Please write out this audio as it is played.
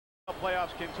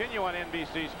Playoffs continue on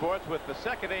NBC Sports with the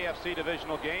second AFC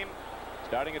Divisional game.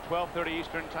 Starting at 12:30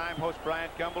 Eastern Time, host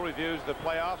Bryant Gumbel reviews the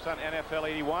playoffs on NFL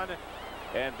 81.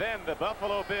 And then the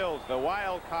Buffalo Bills, the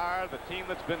wild card, the team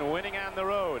that's been winning on the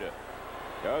road,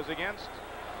 goes against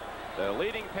the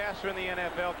leading passer in the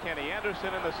NFL, Kenny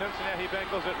Anderson, and the Cincinnati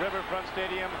Bengals at Riverfront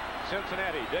Stadium,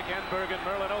 Cincinnati. Dick Enberg and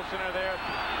Merlin Olsen are there.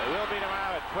 They will be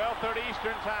tomorrow at 12:30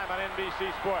 Eastern Time on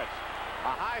NBC Sports.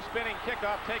 A high-spinning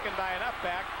kickoff taken by an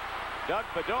upback. Doug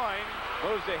Bedoin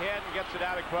moves ahead and gets it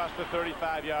out across the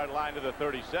 35-yard line to the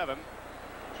 37.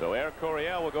 So Air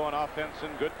Coryell will go on offense in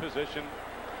good position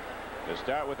to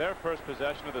start with their first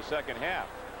possession of the second half.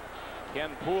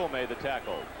 Ken Poole made the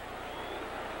tackle.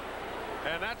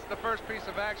 And that's the first piece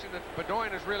of action that Bedoin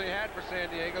has really had for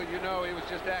San Diego. You know, he was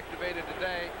just activated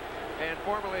today, and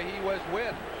formerly he was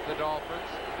with the Dolphins.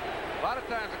 A lot of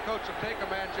times a coach will take a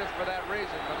man just for that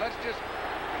reason, but let's just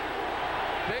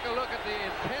take a look at the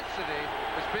intensity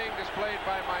that's being displayed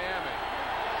by Miami.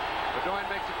 Bedoin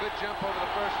makes a good jump over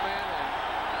the first man, and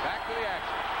back to the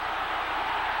action.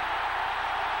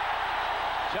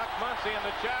 Chuck Muncie and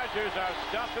the Chargers are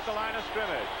stumped at the line of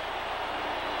scrimmage.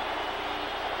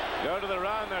 Go to the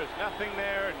run. There's nothing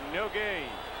there. No gain.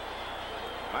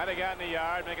 Might have gotten a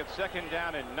yard. Make it second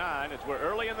down and 9. We're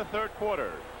early in the third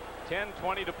quarter.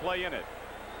 10:20 to play in it.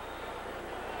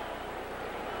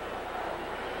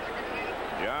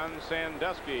 John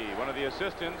Sandusky, one of the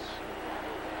assistants,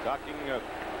 talking of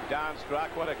Don Strock.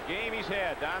 What a game he's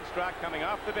had. Don Strock coming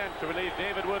off the bench to relieve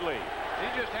David Woodley.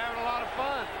 He's just having a lot of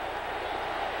fun.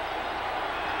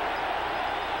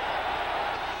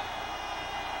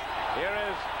 Here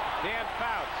is Dan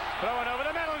Fouts throwing over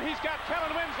the middle, and he's got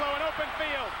Kellen Winslow in open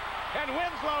field. And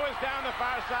Winslow is down the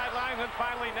far sidelines and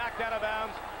finally knocked out of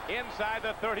bounds inside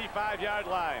the 35-yard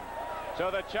line. So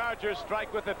the Chargers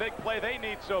strike with the big play they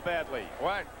need so badly.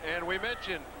 Right, and we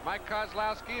mentioned Mike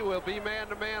Kozlowski will be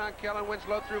man-to-man on Kellen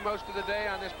Winslow through most of the day.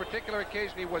 On this particular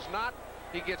occasion, he was not.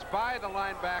 He gets by the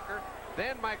linebacker.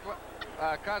 Then Mike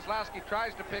Kozlowski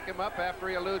tries to pick him up after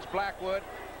he eludes Blackwood.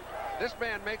 This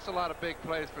man makes a lot of big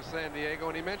plays for San Diego,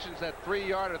 and he mentions that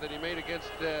 3-yarder that he made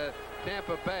against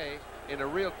Tampa Bay in a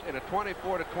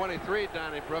 24-23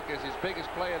 Donnybrook as his biggest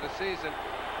play of the season.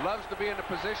 Loves to be in the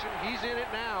position. He's in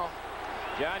it now.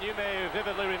 John, you may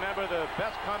vividly remember the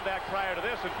best comeback prior to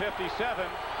this in '57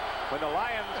 when the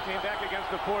Lions came back against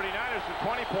the 49ers from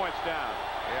 20 points down.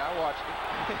 Yeah, I watched it.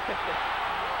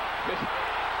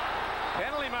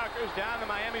 Penalty markers down the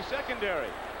Miami secondary.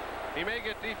 He may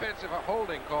get defensive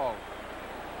holding called.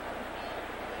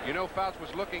 You know, Fouts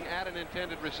was looking at an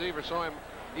intended receiver, saw him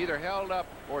either held up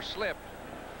or slipped.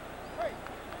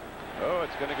 Oh,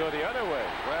 it's going to go the other way.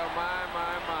 Well, my.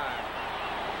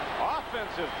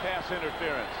 Offensive pass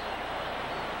interference.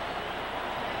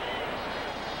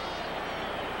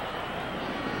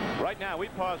 Right now, we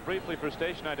pause briefly for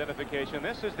station identification.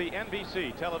 This is the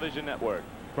NBC television network.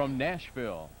 From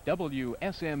Nashville,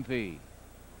 WSMV.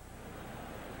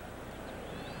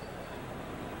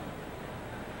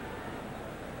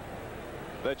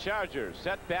 The Chargers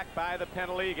set back by the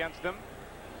penalty against them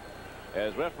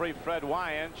as referee Fred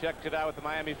Wyan checked it out with the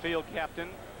Miami field captain.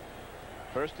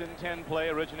 First and 10 play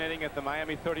originating at the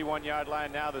Miami 31-yard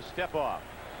line. Now the step off.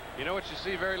 You know what you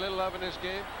see very little of in this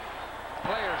game?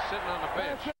 Players sitting on the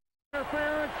bench.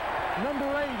 Interference, number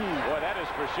 80. Boy, that is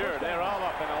for sure. They're all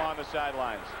up and along the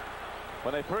sidelines.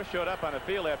 When they first showed up on the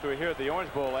field after we were here at the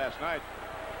Orange Bowl last night,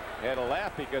 they had a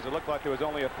laugh because it looked like there was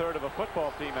only a third of a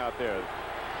football team out there.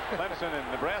 Clemson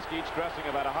and Nebraska each dressing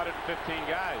about 115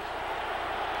 guys.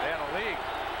 They had a league.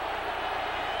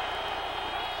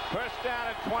 First down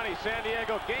and 20. San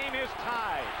Diego. Game is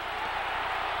tied.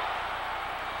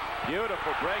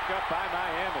 Beautiful break up by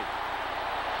Miami.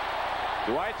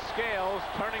 Dwight Scales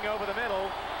turning over the middle.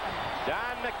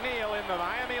 Don McNeil in the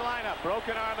Miami lineup.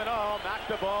 Broken arm and all. Knocked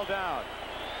the ball down.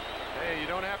 Hey, you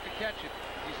don't have to catch it.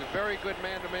 He's a very good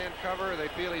man-to-man cover. They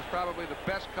feel he's probably the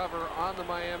best cover on the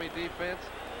Miami defense.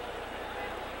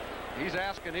 He's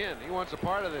asking in. He wants a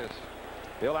part of this.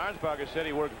 Bill Arnsparger said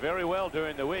he worked very well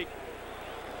during the week.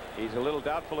 He's a little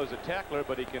doubtful as a tackler,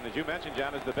 but he can, as you mentioned,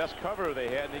 John, is the best cover they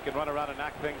had, and he can run around and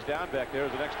knock things down back there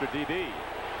as an extra DB.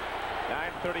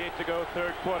 9:38 to go,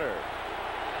 third quarter.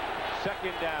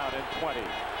 Second down and 20.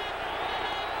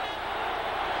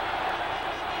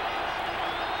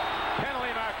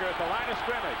 Penalty marker at the line of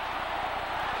scrimmage.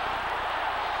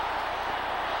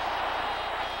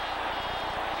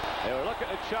 They were looking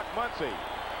at Chuck Muncie.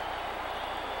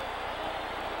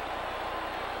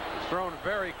 It's thrown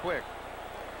very quick.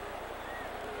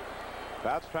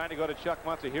 Fouts trying to go to Chuck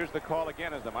Muncie. Here's the call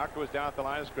again as the marker was down at the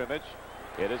line of scrimmage.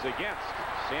 It is against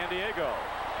San Diego.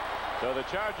 So the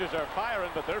Chargers are firing,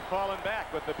 but they're falling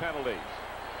back with the penalties.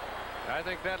 I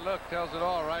think that look tells it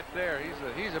all right there.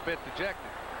 He's a bit dejected.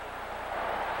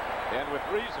 And with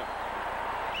reason.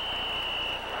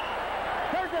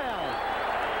 Third down.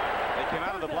 They came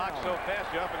out of the block so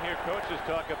fast. You often hear coaches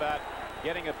talk about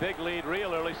getting a big lead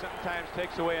real early sometimes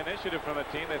takes away initiative from a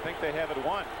team. They think they have it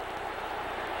won.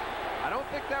 I don't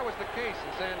think that was the case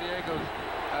in San Diego's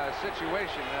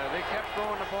situation. They kept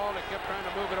throwing the ball. They kept trying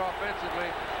to move it offensively.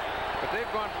 But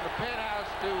they've gone from the penthouse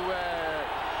to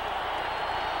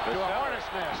a hornet's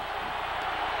nest.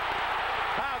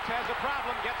 Fouts has a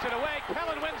problem, gets it away.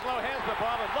 Kellen Winslow has the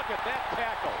ball, and look at that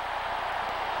tackle.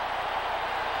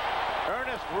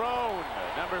 Ernest Roan,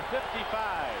 number 55.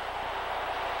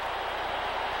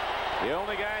 The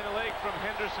only guy in the league from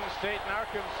Henderson State in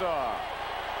Arkansas.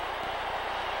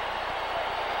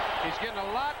 He's getting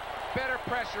a lot better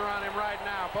pressure on him right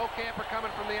now. Camper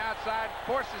coming from the outside,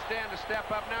 forces Dan to step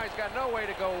up. Now he's got no way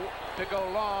to go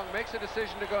long. Makes a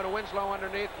decision to go to Winslow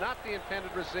underneath, not the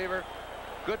intended receiver.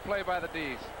 Good play by the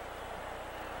D's.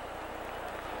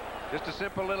 Just a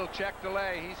simple little check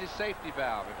delay. He's his safety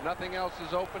valve. If nothing else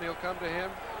is open, he'll come to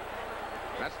him.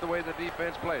 That's the way the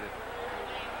defense played it.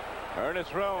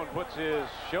 Ernest Roan puts his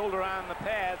shoulder on the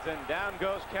pads, and down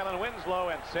goes Kellen Winslow,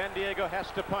 and San Diego has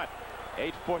to punt.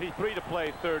 8:43 to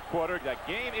play third quarter. The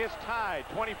game is tied,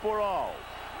 24 all.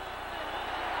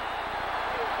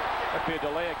 Could be a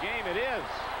delay of game. It is.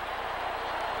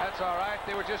 That's all right.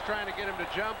 They were just trying to get him to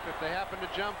jump. If they happen to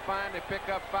jump, fine. They pick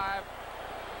up 5.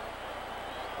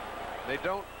 They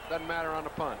don't. Doesn't matter on the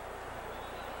punt.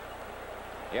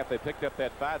 Yeah, if they picked up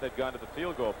that 5, they'd gone to the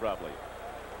field goal probably.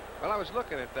 Well, I was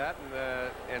looking at that,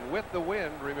 and with the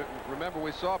wind, remember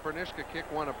we saw Perniska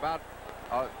kick one about,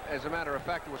 as a matter of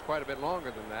fact, it was quite a bit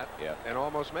longer than that, yeah, and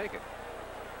almost make it.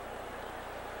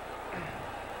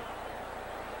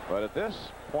 But at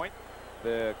this point,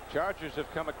 the Chargers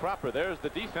have come a cropper. There's the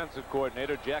defensive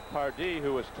coordinator, Jack Pardee,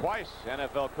 who was twice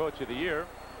NFL Coach of the Year,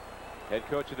 head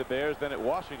coach of the Bears, then at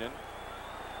Washington.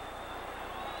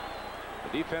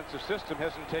 The defensive system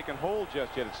hasn't taken hold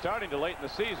just yet. It's starting to late in the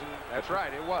season. That's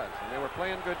right, it was. And they were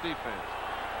playing good defense.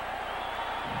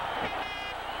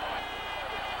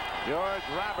 George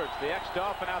Roberts, the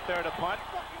ex-Dolphin, out there to punt.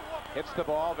 Hits the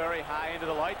ball very high into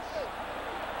the lights.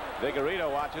 Vigorito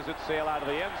watches it sail out of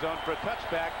the end zone for a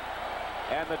touchback.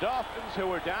 And the Dolphins, who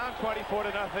were down 24-0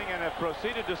 and have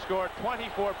proceeded to score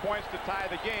 24 points to tie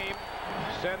the game,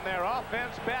 send their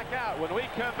offense back out. When we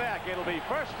come back, it'll be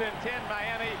 1st and 10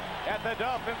 Miami at the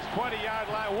Dolphins' 20-yard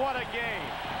line. What a game.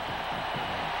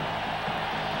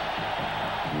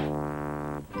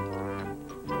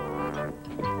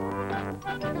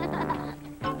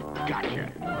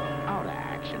 Gotcha. Out of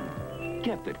action.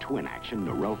 Get the twin action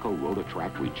Norelco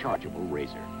Rotatract rechargeable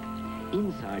razor.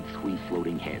 Inside 3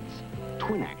 floating heads.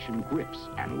 Twin action grips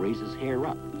and raises hair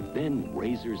up, then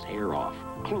razors hair off,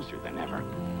 closer than ever,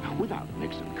 without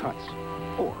mixing cuts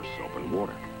or soap and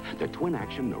water. The twin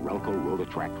action Norelco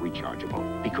Rotatract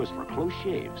rechargeable, because for close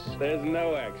shaves, there's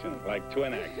no action like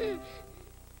twin action.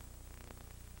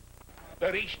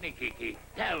 Barishnikiki,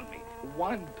 tell me,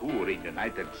 1 tour in the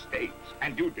United States,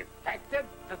 and you defected?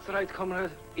 That's right,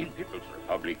 comrade. In People's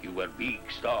Republic, you were big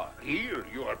star. Here,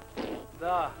 you are...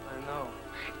 Da, I know.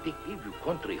 They gave you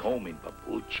country home in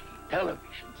Babuchki,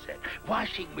 television set,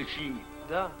 washing machine.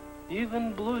 Da,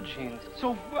 even blue jeans.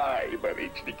 So why,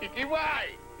 Barishnikiki, why?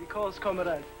 Because,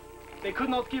 comrade, they could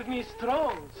not give me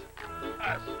straws.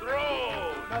 A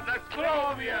straw, not a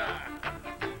Strovia.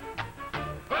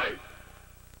 Hey!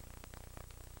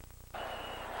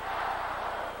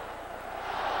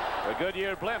 A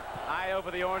Goodyear blimp high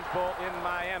over the Orange Bowl in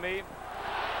Miami.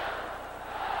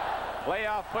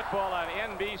 Playoff football on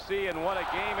NBC, and what a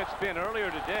game it's been. Earlier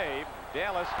today,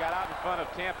 Dallas got out in front of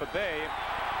Tampa Bay,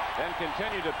 then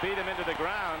continued to beat him into the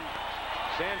ground.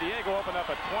 San Diego opened up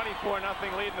a 24-0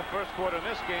 lead in the first quarter in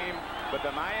this game, but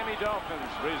the Miami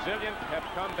Dolphins, resilient, have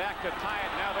come back to tie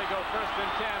it. Now they go 1st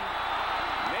and 10.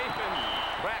 Nathan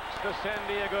cracks the San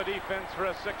Diego defense for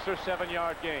a 6- or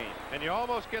 7-yard gain. And you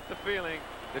almost get the feeling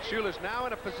that Shula's now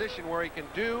in a position where he can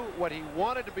do what he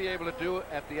wanted to be able to do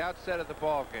at the outset of the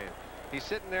ball game. He's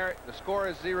sitting there. The score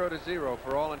is 0-0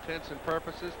 for all intents and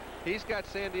purposes. He's got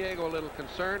San Diego a little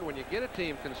concerned. When you get a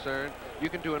team concerned, you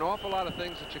can do an awful lot of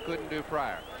things that you couldn't do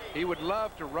prior. He would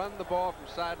love to run the ball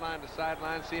from sideline to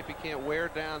sideline, see if he can't wear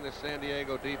down this San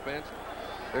Diego defense.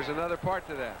 There's another part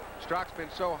to that. Strock's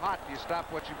been so hot, you stop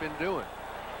what you've been doing.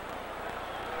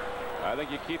 I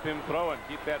think you keep him throwing,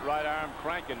 keep that right arm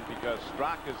cranking, because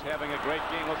Strock is having a great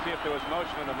game. Let's see if there was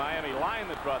motion in the Miami line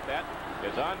that brought that.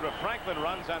 As Andra Franklin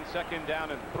runs on 2nd down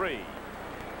and 3.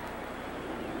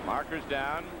 Markers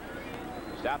down.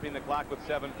 stopping the clock with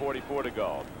 7:44 to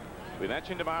go. We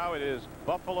mentioned tomorrow it is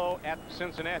Buffalo at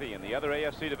Cincinnati in the other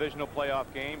AFC Divisional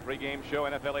Playoff game. Pre-game show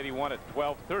NFL 81 at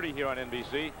 12:30 here on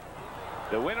NBC.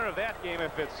 The winner of that game,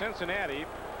 if it's Cincinnati,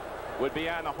 would be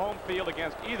on the home field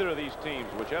against either of these teams,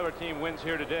 whichever team wins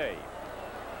here today.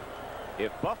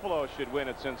 If Buffalo should win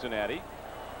at Cincinnati,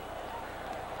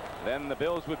 then the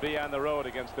Bills would be on the road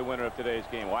against the winner of today's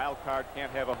game. Wild card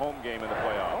can't have a home game in the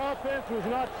playoffs. Offense was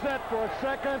not set for a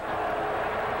second.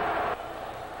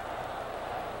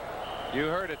 You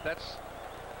heard it. That's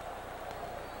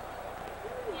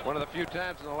one of the few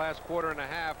times in the last quarter and a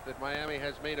half that Miami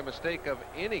has made a mistake of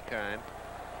any kind.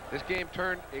 This game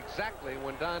turned exactly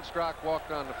when Don Strock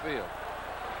walked on the field.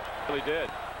 Really did.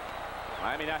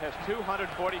 Miami now has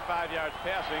 245 yards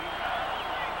passing,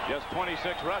 just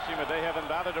 26 rushing, but they haven't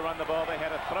bothered to run the ball. They had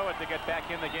to throw it to get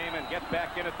back in the game, and get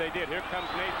back in it they did. Here comes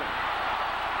Nathan.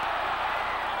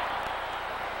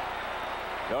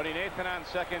 Cody Nathan on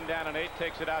 2nd down and 8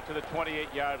 takes it out to the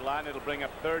 28-yard line. It'll bring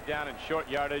up 3rd down and short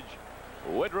yardage.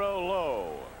 Woodrow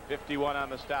Lowe, 51 on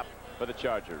the stop for the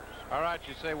Chargers. All right,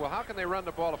 you say, well, how can they run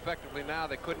the ball effectively now?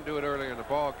 They couldn't do it earlier in the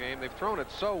ball game. They've thrown it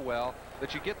so well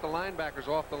that you get the linebackers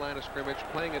off the line of scrimmage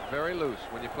playing it very loose.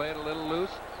 When you play it a little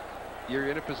loose, you're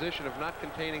in a position of not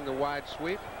containing the wide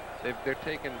sweep. They're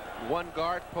taking one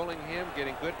guard, pulling him,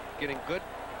 getting good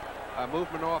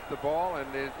movement off the ball, and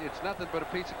it's nothing but a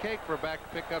piece of cake for a back to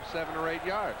pick up 7 or 8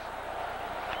 yards.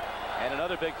 And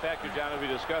another big factor, John, as we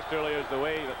discussed earlier, is the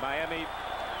way that Miami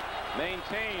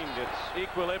maintained its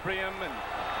equilibrium and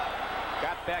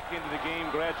got back into the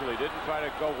game gradually. Didn't try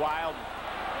to go wild,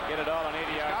 get it all on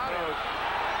 80-yard throws.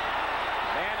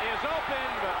 Man is open,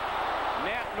 but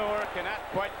Nat Moore cannot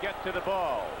quite get to the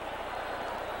ball.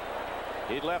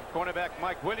 He'd left cornerback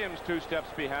Mike Williams 2 steps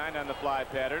behind on the fly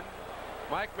pattern.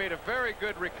 Mike made a very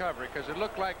good recovery because it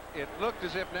looked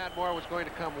as if Nat Moore was going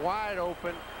to come wide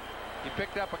open. He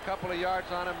picked up a couple of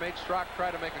yards on him, made Strock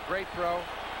try to make a great throw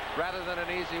rather than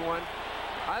an easy one.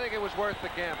 I think it was worth the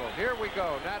gamble. Here we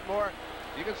go. Nat Moore,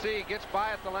 you can see he gets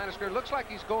by at the line of scrimmage. Looks like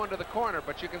he's going to the corner,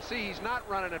 but you can see he's not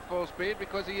running at full speed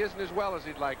because he isn't as well as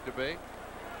he'd like to be.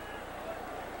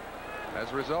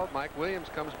 As a result, Mike Williams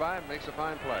comes by and makes a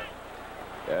fine play.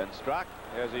 And Strock,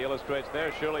 as he illustrates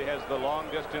there, surely has the long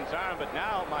distance arm, but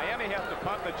now Miami has to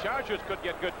punt. The Chargers could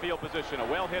get good field position. A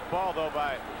well hit ball though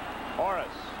by Horace.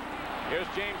 Here's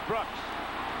James Brooks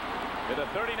to the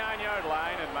 39-yard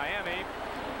line, and Miami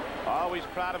always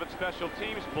proud of its special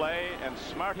teams play, and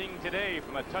smarting today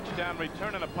from a touchdown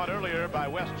return and a punt earlier by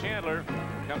Wes Chandler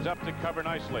comes up to cover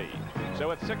nicely. So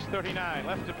it's 6:39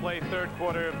 left to play, 3rd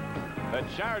quarter. The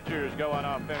Chargers go on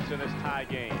offense in this tie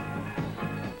game.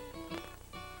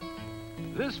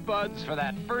 This Bud's for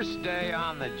that first day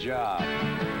on the job.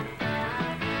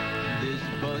 This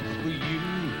Bud's for you,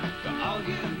 for all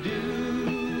you do.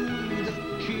 The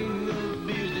king of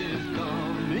beers is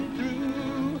coming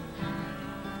through.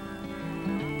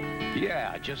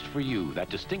 Yeah, just for you, that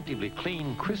distinctively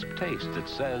clean, crisp taste that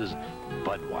says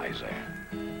Budweiser.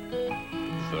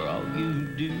 For all you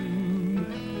do.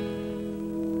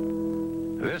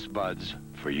 This Bud's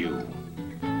for you.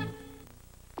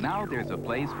 Now there's a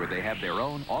place where they have their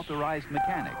own authorized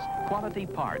mechanics, quality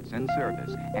parts and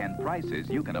service, and prices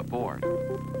you can afford.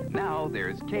 Now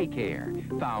there's K-Care,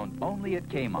 found only at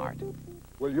Kmart.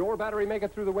 Will your battery make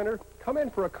it through the winter? Come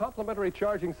in for a complimentary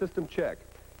charging system check.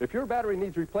 If your battery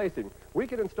needs replacing, we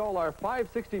can install our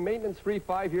 560 maintenance-free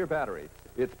 5-year battery.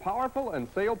 It's powerful and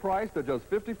sale priced at just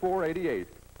 $54.88.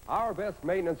 Our best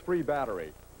maintenance-free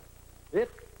battery. It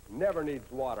never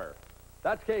needs water.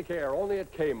 That's K-Care, only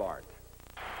at Kmart.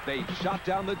 They shot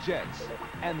down the Jets,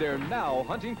 and they're now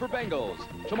hunting for Bengals.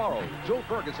 Tomorrow, Joe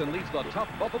Ferguson leads the tough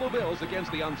Buffalo Bills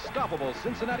against the unstoppable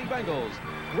Cincinnati Bengals.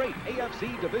 Great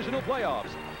AFC Divisional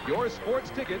Playoffs. Your sports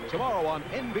ticket tomorrow on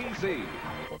NBC.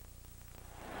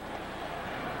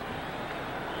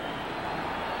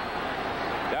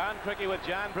 Don Criqui with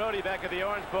John Brody back at the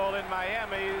Orange Bowl in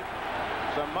Miami.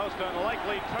 Some most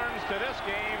unlikely turns to this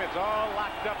game. It's all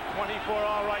locked up 24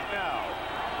 all right now.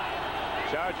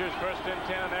 Chargers 1st and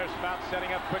 10, and there's Spout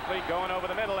setting up quickly, going over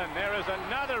the middle, and there is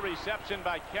another reception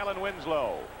by Kellen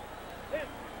Winslow.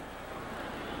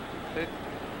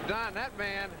 Don, that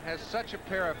man has such a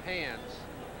pair of hands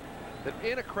that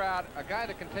in a crowd, a guy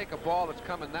that can take a ball that's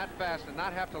coming that fast and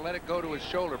not have to let it go to his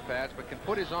shoulder pads, but can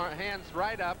put his hands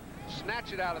right up,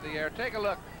 snatch it out of the air. Take a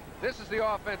look. This is the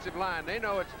offensive line. They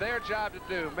know it's their job to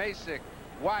do. Masick,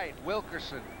 White,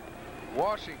 Wilkerson,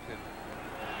 Washington.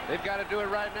 They've got to do it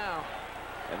right now.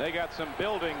 And they got some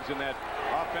buildings in that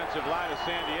offensive line of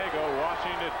San Diego.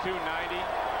 Washington at 290,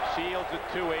 Shields at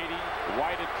 280,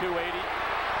 White at 280.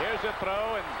 Here's a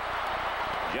throw, and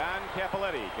John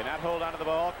Cappelletti cannot hold onto the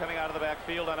ball coming out of the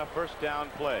backfield on a first down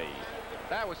play.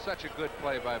 That was such a good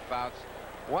play by Fouts.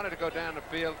 Wanted to go down the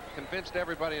field, convinced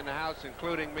everybody in the house,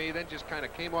 including me, then just kind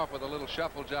of came off with a little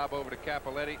shuffle job over to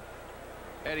Cappelletti.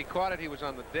 Eddie caught it. He was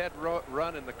on the dead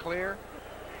run in the clear.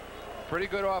 Pretty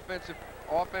good offensive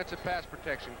pass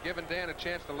protection, giving Dan a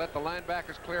chance to let the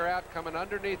linebackers clear out, coming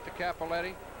underneath to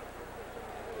Cappelletti.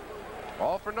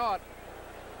 All for naught.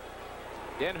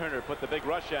 Denherner put the big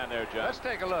rush on there, John. Let's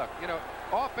take a look. You know,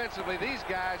 offensively, these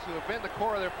guys who have been the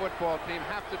core of their football team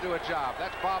have to do a job.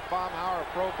 That's Bob Baumhauer, a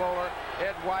Pro Bowler,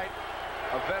 Ed White,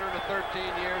 a veteran of 13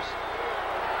 years.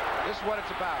 This is what it's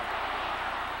about.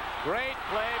 Great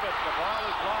play, but the ball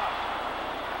is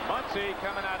lost. Muncie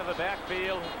coming out of the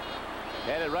backfield.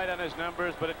 Had it right on his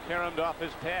numbers, but it caromed off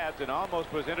his pads and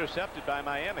almost was intercepted by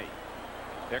Miami.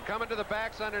 They're coming to the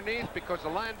backs underneath because the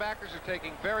linebackers are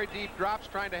taking very deep drops,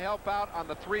 trying to help out on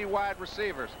the 3 wide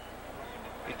receivers.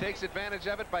 He takes advantage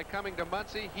of it by coming to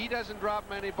Muncie. He doesn't drop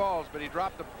many balls, but he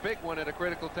dropped a big one at a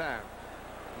critical time.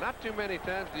 Not too many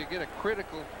times do you get a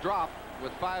critical drop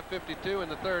with 5:52 in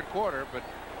the 3rd quarter, but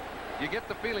you get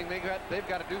the feeling they've got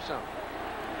to do something.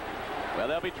 Well,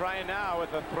 they'll be trying now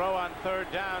with a throw on 3rd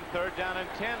down and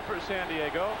 10 for San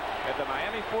Diego at the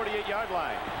Miami 48-yard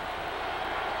line.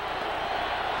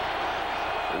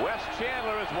 Wes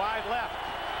Chandler is wide left.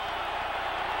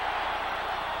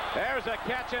 There's a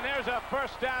catch, and there's a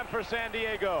first down for San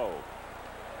Diego.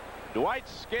 Dwight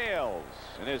Scales,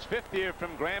 in his 5th year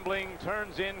from Grambling,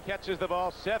 turns in, catches the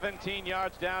ball 17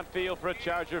 yards downfield for a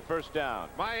Charger first down.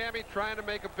 Miami trying to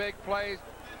make a big play.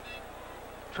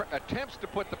 Attempts to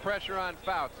put the pressure on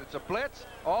Fouts. It's a blitz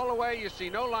all the way. You see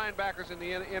no linebackers in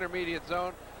the intermediate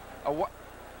zone.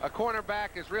 A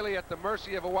cornerback is really at the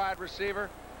mercy of a wide receiver.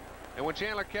 And when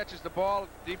Chandler catches the ball,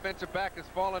 defensive back is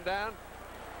falling down.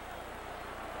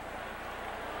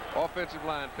 Offensive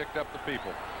line picked up the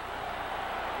people.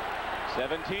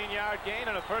 17-yard gain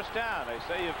and a first down. They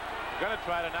say you're going to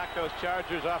try to knock those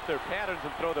Chargers off their patterns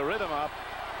and throw the rhythm off.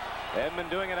 They haven't been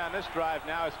doing it on this drive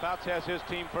now as Fouts has his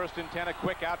team 1st and 10. A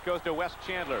quick out goes to Wes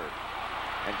Chandler.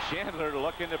 And Chandler,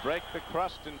 looking to break the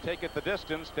crust and take it the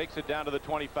distance, takes it down to the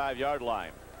 25-yard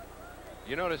line.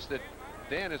 You notice that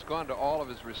Dan has gone to all of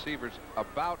his receivers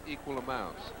about equal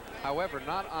amounts. However,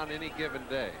 not on any given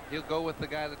day. He'll go with the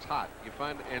guy that's hot. You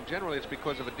find, and generally it's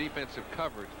because of a defensive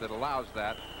coverage that allows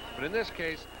that. But in this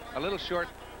case, a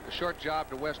short job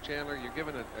to Wes Chandler. You're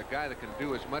giving a guy that can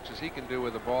do as much as he can do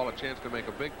with the ball a chance to make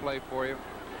a big play for you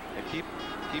and keep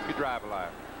your drive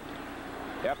alive.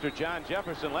 After John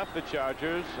Jefferson left the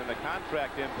Chargers in the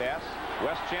contract impasse,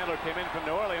 Wes Chandler came in from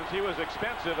New Orleans. He was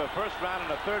expensive, a 1st round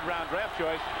and a 3rd round draft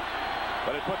choice,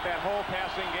 but it put that whole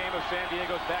passing game of San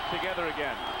Diego's back together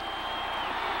again.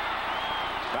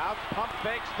 Fouts, pump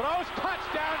fakes, throws,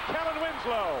 touchdown, Kellen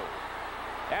Winslow.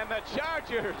 And the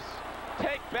Chargers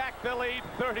take back the lead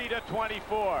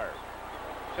 30-24.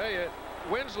 Tell you,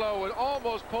 Winslow was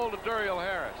almost pulled to Duriel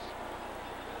Harris.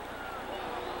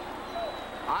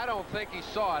 I don't think he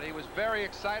saw it. He was very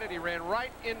excited. He ran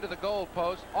right into the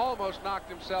goalpost, almost knocked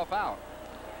himself out.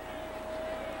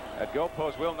 That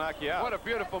goalpost will knock you out. What a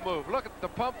beautiful move. Look at the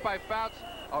pump by Fouts.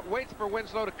 Waits for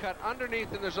Winslow to cut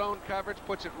underneath in the zone coverage,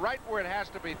 puts it right where it has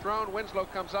to be thrown. Winslow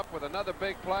comes up with another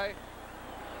big play.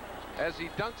 As he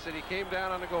dunks it, he came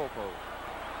down on the goalpost.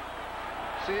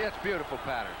 See, that's beautiful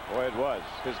pattern. Boy, it was.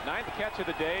 His 9th catch of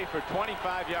the day for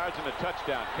 25 yards and a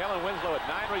touchdown. Kellen Winslow at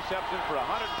 9 receptions for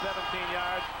 117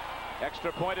 yards.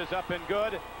 Extra point is up and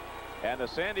good. And the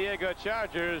San Diego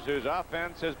Chargers, whose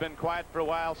offense has been quiet for a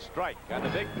while, strike on the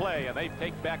big play, and they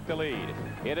take back the lead.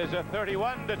 It is a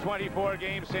 31-24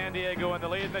 game. San Diego in the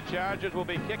lead, and the Chargers will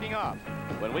be kicking off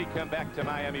when we come back to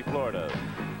Miami, Florida.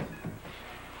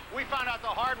 We found out the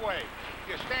hard way.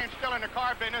 If you stand still in the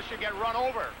car business, you get run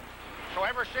over. So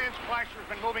ever since, Chrysler's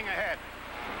been moving ahead.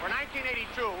 For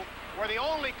 1982, we're the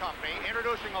only company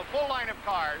introducing a full line of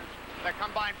cars that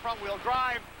combine front-wheel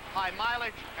drive, high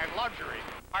mileage, and luxury.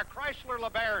 Our Chrysler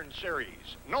LeBaron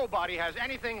series. Nobody has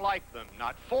anything like them.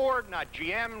 Not Ford, not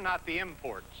GM, not the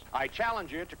imports. I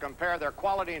challenge you to compare their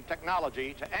quality and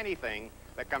technology to anything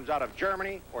that comes out of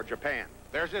Germany or Japan.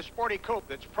 There's this sporty coupe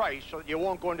that's priced so that you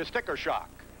won't go into sticker shock.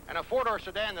 And a four-door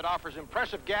sedan that offers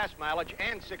impressive gas mileage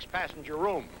and 6-passenger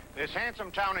room. This handsome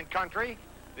town and country,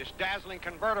 this dazzling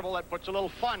convertible that puts a little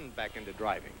fun back into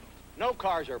driving. No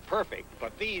cars are perfect,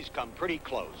 but these come pretty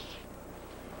close.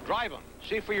 Drive them.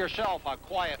 See for yourself how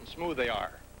quiet and smooth they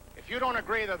are. If you don't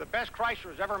agree they're the best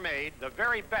Chrysler's ever made, the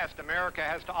very best America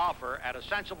has to offer at a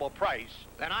sensible price,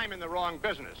 then I'm in the wrong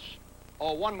business.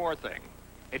 Oh, one more thing.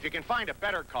 If you can find a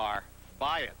better car,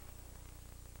 buy it.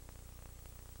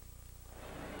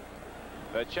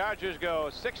 The Chargers go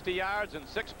 60 yards in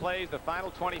 6 plays, the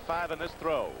final 25 in this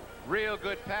throw. Real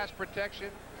good pass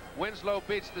protection. Winslow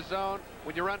beats the zone.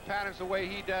 When you run patterns the way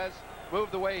he does,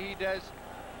 move the way he does,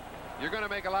 you're going to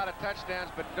make a lot of touchdowns,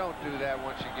 but don't do that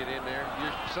once you get in there.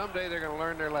 Someday they're going to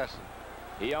learn their lesson.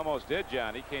 He almost did,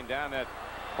 John. He came down that,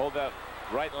 pulled that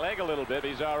right leg a little bit.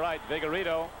 He's all right.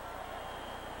 Vigorito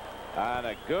on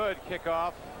a good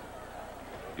kickoff.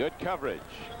 Good coverage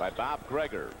by Bob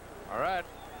Greger. All right.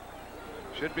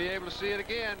 Should be able to see it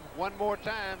again one more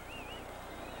time.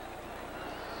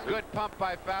 Good pump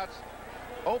by Fouts.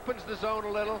 Opens the zone a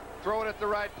little. Throw it at the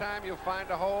right time. You'll find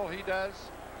a hole. He does.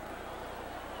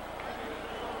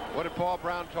 What did Paul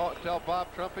Brown tell Bob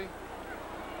Trumpy?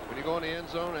 When you go in the end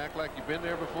zone, act like you've been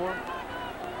there before.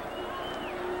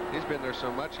 He's been there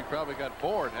so much, he probably got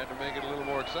bored, had to make it a little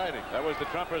more exciting. That was the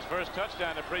Trumpers' first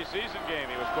touchdown in the preseason game.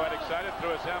 He was quite excited,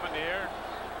 threw his helmet in the air.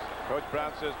 Coach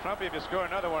Brown says, Trumpy, if you score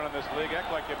another one in this league,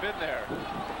 act like you've been there.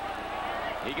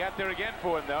 He got there again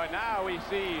for him, though, and now we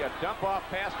see a dump-off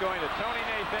pass going to Tony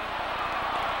Nathan.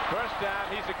 First down,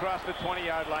 he's across the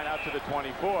 20-yard line out to the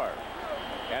 24.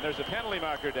 And there's a penalty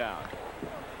marker down.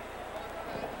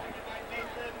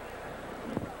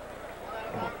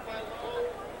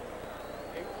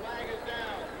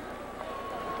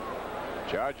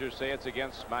 Chargers say it's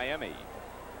against Miami.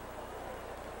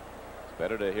 It's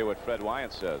better to hear what Fred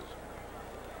Wyant says.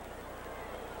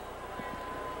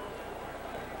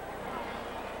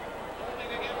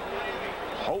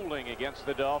 Holding against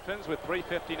the Dolphins with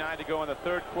 3:59 to go in the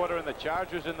third quarter, and the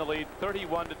Chargers in the lead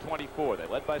 31-24. They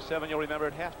led by 7, you'll remember,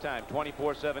 at halftime,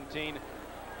 24-17.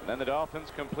 And then the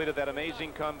Dolphins completed that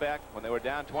amazing comeback when they were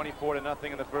down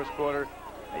 24-0 in the first quarter.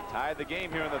 They tied the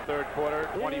game here in the third quarter,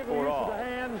 24 all.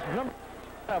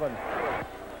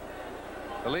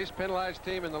 The least penalized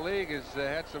team in the league has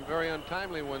had some very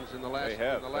untimely ones in the last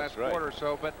quarter or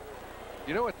so. But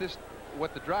you know what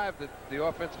the drive that the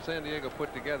offense of San Diego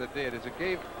put together did is it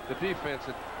gave the defense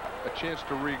a chance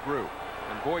to regroup.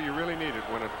 And boy, you really need it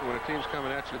when a team's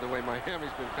coming at you the way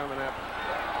Miami's been coming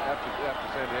after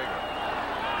San Diego.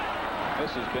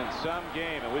 This has been some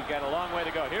game, and we've got a long way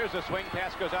to go. Here's a swing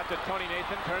pass, goes out to Tony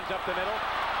Nathan, turns up the middle,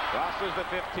 crosses the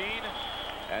 15,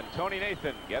 and Tony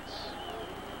Nathan gets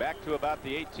back to about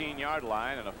the 18-yard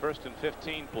line in a 1st and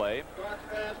 15 play.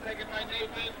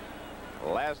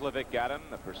 Laslovic got him.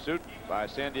 The pursuit by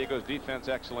San Diego's defense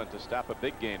excellent to stop a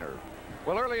big gainer.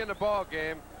 Well, early in the ball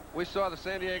game, we saw the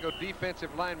San Diego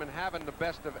defensive linemen having the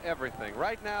best of everything.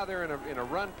 Right now, they're in a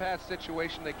run-pass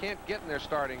situation. They can't get in their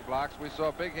starting blocks. We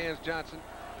saw Big Hands Johnson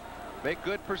make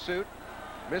good pursuit,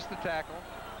 miss the tackle,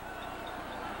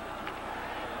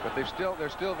 but they're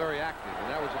still very active, and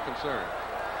that was a concern.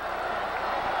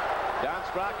 Don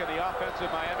Sprock and the offensive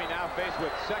Miami now faced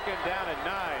with 2nd down and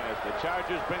 9 as the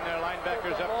Chargers bring their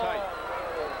linebackers up tight.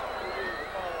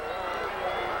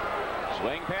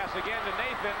 Swing pass again to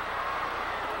Nathan.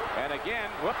 And again,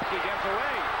 whoops, he gets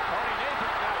away. Tony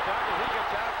Nathan's now done as he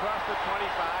gets out across the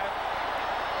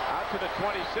 25. Out to the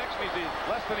 26, and he's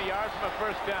less than a yard from a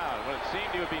first down when it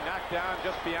seemed he would be knocked down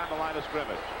just beyond the line of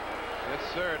scrimmage. Yes,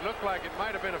 sir. It looked like it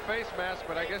might have been a face mask,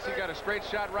 but I guess he got a straight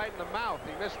shot right in the mouth.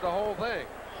 He missed the whole thing.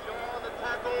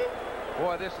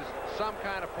 Boy, this is some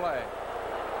kind of play.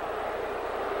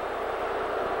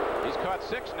 He's caught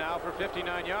 6 now for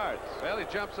 59 yards. Well, he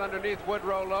jumps underneath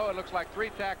Woodrow low. It looks like 3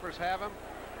 tacklers have him.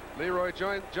 Leroy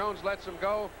Jones lets him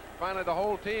go. Finally, the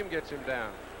whole team gets him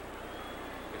down.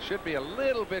 It should be a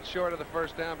little bit short of the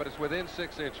first down, but it's within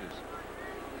 6 inches.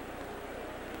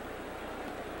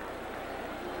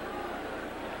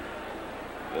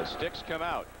 The sticks come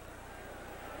out.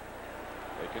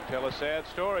 They can tell a sad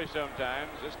story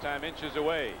sometimes. This time inches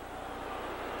away.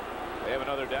 They have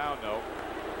another down, though.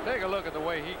 Take a look at the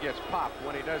way he gets popped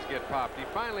when he does get popped. He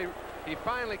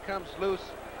finally comes loose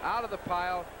out of the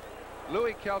pile.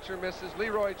 Louis Kelcher misses.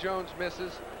 Leroy Jones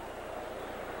misses.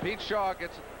 Pete Shaw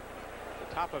gets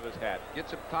the top of his hat.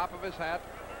 Gets the top of his hat.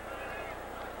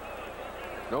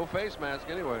 No face mask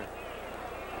anyway.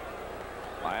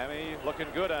 Miami looking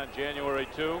good on January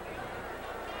 2.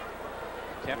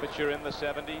 Temperature in the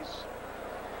 70s.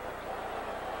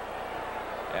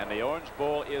 And the Orange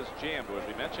Bowl is jammed. As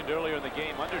we mentioned earlier in the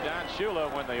game, under Don Shula,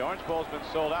 when the Orange Bowl's been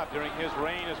sold out during his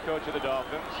reign as coach of the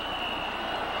Dolphins.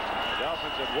 The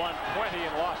Dolphins have won 20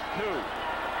 and lost 2.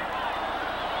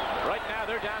 Right now,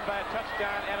 they're down by a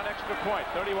touchdown and an extra point,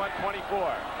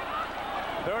 31-24.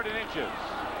 3rd and inches.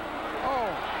 Oh.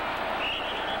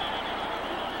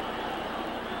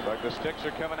 Looks like the sticks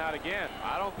are coming out again.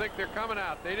 I don't think they're coming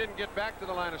out. They didn't get back to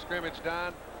the line of scrimmage,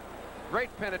 Don. Great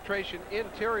penetration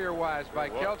interior-wise by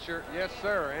Kelcher. Yes,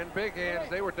 sir. And Big Hands.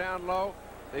 They were down low.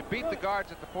 They beat the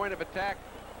guards at the point of attack.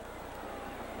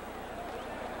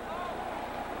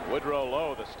 Woodrow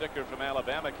Lowe, the sticker from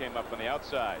Alabama, came up on the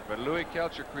outside. But Louis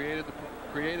Kelcher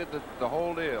created the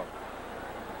whole deal.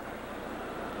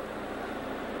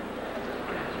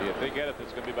 See, if they get it,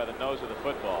 it's going to be by the nose of the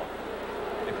football.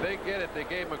 If they get it, they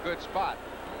gave him a good spot.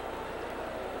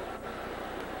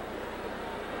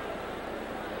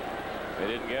 They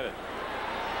didn't get it.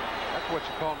 That's what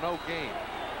you call no game.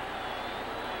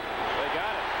 They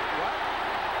got it. What?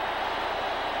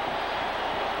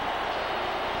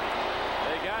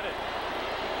 They got it.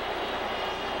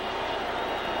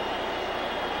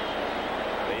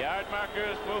 The yard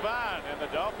markers move on, and the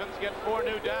Dolphins get 4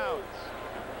 new downs.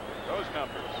 Those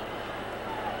numbers.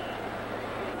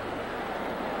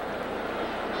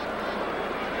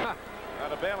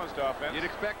 Not a balanced offense. You'd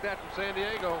expect that from San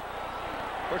Diego.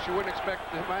 Of course, you wouldn't expect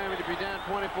Miami to be down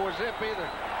 24-zip either.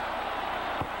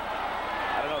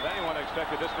 I don't know if anyone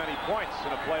expected this many points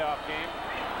in a playoff game.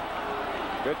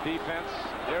 Good defense.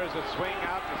 There's a swing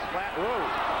out in the flat. Whoa!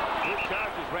 2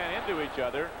 charges ran into each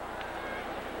other.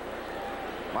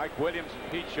 Mike Williams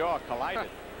and Pete Shaw collided.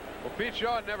 Well, Pete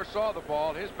Shaw never saw the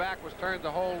ball. His back was turned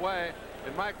the whole way,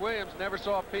 and Mike Williams never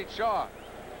saw Pete Shaw.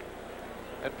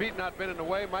 Had Pete not been in the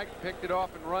way, Mike picked it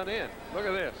off and run in. Look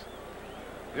at this.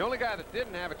 The only guy that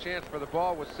didn't have a chance for the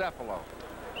ball was Cephalo.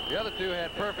 The other 2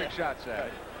 had perfect shots at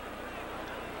it.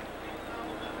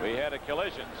 We had a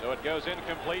collision, so it goes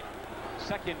incomplete.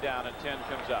 2nd down and 10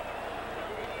 comes up.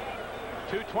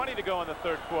 2:20 to go in the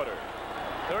 3rd quarter.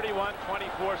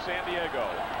 31-24 San Diego.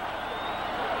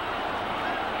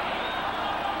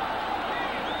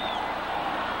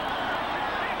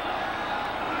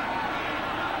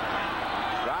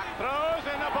 Rock throws,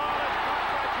 and the ball is caught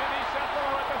by Jimmy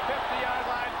Cephalo at the 50-yard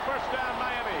line. 1st down,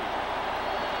 Miami.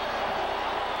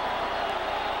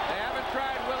 They haven't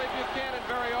tried Willie Buchanan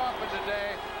very often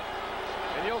today,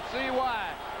 and you'll see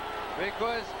why.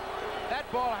 Because that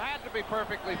ball had to be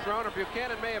perfectly thrown, or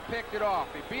Buchanan may have picked it off.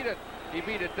 He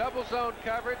beat a double zone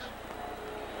coverage.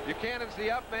 Buchanan's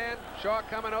the up man. Shaw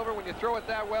coming over. When you throw it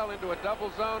that well into a double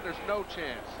zone, there's no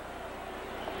chance.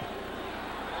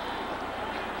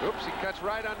 Oops, he cuts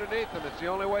right underneath him. It's the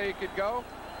only way he could go.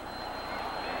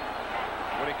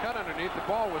 When he cut underneath, the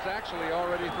ball was actually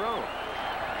already thrown.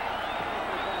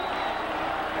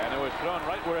 And it was thrown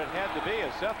right where it had to be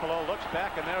as Cephalo looks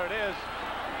back, and there it is.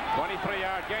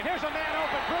 23-yard gain. Here's a man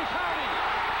open. Bruce Hardy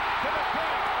to the 10.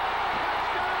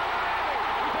 Touchdown, Miami.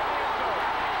 He's in the end zone.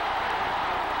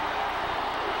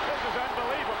 This is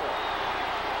unbelievable.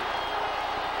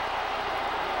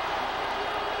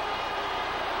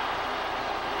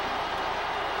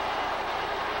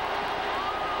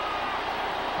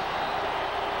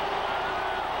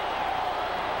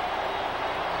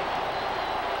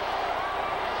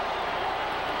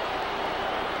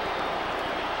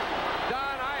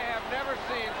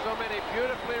 So many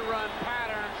beautifully run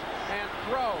patterns and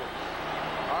throws,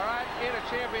 all right, in a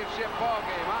championship ball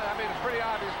game. I mean, it's pretty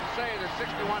obvious to say there's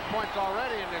 61 points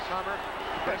already in this Hummer,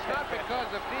 but it's not because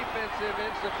of defensive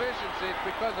insufficiency. It's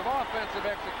because of offensive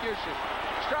execution.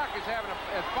 Strzok is having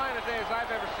as fine a day as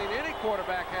I've ever seen any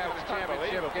quarterback have in a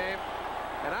championship game.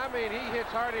 And I mean, he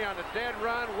hits Hardy on a dead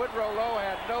run. Woodrow Lowe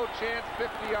had no chance. 50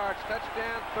 yards,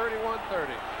 touchdown,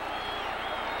 31-30.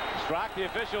 Strzok, the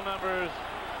official numbers,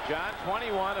 John,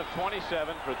 21 of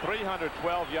 27 for 312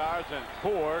 yards and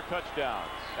 4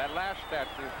 touchdowns. That last stat's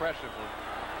the impressive one.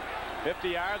 50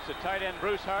 yards to tight end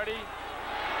Bruce Hardy.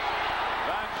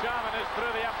 Von Schaman is through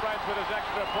the uprights with his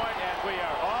extra point, and we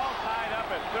are all tied up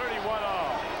at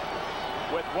 31-all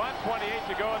with 1:28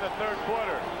 to go in the 3rd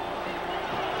quarter.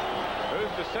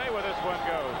 Who's to say where this one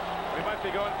goes? We might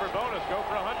be going for bonus. Go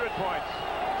for 100 points.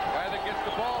 Guy that gets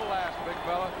the ball last, big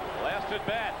fella. Last at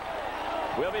bat.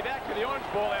 We'll be back to the Orange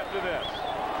Bowl after this.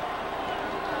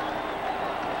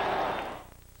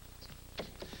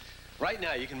 Right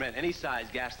now, you can rent any size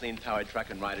gasoline-powered truck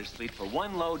and rider's fleet for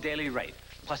 1 low daily rate,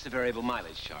 plus a variable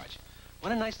mileage charge.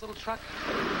 What a nice little truck.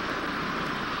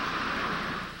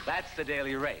 That's the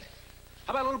daily rate.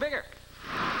 How about a little bigger?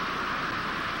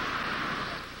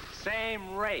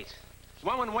 Same rate. You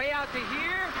want one way out to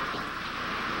here?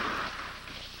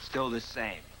 Still the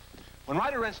same. When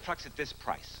Ryder rents trucks at this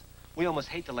price, we almost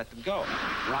hate to let them go.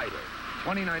 Ryder,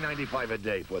 $29.95 a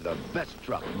day for the best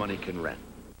truck money can rent.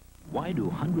 Why do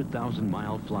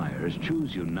 100,000-mile flyers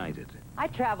choose United? I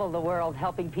travel the world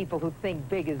helping people who think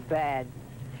big is bad.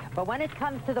 But when it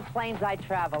comes to the planes I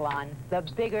travel on, the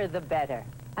bigger the better.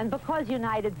 And because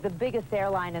United's the biggest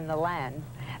airline in the land,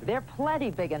 they're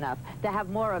plenty big enough to have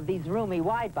more of these roomy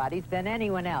wide bodies than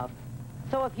anyone else.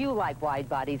 So if you like wide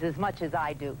bodies as much as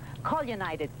I do, call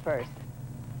United first.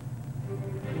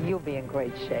 you'll be in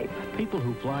great shape. People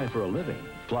who fly for a living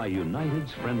fly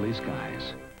United's friendly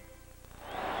skies.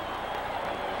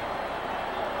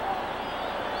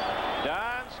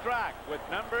 Don Strock with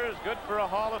numbers good for a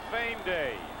Hall of Fame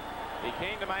day. He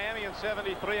came to Miami in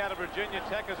 '73 out of Virginia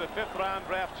Tech as a 5th-round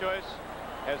draft choice.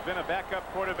 Has been a backup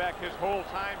quarterback his whole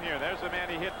time here. There's the man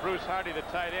he hit, Bruce Hardy, the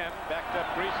tight end. Backed up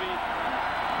Greasy,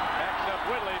 backs up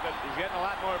Woodley, but he's getting a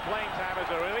lot more playing time as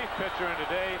a relief pitcher. And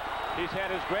today, he's had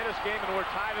his greatest game, and we're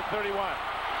tied at 31.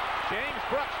 James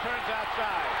Brooks turns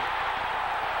outside.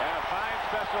 And a fine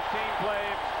special team play.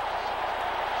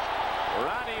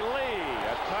 Ronnie Lee,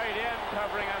 a tight end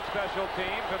covering on special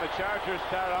teams, and the Chargers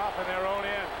start off in their own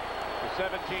end, the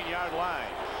 17-yard line.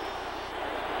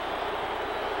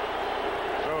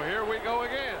 So here we go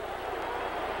again.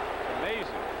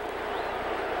 Amazing.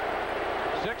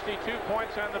 62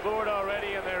 points on the board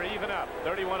already, and they're even up,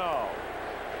 31 all.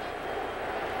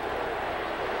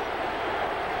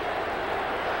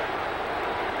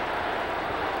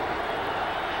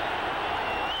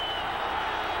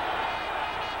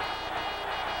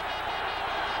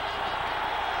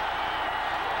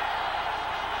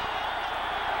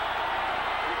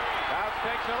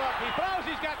 Takes a look. He throws.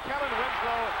 He's got Kellen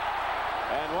Winslow.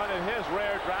 And one of his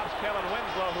rare drops, Kellen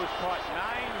Winslow, who's caught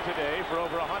 9 today for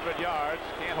over 100 yards,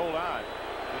 can't hold on.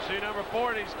 You see number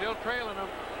 40 still trailing him.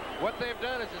 What they've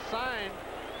done is assigned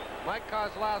Mike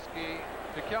Kozlowski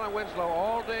to Kellen Winslow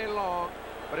all day long,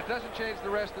 but it doesn't change the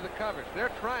rest of the coverage.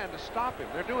 They're trying to stop him.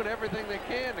 They're doing everything they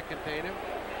can to contain him.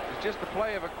 It's just the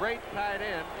play of a great tight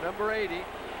end, number 80.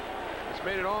 It's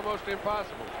made it almost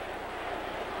impossible.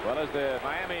 Well, as the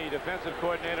Miami defensive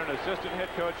coordinator and assistant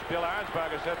head coach Bill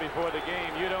Arnsparger said before the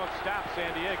game, you don't stop San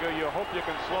Diego. You hope you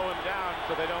can slow them down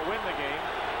so they don't win the game.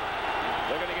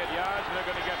 They're going to get yards and they're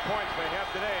going to get points. They have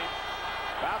today.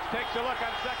 Fouts takes a look on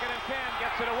 2nd and 10,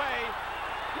 gets it away.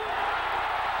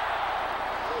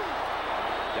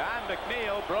 Don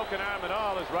McNeil, broken arm and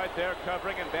all, is right there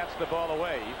covering and bats the ball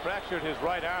away. He fractured his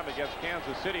right arm against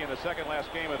Kansas City in the second last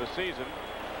game of the season.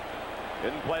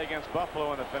 Didn't play against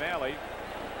Buffalo in the finale.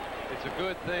 It's a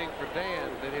good thing for Dan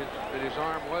that his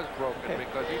arm was broken,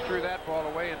 because he threw that ball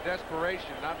away in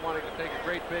desperation, not wanting to take a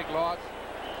great big loss.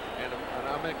 And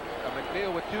a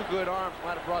McNeil with 2 good arms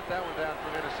might have brought that one down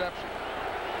for an interception.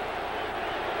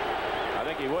 I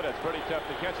think he would. It's pretty tough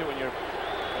to catch it when you're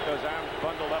with those arms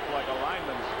bundled up like a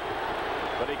lineman's.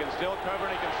 But he can still cover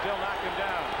and he can still knock him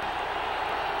down.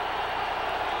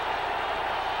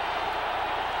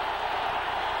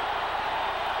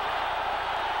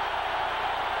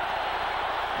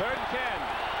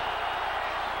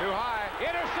 Too high.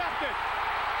 Intercepted.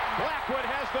 Blackwood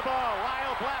has the ball.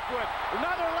 Lyle Blackwood.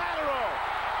 Another lateral.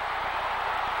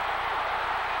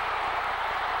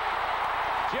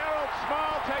 Gerald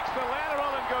Small takes the lateral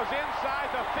and goes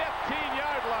inside the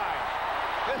 15-yard line.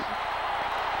 This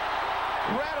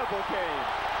incredible game.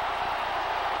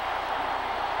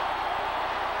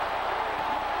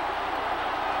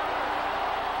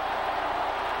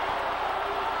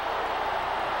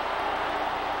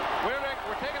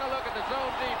 We're taking a look at the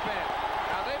zone defense.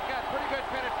 Now they've got pretty good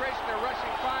penetration. They're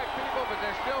rushing 5 people, but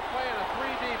they're still playing a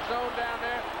 3-deep zone down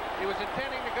there. He was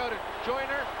intending to go to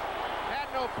Joyner.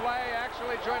 Had no play.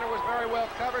 Actually, Joyner was very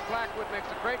well covered. Blackwood makes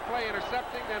a great play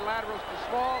intercepting, then laterals to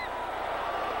Small.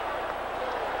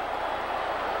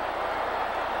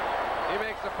 He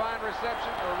makes a fine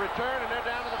reception or return, and they're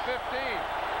down to the 15.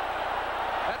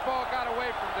 That ball got away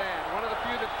from Dan. One of the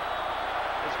few that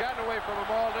has gotten away from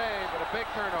him all day, but a big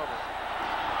turnover.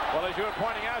 Well, as you were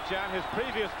pointing out, John, his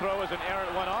previous throw was an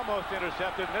errant one, almost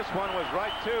intercepted, and this one was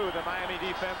right to the Miami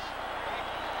defense.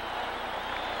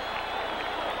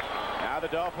 Now the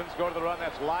Dolphins go to the run.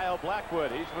 That's Lyle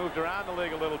Blackwood. He's moved around the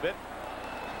league a little bit.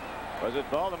 Was at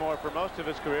Baltimore for most of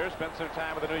his career, spent some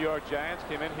time with the New York Giants,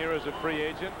 came in here as a free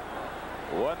agent,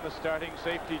 won the starting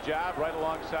safety job right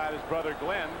alongside his brother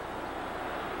Glenn,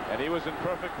 and he was in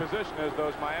perfect position, as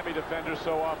those Miami defenders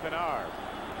so often are.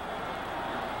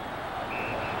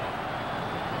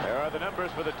 There are the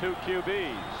numbers for the 2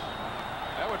 QBs.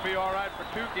 That would be all right for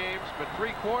 2 games, but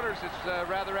 3 quarters, it's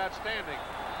rather outstanding.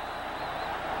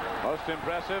 Most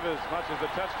impressive, as much as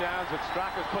the touchdowns, that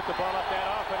Strock has put the ball up that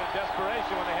often in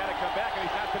desperation when they had to come back, and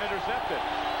he's not been intercepted.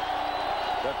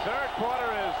 The 3rd quarter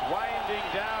is winding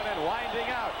down and winding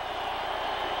out.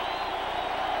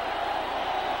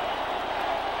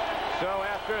 So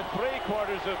after 3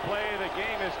 quarters of play, the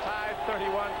game is tied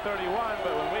 31-31,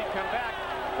 but when we come back,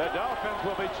 the Dolphins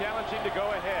will be challenging to go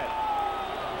ahead.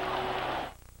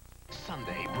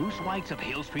 Sunday, Bruce White's of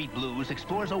Hill Street Blues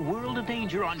explores a world of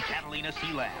danger on Catalina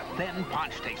Sea Lab. Then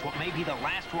Ponch takes what may be the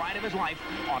last ride of his life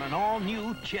on an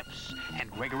all-new Chips.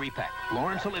 And Gregory Peck,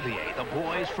 Laurence Olivier, the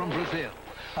boys from Brazil.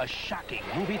 A shocking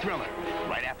movie thriller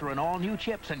right after an all-new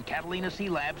Chips and Catalina Sea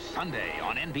Lab Sunday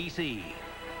on NBC.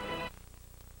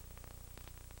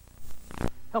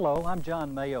 Hello, I'm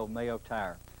John Mayo of Mayo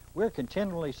Tire. We're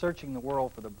continually searching the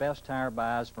world for the best tire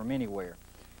buys from anywhere.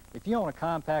 If you own a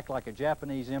compact like a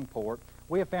Japanese import,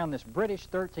 we have found this British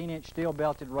 13-inch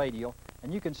steel-belted radial,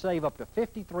 and you can save up to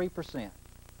 53%.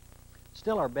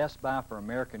 Still, our best buy for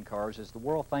American cars is the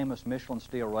world-famous Michelin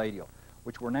steel radial,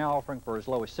 which we're now offering for as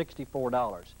low as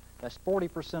 $64. That's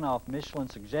 40% off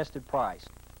Michelin's suggested price.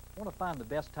 Want to find the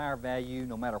best tire value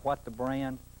no matter what the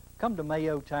brand? Come to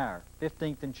Mayo Tire,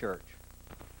 15th and Church.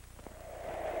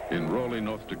 In Raleigh,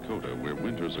 North Dakota, where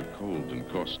winters are cold and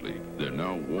costly, they're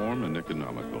now warm and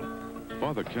economical.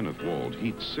 Father Kenneth Wald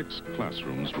heats 6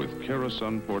 classrooms with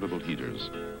Kerosene portable heaters.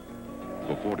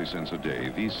 For 40 cents a day,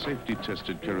 these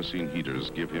safety-tested kerosene heaters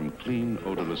give him clean,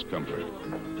 odorless comfort.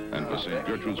 And for St.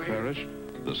 Gertrude's Parish,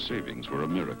 the savings were a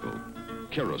miracle.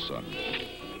 Kerosene,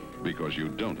 because you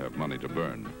don't have money to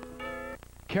burn.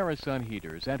 Kerosene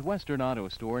heaters at Western Auto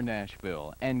Store,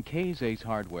 Nashville, and K's Ace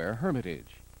Hardware,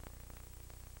 Hermitage.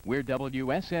 We're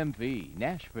WSMV,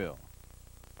 Nashville.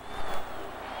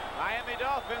 Miami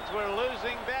Dolphins were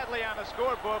losing badly on the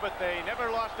scoreboard, but they never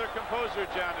lost their composure,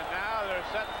 John, and now they're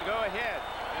set to go ahead.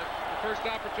 The first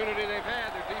opportunity they've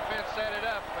had, their defense set it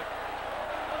up, but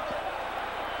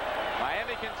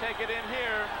Miami can take it in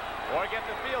here or get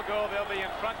the field goal. They'll be in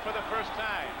front for the first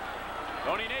time.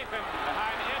 Tony Nathan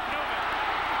behind Ed Newman.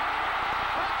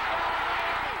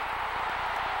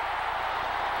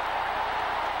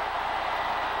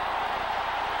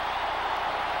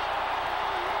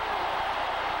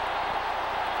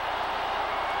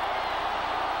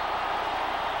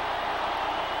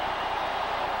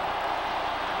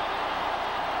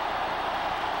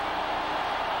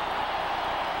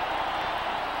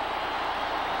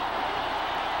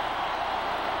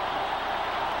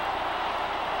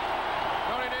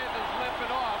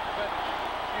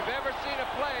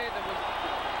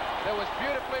 That was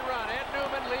beautifully run. Ed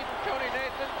Newman leading Tony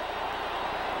Nathan.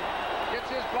 Gets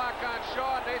his block on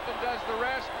Shaw. Nathan does the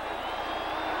rest.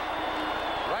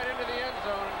 Right into the end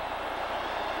zone.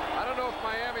 I don't know if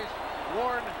Miami's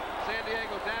worn San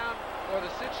Diego down or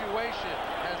the situation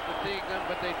has fatigued them,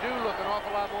 but they do look an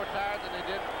awful lot more tired than they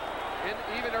did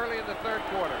even early in the third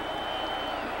quarter.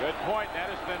 Good point.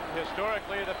 That has been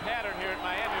historically the pattern here in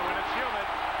Miami. When it's humid,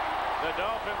 the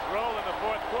Dolphins roll in the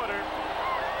fourth quarter.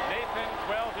 Nathan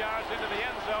 12 yards into the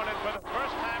end zone, and for the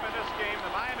first time in this game,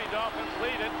 the Miami Dolphins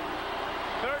lead it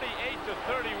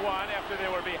 38-31 after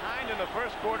they were behind in the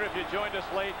first quarter. If you joined us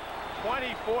late,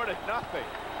 24-0. Well,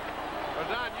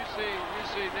 Don, you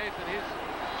see Nathan. He's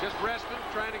just resting,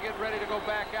 trying to get ready to go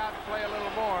back out and play a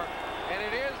little more. And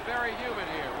it is very humid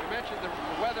here. We mentioned the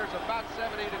weather's about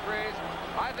 70 degrees.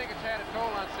 I think it's had a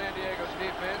toll on San Diego's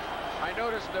defense. I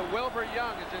noticed that Wilbur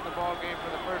Young is in the ball game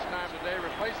for the first time today,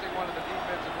 replacing one of the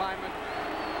defensive linemen.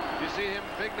 You see him,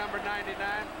 big number 99,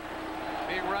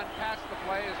 being run past the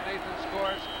play as Nathan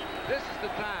scores. This is the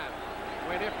time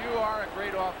when, if you are a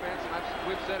great offense, and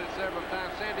we've said it several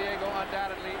times, San Diego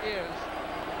undoubtedly is,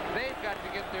 they've got to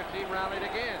get their team rallied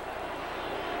again.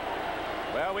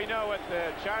 Well, we know what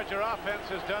the Charger offense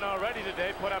has done already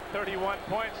today, put up 31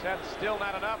 points. That's still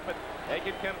not enough, but they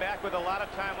can come back with a lot of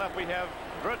time left. We have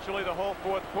virtually the whole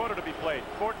fourth quarter to be played.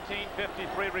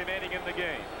 14:53 remaining in the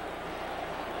game.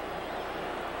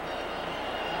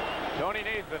 Tony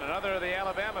Nathan, another of the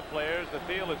Alabama players. The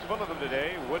field is full of them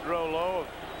today. Woodrow Lowe of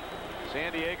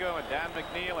San Diego and Don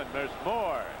McNeil, and there's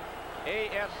more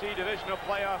AFC Divisional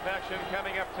Playoff action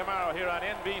coming up tomorrow here on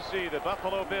NBC. The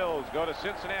Buffalo Bills go to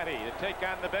Cincinnati to take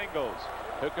on the Bengals,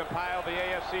 who compiled the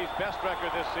AFC's best record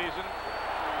this season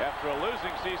after a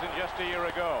losing season just a year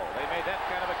ago. They made that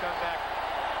kind of a comeback.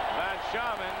 Von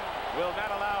Schaman will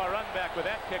not allow a run back with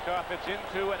that kickoff. It's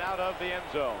into and out of the end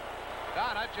zone.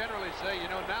 Don, I generally say, you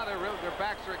know, now their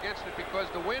backs are against it because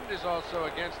the wind is also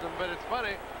against them. But it's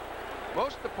funny,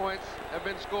 most of the points have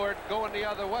been scored going the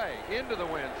other way, into the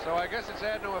wind. So I guess it's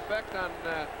had no effect on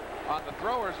the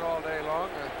throwers all day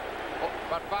long.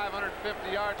 About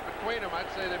 550 yards between them. I'd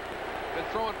say they've been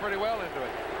throwing pretty well into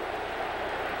it.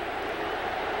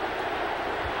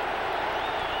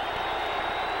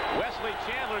 Wesley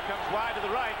Chandler comes wide to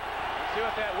the right. Let's see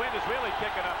what that wind is really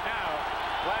kicking up now.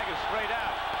 Flag is straight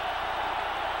out.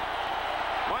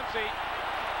 Muncie,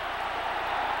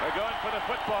 they're going for the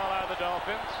football out of the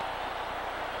Dolphins.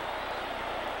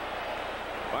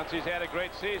 Muncie's had a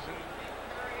great season.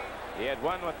 He had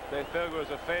one what they figured was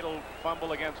a fatal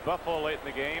fumble against Buffalo late in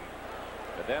the game.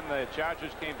 But then the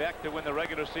Chargers came back to win the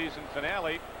regular season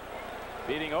finale,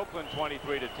 beating Oakland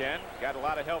 23-10. Got a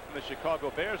lot of help from the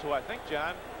Chicago Bears, who I think,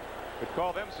 John, would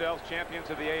call themselves champions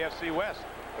of the AFC West.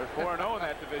 They're 4-0 in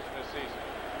that division this season.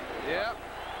 Yeah.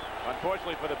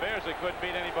 Unfortunately for the Bears, they couldn't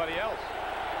beat anybody else.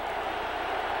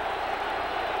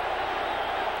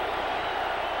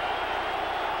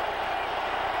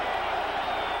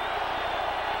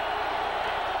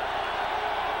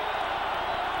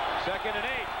 Second and 8.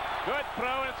 Good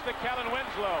throw, and it's to Kellen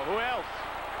Winslow. Who else?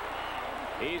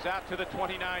 He's out to the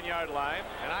 29-yard line.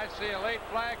 And I see a late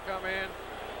flag come in.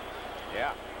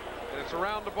 Yeah. And it's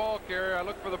around the ball carrier. I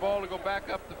look for the ball to go back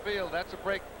up the field. That's a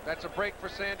break. That's a break for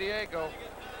San Diego.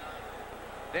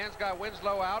 Dan's got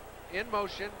Winslow out in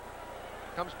motion.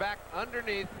 Comes back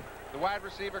underneath the wide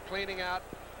receiver cleaning out.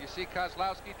 You see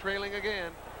Kozlowski trailing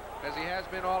again, as he has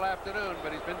been all afternoon,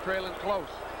 but he's been trailing close.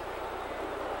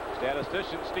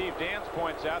 Statistician Steve Dance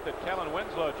points out that Kellen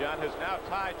Winslow, John, has now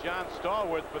tied John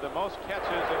Stallworth for the most catches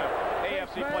in an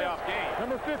AFC playoff game.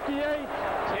 Number 58.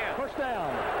 10. First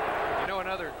down. You know,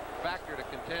 another factor to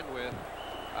contend with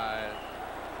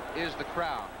is the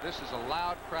crowd. This is a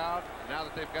loud crowd. Now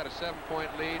that they've got a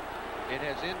 7-point lead, it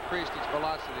has increased its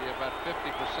velocity about 50%,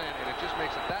 and it just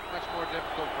makes it that much more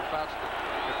difficult for Fouts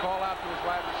to call out to his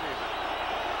wide receiver.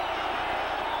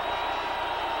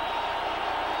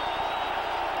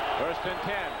 First and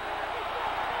 10.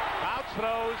 Fouts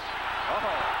throws.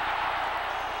 Oh.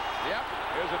 Yep.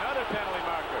 Here's another penalty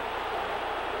marker.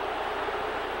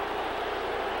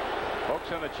 Folks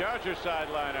on the Chargers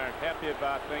sideline aren't happy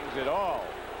about things at all.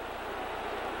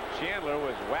 Chandler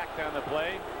was whacked on the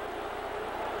play.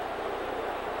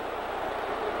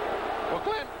 Well,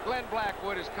 Glenn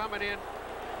Blackwood is coming in.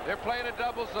 They're playing a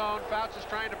double zone. Fouts is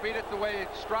trying to beat it the way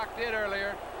Strzok did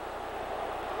earlier.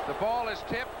 The ball is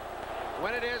tipped.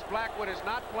 When it is, Blackwood is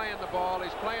not playing the ball.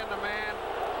 He's playing the man.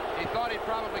 He thought he'd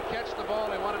probably catch the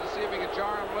ball. He wanted to see if he could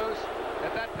jar him loose.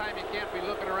 At that time, you can't be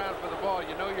looking around for the ball.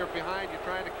 You know you're behind. You're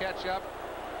trying to catch up.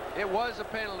 It was a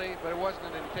penalty, but it wasn't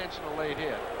an intentional late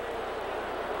hit.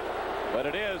 But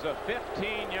it is a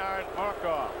 15-yard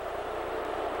mark-off.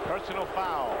 Personal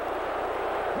foul.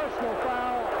 Personal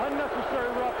foul.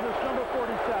 Unnecessary roughness. Number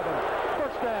 47.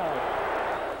 First down.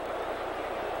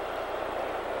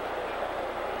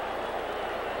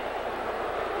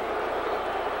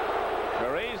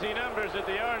 Crazy numbers at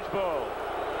the Orange Bowl.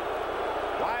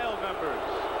 Wild numbers.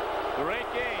 Great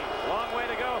game. Long way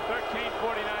to go.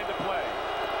 13:49 to play.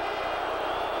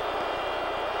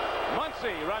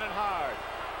 Muncy running hard.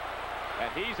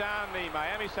 And he's on the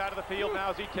Miami side of the field now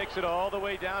as he takes it all the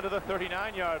way down to the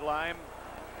 39-yard line.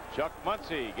 Chuck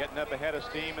Muncy getting up ahead of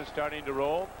steam and starting to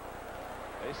roll.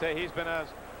 They say he's been a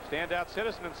standout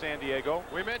citizen in San Diego.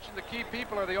 We mentioned the key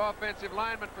people are the offensive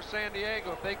linemen for San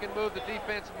Diego. If they can move the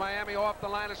defense of Miami off the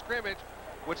line of scrimmage,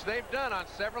 which they've done on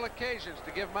several occasions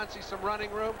to give Muncy some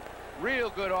running room, real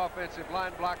good offensive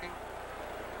line blocking.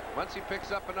 Muncy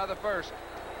picks up another first.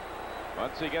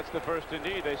 Muncy gets the first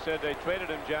indeed. They said they traded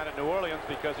him, John, at New Orleans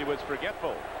because he was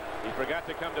forgetful. He forgot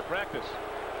to come to practice.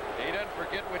 He doesn't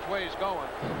forget which way he's going.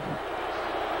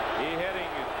 He heading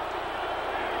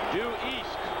due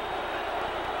east.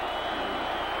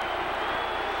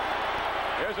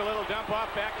 Here's a little dump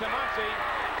off back to Muncy.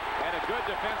 And a good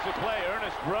defensive play.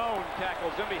 Ernest Roan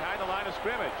tackles him behind the line of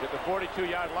scrimmage at the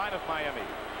 42-yard line of Miami.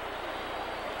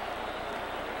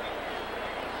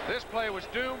 This play was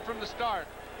doomed from the start.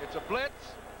 It's a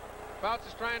blitz. Fouts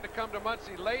is trying to come to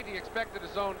Muncy late. He expected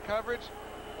his zone coverage.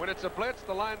 When it's a blitz,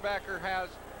 the linebacker has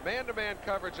man-to-man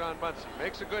coverage on Muncy.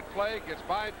 Makes a good play. Gets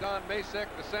by Don Masek,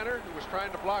 the center, who was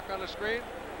trying to block on the screen.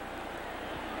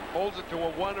 Holds it to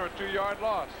a 1 or 2 yard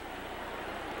loss.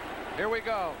 Here we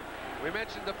go. We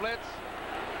mentioned the blitz.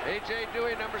 A.J.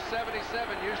 Dewey, number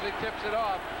 77, usually tips it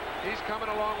off. He's coming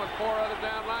along with 4 other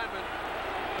down linemen.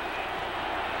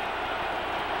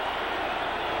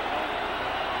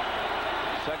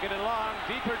 Second and long,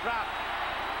 deeper drop.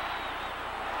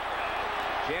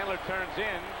 Chandler turns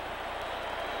in.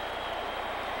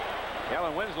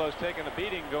 Kellen Winslow's taking a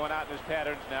beating going out in his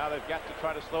patterns now. They've got to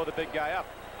try to slow the big guy up.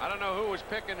 I don't know who was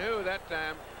picking who that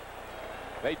time.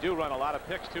 They do run a lot of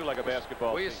picks, too, like a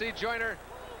basketball Well, you team. see, Joyner,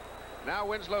 now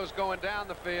Winslow's going down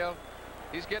the field.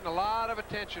 He's getting a lot of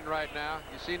attention right now.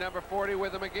 You see number 40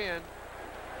 with him again.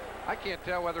 I can't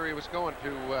tell whether he was going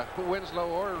to Winslow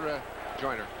or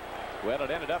Joyner. Well, it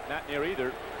ended up not near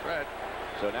either. Right.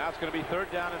 So now it's going to be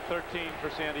 3rd down and 13 for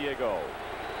San Diego.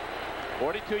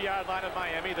 42-yard line of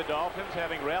Miami. The Dolphins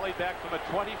having rallied back from a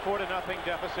 24-0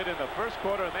 deficit in the first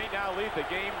quarter, and they now lead the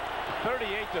game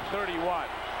 38-31.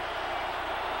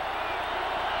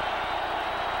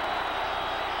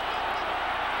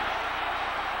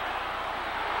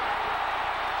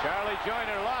 Charlie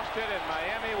Joyner lost it, and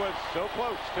Miami was so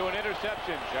close to an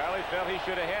interception. Charlie felt he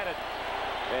should have had it.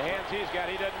 The hands he's got,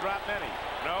 he doesn't drop many.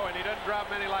 No, and he doesn't drop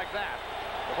many like that.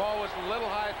 The ball was a little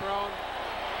high thrown.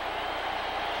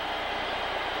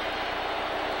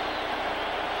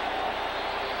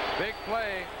 Big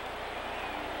play.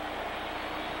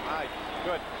 My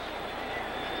goodness.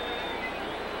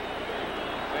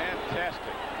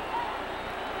 Fantastic.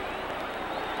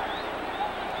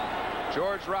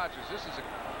 George Rogers,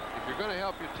 if you're going to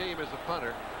help your team as the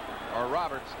punter, or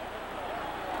Roberts,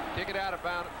 kick it out of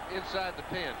bounds inside the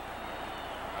 10.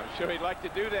 I'm sure he'd like to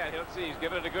do that. Let's see, he's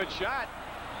giving it a good shot.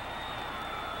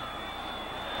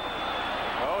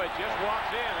 Oh, it just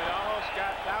walks in. It almost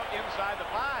got out inside the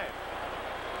 5.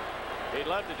 He'd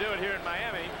love to do it here in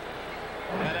Miami,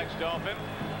 that ex-Dolphin.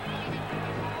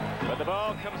 But the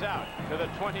ball comes out to the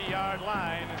 20-yard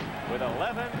line with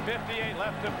 11:58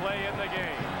 left to play in the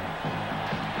game.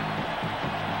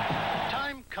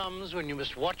 Time comes when you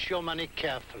must watch your money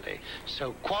carefully.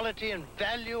 So quality and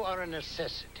value are a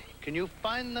necessity. Can you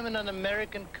find them in an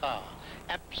American car?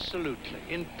 Absolutely.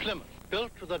 In Plymouth,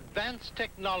 built with advanced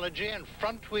technology and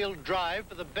front-wheel drive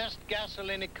for the best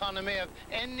gasoline economy of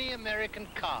any American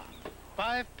car.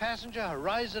 5-passenger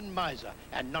Horizon Miser,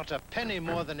 and not a penny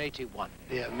more than 81.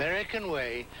 The American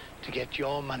way to get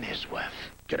your money's worth.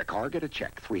 Get a car, get a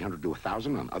check. 300 to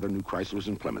 1,000 on other new Chryslers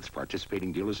and Plymouths.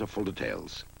 Participating dealers have full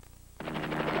details. Whoa,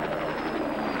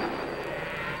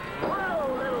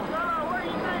 little fella, where do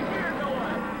you think you're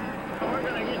going? We're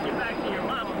gonna get you back to your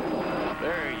mama.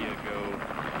 There you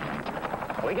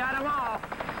go. We got them all.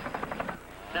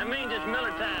 That means it's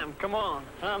Miller time. Come on,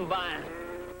 I'm buying.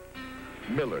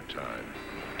 Miller time.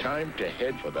 Time to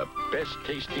head for the best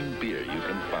tasting beer you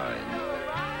can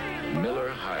find. Miller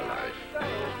High Life.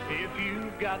 If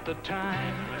you've got the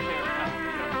time,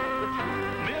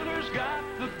 Miller's got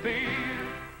the beer.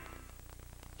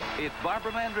 It's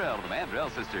Barbara Mandrell of the Mandrell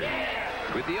Sisters.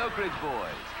 Yeah! With the Oak Ridge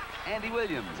Boys, Andy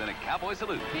Williams, and a cowboy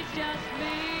salute. It's just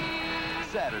me.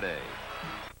 Saturday.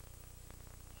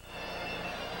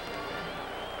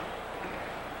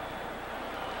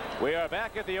 We are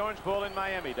back at the Orange Bowl in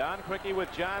Miami. Don Criqui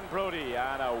with John Brody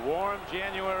on a warm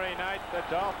January night. The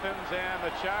Dolphins and the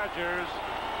Chargers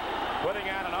putting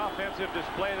out an offensive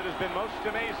display that has been most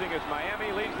amazing as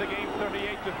Miami leads the game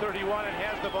 38-31 and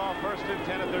has the ball first and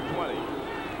 10 at their 20.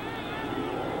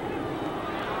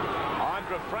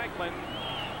 Andra Franklin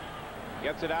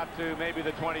gets it out to maybe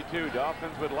the 22.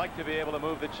 Dolphins would like to be able to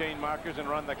move the chain markers and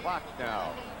run the clock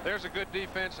now. There's a good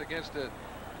defense against it,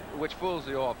 which fools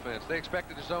the offense. They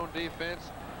expected a zone defense,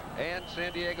 and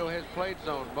San Diego has played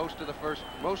zone most of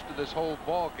this whole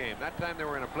ball game. That time they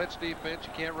were in a blitz defense.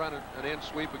 You can't run an end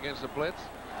sweep against a blitz.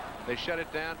 They shut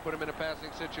it down, put them in a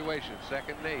passing situation.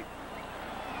 2nd and 8.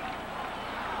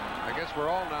 I guess we're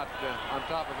all not on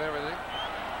top of everything.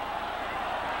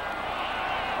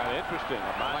 Kind of interesting,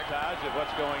 a montage of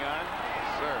what's going on.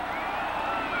 Yes, sir.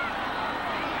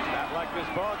 Not like this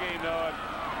ball game, though.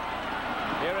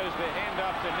 Here is the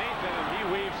handoff to Nathan, and he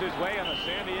weaves his way, and the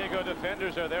San Diego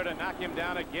defenders are there to knock him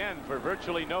down again for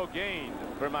virtually no gain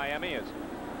for Miami as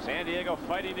San Diego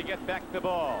fighting to get back the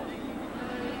ball.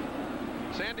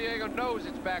 San Diego knows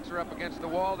its backs are up against the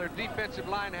wall. Their defensive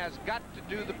line has got to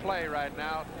do the play right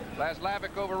now.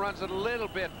 Laslavic overruns it a little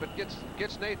bit, but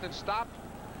gets Nathan stopped.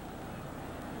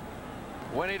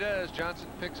 When he does, Johnson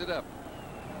picks it up.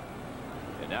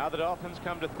 And now the Dolphins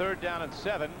come to 3rd down and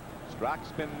 7.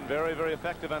 Strock's been very, very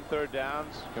effective on 3rd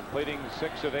downs, completing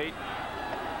 6 of 8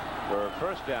 for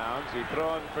 1st downs. He's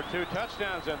thrown for 2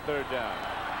 touchdowns on 3rd down.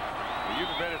 Well, you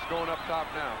can bet it's going up top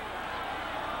now.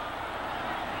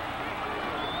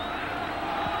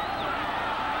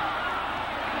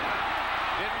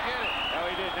 Didn't get it. No,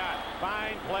 he did not.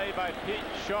 Fine play by Pete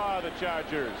Shaw, the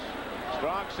Chargers.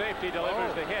 Strong safety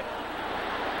delivers the hit.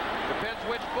 Depends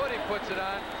which foot he puts it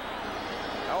on.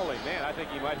 Holy man, I think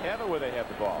he might have it where they have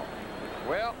the ball.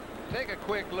 Well, take a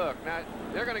quick look. Now,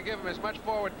 they're going to give him as much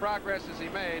forward progress as he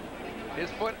made. His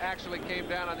foot actually came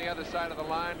down on the other side of the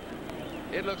line.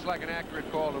 It looks like an accurate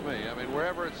call to me. I mean,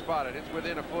 wherever it's spotted, it's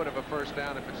within a foot of a 1st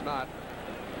down if it's not.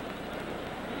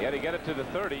 He had to get it to the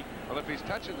 30. Well, if he's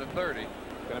touching the 30.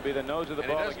 It's going to be the nose of the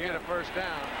ball again. He doesn't get a 1st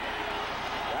down.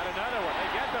 Got another one.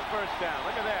 They get the 1st down.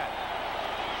 Look at that.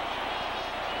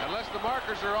 Unless the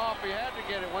markers are off, he had to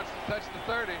get it once he touched the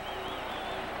 30.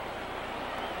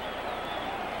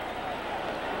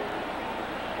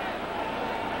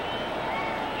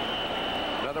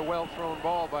 Another well-thrown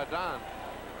ball by Don.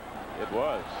 It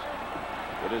was.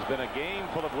 It has been a game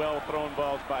full of well-thrown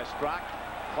balls by Strock.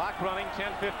 Clock running,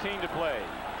 10:15 to play.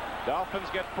 Dolphins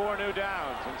get 4 new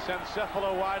downs and send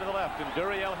Cephalo wide to the left and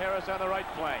Duriel Harris on the right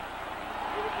flank.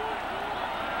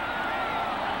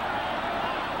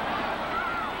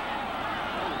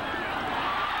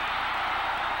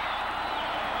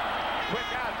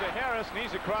 Quick out to Harris, and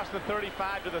he's across the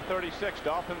 35 to the 36.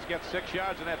 Dolphins get 6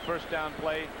 yards in that first down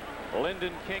play.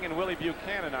 Lyndon King and Willie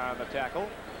Buchanan are on the tackle.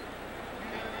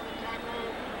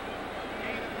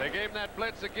 They gave him that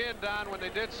blitz again, Don. When they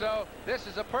did so, this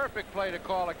is a perfect play to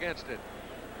call against it.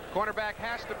 Cornerback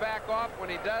has to back off.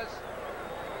 When he does,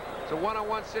 it's a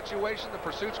one-on-one situation. The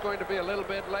pursuit's going to be a little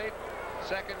bit late.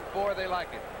 2nd and 4, they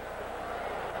like it.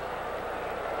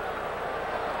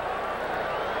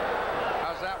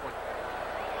 How's that one?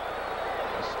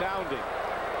 Astounding.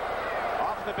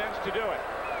 Off the bench to do it.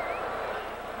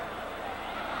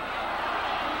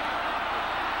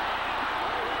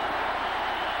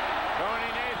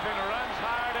 Tony Nathan runs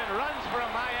hard and runs for a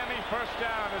Miami first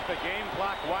down as the game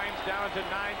clock winds down to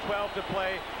 9:12 to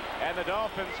play, and the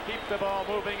Dolphins keep the ball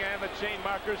moving and the chain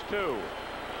markers too.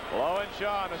 Lowe and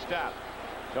Shaw on the stop.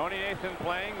 Tony Nathan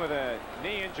playing with a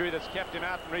knee injury that's kept him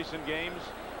out in recent games.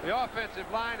 The offensive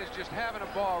line is just having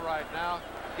a ball right now.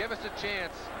 Give us a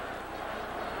chance.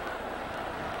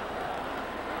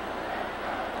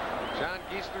 John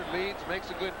Geisler leads,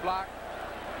 makes a good block.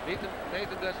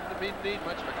 Nathan doesn't need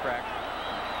much of a crack.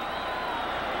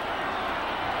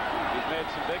 He's made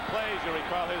some big plays. You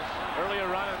recall his earlier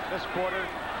run in this quarter,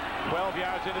 12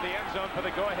 yards into the end zone for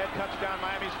the go-ahead touchdown,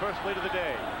 Miami's first lead of the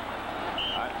day.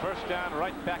 On first down,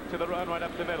 right back to the run, right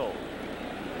up the middle.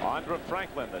 Andra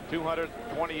Franklin, the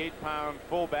 228-pound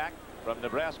fullback from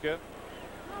Nebraska.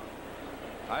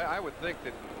 I would think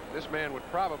that this man would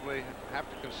probably have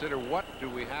to consider, what do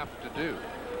we have to do?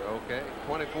 Okay,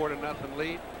 24-0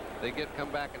 lead. They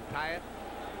come back and tie it.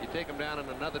 You take them down on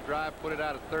another drive, put it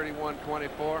out at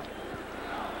 31-24.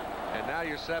 And now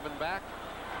you're 7 back.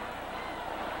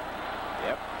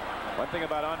 Yep. One thing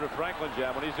about Andra Franklin,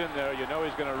 Jam, when he's in there, you know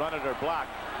he's going to run it or block.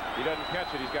 He doesn't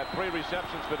catch it. He's got 3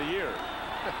 receptions for the year.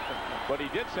 But he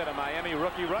did set a Miami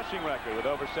rookie rushing record with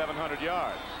over 700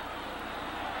 yards.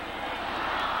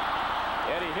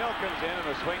 Eddie Hill comes in, and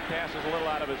the swing pass is a little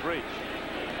out of his reach.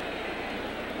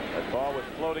 That ball was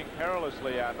floating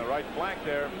perilously on the right flank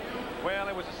there. Well,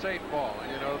 it was a safe ball.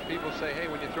 You know, people say, hey,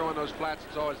 when you throw in those flats,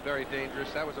 it's always very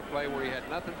dangerous. That was a play where he had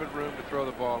nothing but room to throw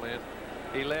the ball in.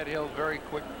 He led Hill very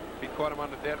quick. He caught him on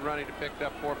the dead run. He picked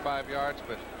up 4 or 5 yards,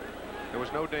 but there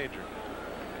was no danger.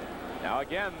 Now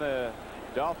again, the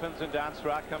Dolphins and Don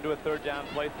Strock come to a 3rd down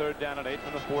play, 3rd down and 8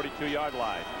 from the 42-yard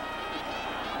line.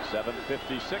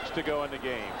 7:56 to go in the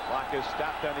game. Clock is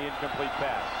stopped on the incomplete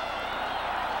pass.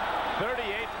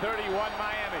 38-31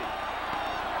 Miami.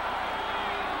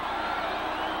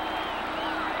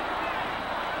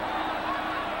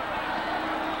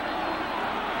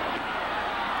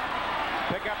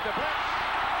 Pick up the blitz.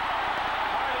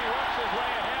 Hardy works his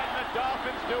way ahead, and the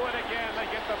Dolphins do it again. They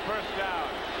get the first down.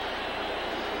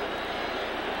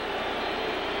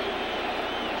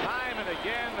 Time and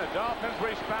again, the Dolphins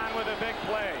respond with a big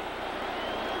play.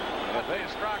 But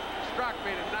Strock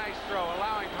made a nice throw,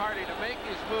 allowing Hardy to make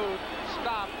his move,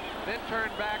 stop, then turn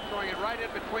back, throwing it right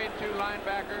in between 2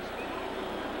 linebackers.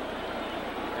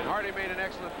 And Hardy made an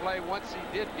excellent play once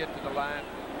he did get to the line.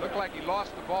 Looked like he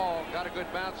lost the ball, got a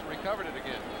good bounce, and recovered it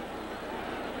again.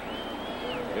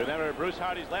 You remember Bruce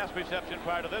Hardy's last reception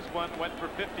prior to this one went for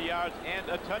 50 yards and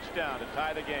a touchdown to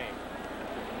tie the game.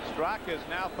 Strock has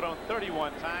now thrown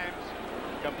 31 times,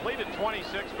 completed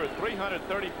 26 for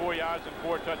 334 yards and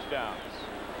 4 touchdowns.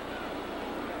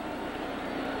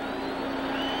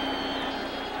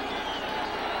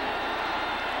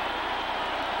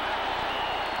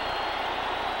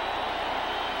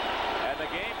 And the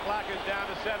game clock is down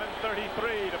to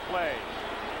 7:33 to play.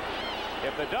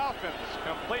 If the Dolphins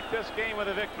complete this game with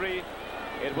a victory,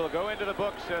 it will go into the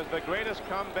books as the greatest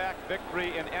comeback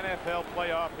victory in NFL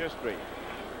playoff history.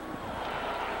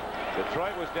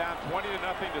 Detroit was down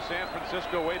 20-0 to San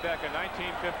Francisco way back in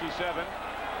 1957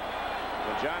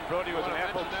 when John Brody was an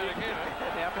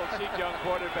apple-cheeked young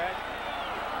quarterback.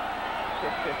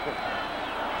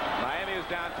 Miami is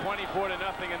down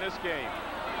 24-0 in this game.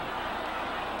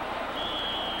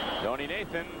 Tony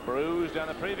Nathan, bruised on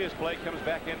the previous play, comes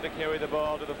back in to carry the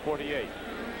ball to the 48.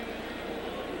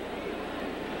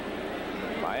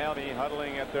 Miami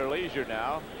huddling at their leisure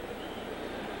now.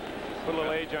 Put a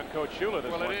little age on Coach Shula this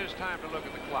Well, one. it is time to look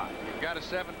at the clock. You've got a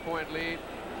 7-point lead.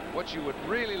 What you would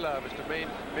really love is to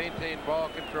maintain ball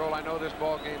control. I know this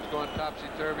ball game's going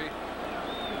topsy-turvy.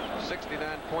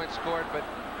 69 points scored, but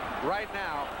right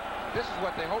now, this is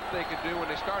what they hoped they could do when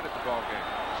they started the ball game.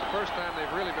 It's the first time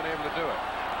they've really been able to do it.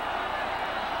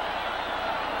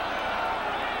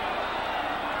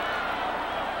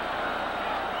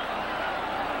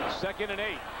 2nd and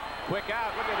 8. Quick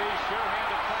out. Look at these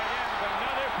sure-handed tight ends.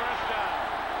 Another first down.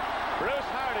 Bruce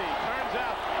Hardy turns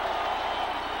up.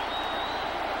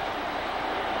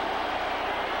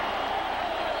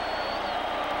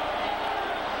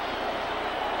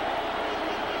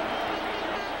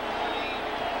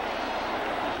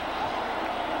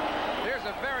 There's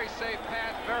a very safe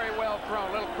pass, very well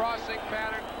thrown. Little crossing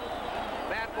pattern.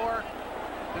 Matmore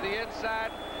to the inside,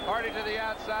 Hardy to the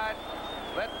outside.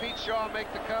 Let Pete Shaw make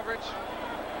the coverage.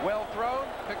 Well thrown,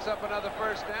 picks up another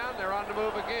first down. They're on the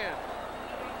move again.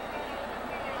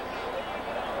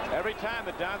 Every time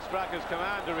that Don Strock has come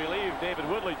on to relieve David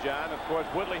Woodley, John, of course,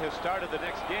 Woodley has started the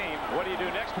next game. What do you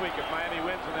do next week if Miami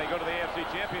wins and they go to the AFC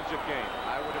Championship game?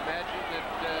 I would imagine that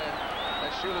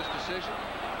that's Shula's decision.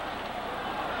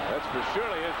 That's for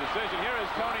surely his decision. Here is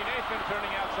Tony Nathan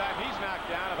turning outside. He's knocked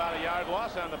down, about a yard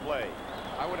loss on the play.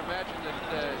 I would imagine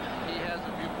that he has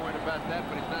a viewpoint about that,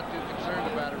 but he's not too concerned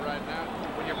about it right now.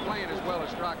 When you're playing as well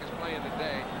as Strock is playing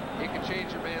today, it can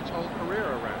change a man's whole career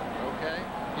around, okay?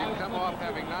 You come off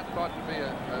having not thought to be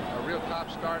a real top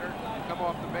starter, come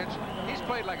off the bench. He's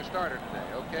played like a starter today,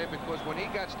 okay? Because when he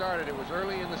got started, it was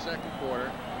early in the second quarter.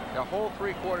 The whole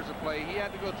 3 quarters of play, he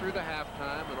had to go through the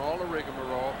halftime and all the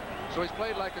rigmarole. So he's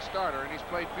played like a starter, and he's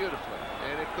played beautifully.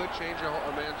 And it could change a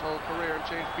man's whole career and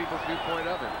change people's viewpoint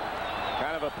of him.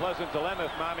 Kind of a pleasant dilemma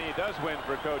if Miami does win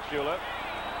for Coach Shula.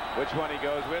 Which one he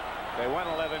goes with. They won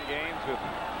 11 games with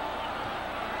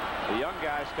the young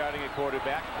guy starting at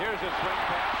quarterback. Here's a swing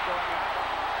pass going out.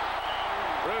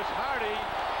 Bruce Hardy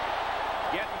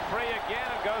getting free again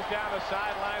and goes down the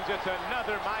sidelines. It's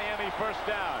another Miami first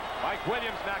down. Mike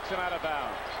Williams knocks him out of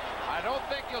bounds. I don't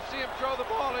think you'll see him throw the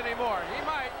ball anymore. He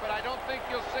might, but I don't think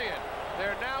you'll see it.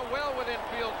 They're now well within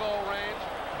field goal range.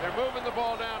 They're moving the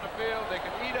ball down the field. They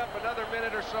can eat up another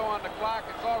minute or so on the clock.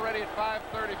 It's already at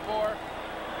 5:34.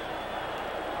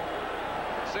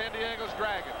 San Diego's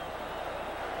dragging.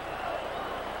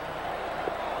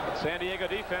 San Diego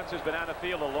defense has been on the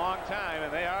field a long time,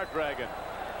 and they are dragging.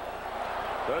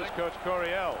 So is Coach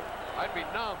Coryell. I'd be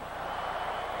numb.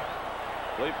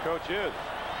 I believe Coach is.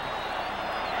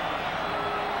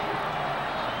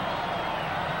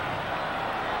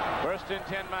 First and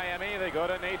 10 Miami. They go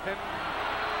to Nathan.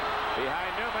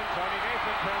 Behind Newman, Tony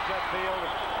Nathan turns upfield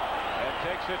and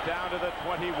takes it down to the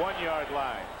 21-yard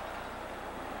line.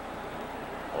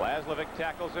 Laslovic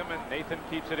tackles him, and Nathan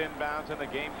keeps it inbounds, and the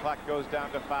game clock goes down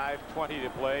to 5:20 to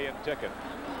play and ticking.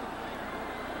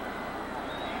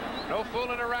 No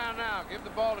fooling around now. Give the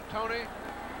ball to Tony.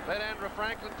 Let Andrew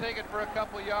Franklin take it for a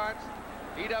couple yards.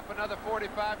 Eat up another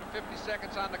 45 to 50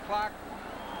 seconds on the clock.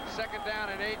 Second down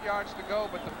and 8 yards to go,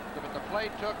 but the play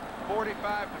took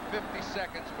 45 to 50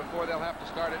 seconds before they'll have to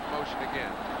start it in motion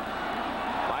again.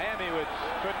 Miami, which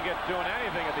couldn't get doing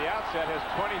anything at the outset, has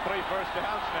 23 first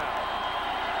downs now.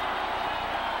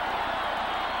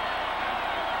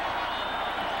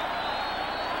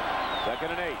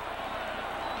 Second and 8.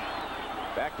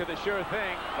 Back to the sure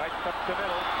thing, right up the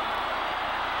middle.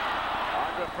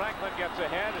 Andrew Franklin gets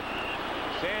ahead.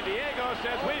 San Diego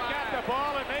says, we've got the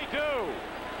ball, and they do.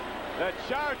 The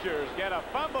Chargers get a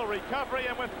fumble recovery,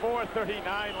 and with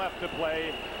 4:39 left to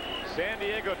play, San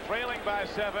Diego trailing by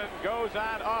 7 goes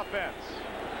on offense.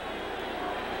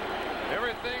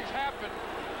 Everything's happened,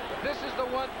 but this is the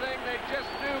one thing they just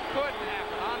knew couldn't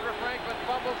happen. Andrew Franklin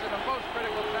fumbles at a most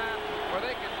critical time where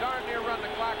they can darn near run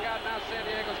the clock out. Now San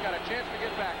Diego's got a chance to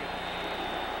get back in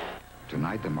it.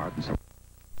 Tonight, the Martins are...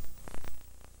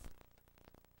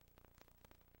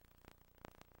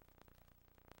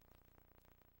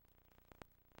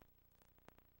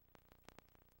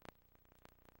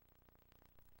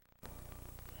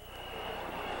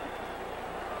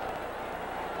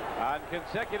 On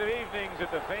consecutive evenings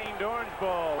at the famed Orange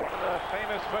Bowl, one of the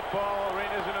famous football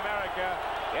arenas in America,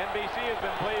 NBC has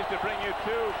been pleased to bring you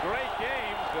 2 great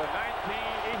games. The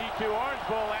 1982 Orange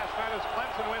Bowl last night as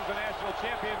Clemson wins the national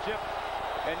championship.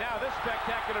 And now this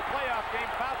spectacular playoff game.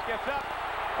 Fouts gets up,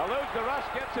 eludes the rush,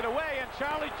 gets it away, and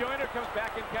Charlie Joyner comes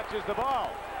back and catches the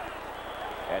ball.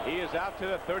 And he is out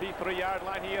to the 33-yard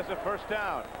line. He has a first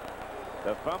down.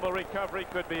 The fumble recovery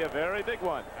could be a very big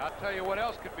one. I'll tell you what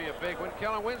else could be a big one.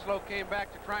 Kellen Winslow came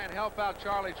back to try and help out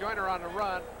Charlie Joyner on the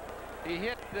run. He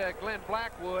hit Glenn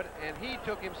Blackwood, and he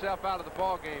took himself out of the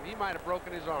ball game. He might have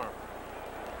broken his arm.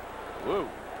 Woo.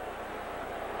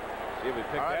 See if we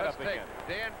pick that up again.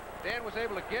 Dan was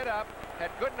able to get up,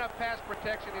 had good enough pass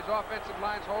protection. His offensive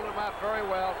line's holding him out very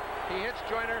well. He hits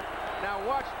Joyner. Now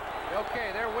watch.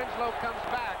 Okay, there Winslow comes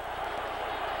back.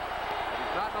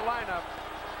 He's not in the lineup.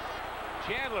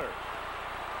 Chandler.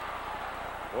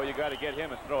 Boy, you got to get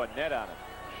him and throw a net on him.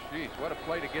 Jeez, what a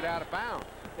play to get out of bounds.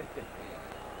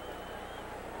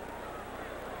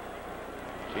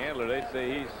 Chandler, they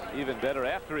say he's even better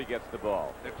after he gets the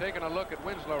ball. They're taking a look at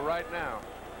Winslow right now.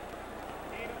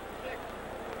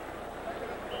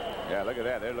 Yeah, look at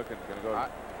that. They're looking going to go.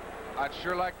 I'd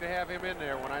sure like to have him in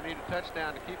there when I need a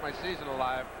touchdown to keep my season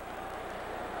alive.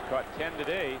 Caught 10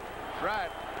 today. That's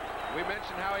right. We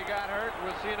mentioned how he got hurt.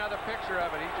 We'll see another picture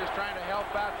of it. He's just trying to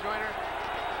help out Joyner.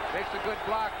 Makes a good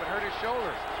block, but hurt his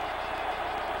shoulder.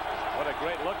 What a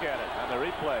great look at it on the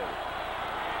replay.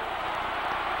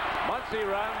 Muncie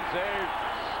runs. They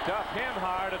stuff him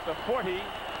hard at the 40.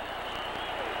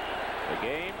 The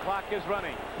game clock is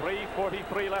running.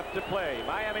 3:43 left to play.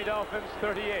 Miami Dolphins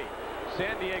 38.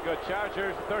 San Diego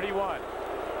Chargers 31.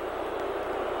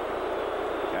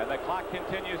 And the clock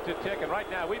continues to tick. And right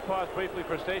now we pause briefly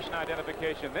for station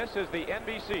identification. This is the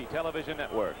NBC television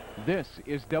network. This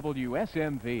is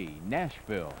WSMV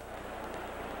Nashville.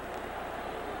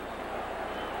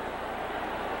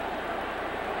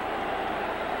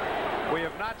 We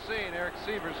have not seen Eric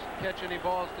Sievers catch any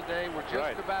balls today. We're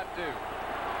just about due.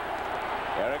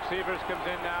 Eric Sievers comes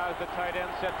in now as the tight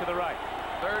end set to the right.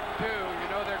 3rd and 2. You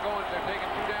know they're taking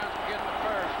 2 downs to get in the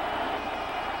first.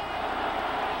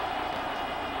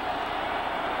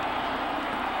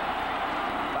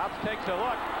 Bouts takes a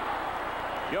look.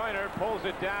 Joyner pulls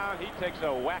it down. He takes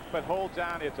a whack but holds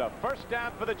on. It's a first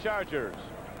down for the Chargers.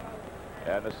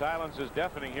 And the silence is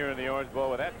deafening here in the Orange Bowl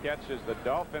with that catch as the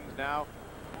Dolphins now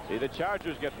see the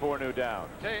Chargers get 4 new downs.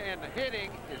 And the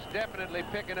hitting is definitely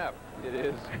picking up. It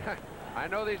is. I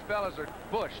know these fellas are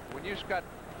bushed. When you've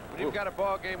got a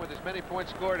ball game with as many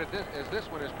points scored as this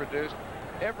one has produced,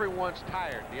 everyone's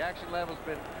tired. The action level's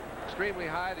been extremely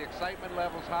high. The excitement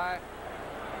level's high.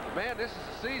 Man, this is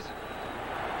a season.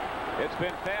 It's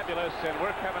been fabulous, and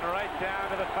we're coming right down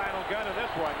to the final gun of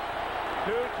this one.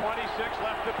 2:26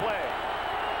 left to play.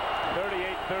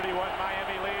 38-31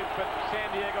 Miami leads, but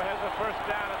San Diego has the first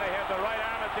down, and they have the right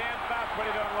arm of Dan Fouts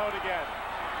ready to unload again.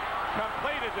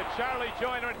 Completed to Charlie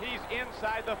Joyner, and he's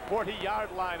inside the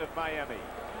 40-yard line of Miami.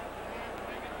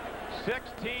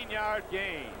 16-yard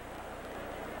gain.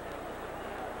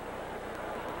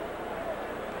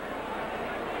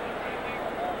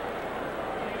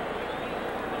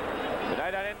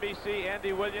 Tonight on NBC,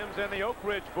 Andy Williams and the Oak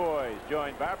Ridge Boys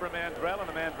join Barbara Mandrell and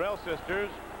the Mandrell sisters.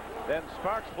 Then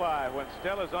sparks fly when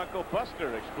Stella's uncle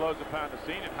Buster explodes upon the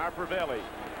scene in Harper Valley.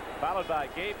 Followed by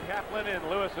Gabe Kaplan and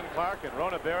Lewis and Clark and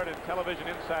Rona Barrett in television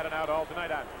inside and out all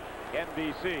tonight on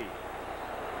NBC.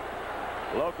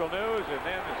 Local news and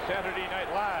then Saturday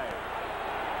Night Live.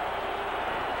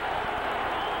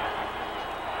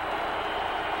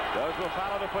 Those will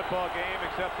follow the football game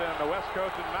except on the West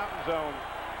Coast and Mountain Zone.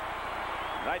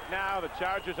 Right now the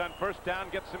Chargers on first down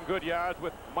get some good yards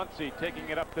with Muncie taking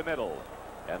it up the middle.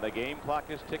 And the game clock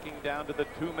is ticking down to the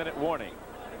 2-minute warning.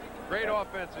 Great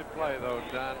offensive play, though,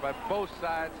 Don, by both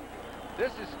sides.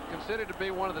 This is considered to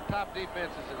be one of the top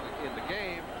defenses in the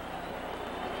game.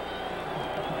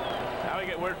 Now we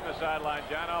get word from the sideline.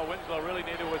 John, all Winslow really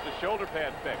needed was the shoulder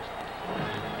pad fixed.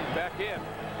 He's back in.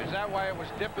 Is that why it was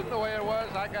dipping the way it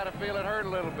was? I got to feel it hurt a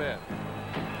little bit.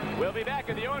 We'll be back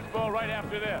at the Orange Bowl right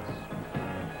after this.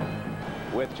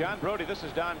 With John Brody, this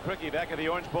is Don Criqui back at the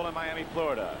Orange Bowl in Miami,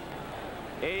 Florida.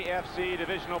 AFC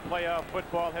Divisional Playoff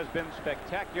football has been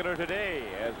spectacular today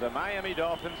as the Miami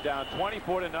Dolphins down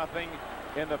 24-0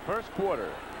 in the first quarter.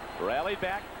 Rallied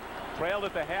back, trailed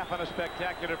at the half on a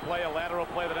spectacular play, a lateral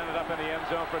play that ended up in the end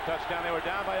zone for a touchdown. They were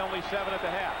down by only 7 at the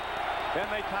half. Then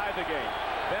they tied the game.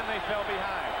 Then they fell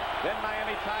behind. Then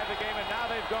Miami tied the game, and now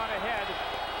they've gone ahead.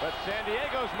 But San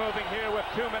Diego's moving here with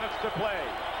 2 minutes to play.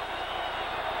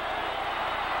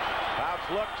 Fouts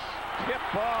looks, tip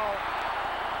ball.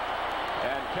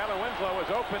 And Kellen Winslow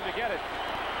was open to get it.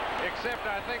 Except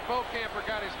I think Beaucamper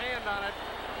got his hand on it.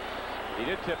 He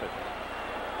did tip it.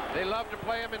 They love to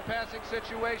play him in passing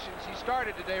situations. He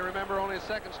started today, remember, only his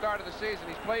second start of the season.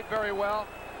 He's played very well.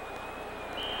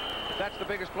 But that's the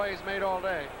biggest play he's made all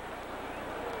day.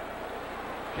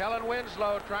 Kellen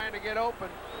Winslow trying to get open.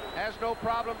 Has no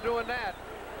problem doing that.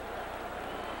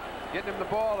 Getting him the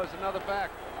ball is another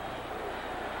fact.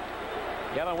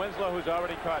 Kellen Winslow, who's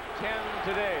already caught 10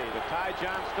 today to tie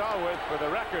John Stallworth for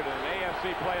the record in an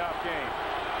AFC playoff game.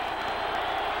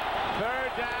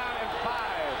 3rd down and 5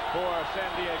 for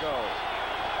San Diego.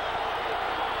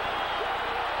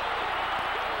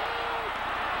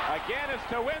 Again, it's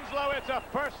to Winslow. It's a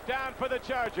first down for the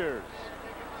Chargers.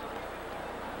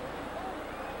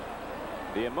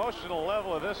 The emotional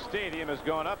level of this stadium is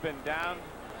going up and down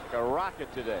like a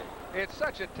rocket today. It's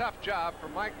such a tough job for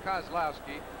Mike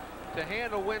Kozlowski to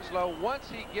handle Winslow once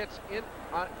he gets in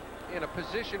a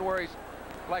position where he's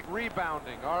like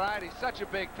rebounding. All right, he's such a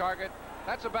big target.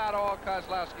 That's about all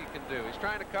Kozlowski can do. He's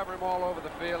trying to cover him all over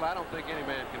the field. I don't think any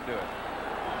man can do it.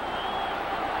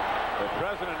 The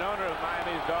president and owner of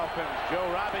Miami's Dolphins, Joe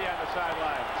Robbie, on the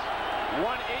sidelines.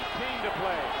 1:18 to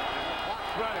play. And the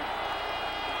clock's running.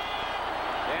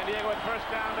 San Diego with first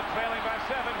down, but trailing by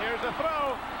 7. Here's the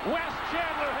throw. Wes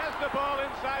Chandler has the ball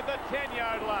inside the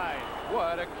 10-yard line.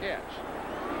 What a catch.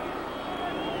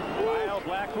 Lyle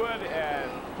Blackwood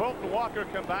and Fulton Walker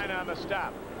combine on the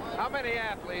stop. How many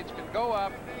athletes can go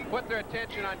up, put their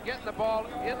attention on getting the ball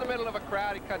in the middle of a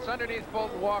crowd? He cuts underneath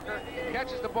Fulton Walker,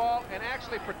 catches the ball, and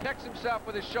actually protects himself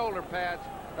with his shoulder pads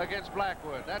against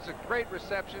Blackwood. That's a great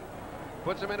reception.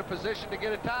 Puts him in a position to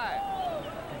get a tie.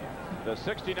 The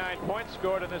 69 points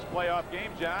scored in this playoff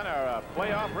game, John, are a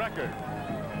playoff record.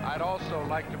 I'd also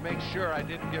like to make sure I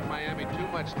didn't give Miami too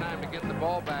much time to get the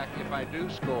ball back if I do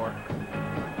score.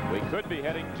 We could be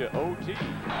heading to OT.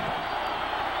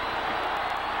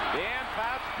 Dan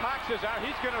Fouts boxes out.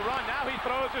 He's going to run. Now he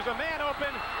throws. There's a man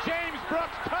open. James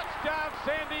Brooks, touchdown,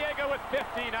 San Diego with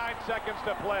 59 seconds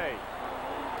to play.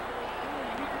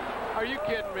 Are you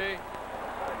kidding me?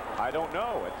 I don't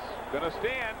know. It's going to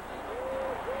stand.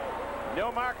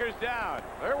 No markers down.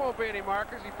 There won't be any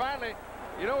markers. He finally,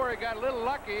 you know where he got a little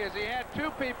lucky is he had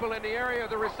 2 people in the area of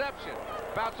the reception.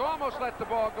 Fouts almost let the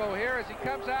ball go here. As he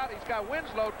comes out, he's got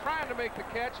Winslow trying to make the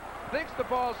catch. Thinks the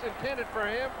ball's intended for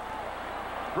him.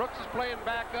 Brooks is playing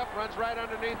back up, runs right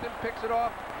underneath him, picks it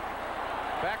off.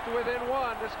 Back to within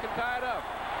 1. This can tie it up.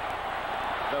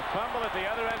 The fumble at the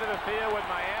other end of the field when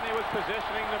Miami was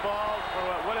positioning the ball for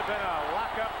what would have been a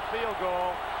lock-up field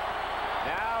goal.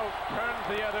 Now turns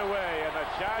the other way, and the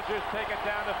Chargers take it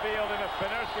down the field, and if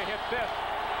Finerska hits this,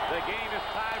 the game is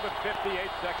tied with 58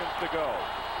 seconds to go.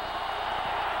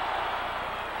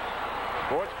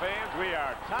 Sports fans, we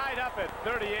are tied up at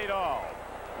 38 all.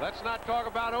 Let's not talk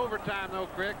about overtime, though,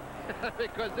 Crick,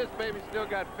 because this baby's still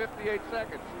got 58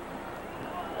 seconds.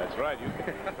 That's right. You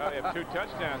probably have 2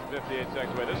 touchdowns in 58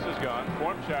 seconds. Where this is gone.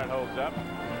 Form chart holds up.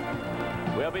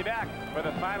 We'll be back for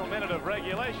the final minute of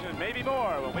regulation, and maybe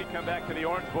more, when we come back to the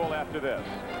Orange Bowl after this.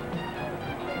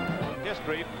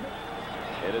 History.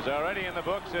 It is already in the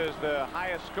books as the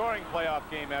highest scoring playoff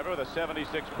game ever, with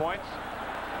 76 points.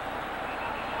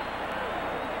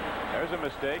 There's a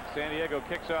mistake. San Diego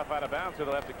kicks off out of bounds, so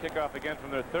they'll have to kick off again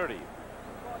from their 30.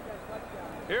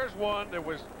 Here's one that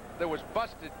was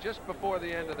busted just before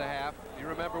the end of the half. You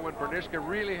remember when Bernishka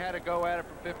really had to go at it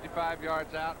from 55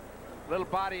 yards out? Little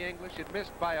body English. It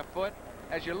missed by a foot.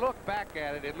 As you look back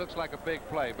at it, it looks like a big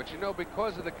play. But you know,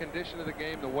 because of the condition of the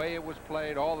game, the way it was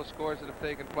played, all the scores that have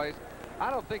taken place,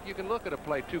 I don't think you can look at a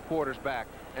play 2 quarters back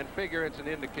and figure it's an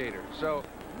indicator. So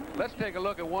let's take a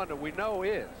look at one that we know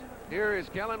is. Here is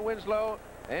Kellen Winslow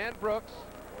and Brooks.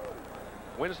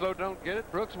 Winslow don't get it.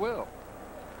 Brooks will.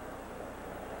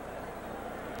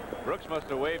 Brooks must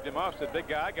have waved him off, said, big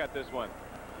guy, I got this one.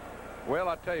 Well,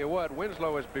 I'll tell you what,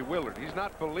 Winslow is bewildered. He's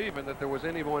not believing that there was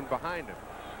anyone behind him.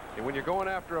 And when you're going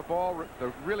after a ball,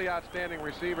 the really outstanding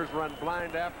receivers run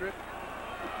blind after it.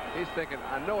 He's thinking,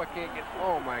 I know I can't get,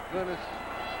 oh my goodness.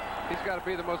 He's got to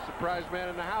be the most surprised man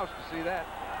in the house to see that.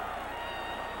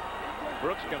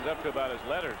 Brooks comes up to about his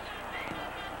letters.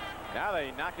 Now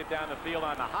they knock it down the field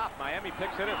on the hop. Miami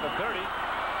picks it at the 30.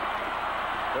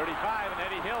 35, and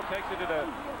Eddie Hill takes it to the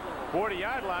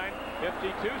 40-yard line.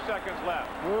 52 seconds left.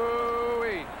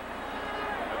 Woo-wee.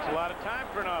 That's a lot of time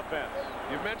for an offense.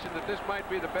 You mentioned that this might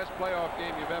be the best playoff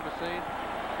game you've ever seen.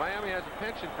 Miami has a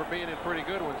penchant for being in pretty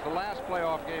good ones. The last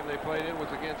playoff game they played in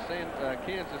was against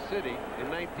Kansas City in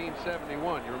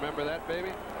 1971. You remember that,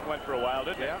 baby? Went for a while,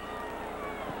 didn't it? Yeah.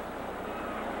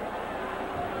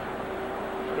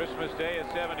 Christmas Day is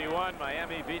 71.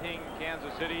 Miami beating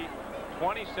Kansas City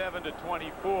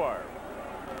 27-24.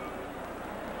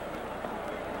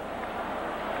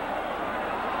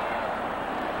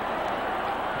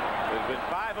 There's been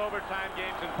 5 overtime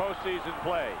games in postseason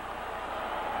play.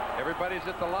 Everybody's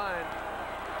at the line.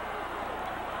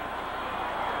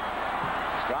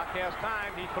 Strock has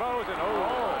time. He throws and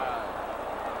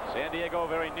San Diego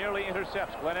very nearly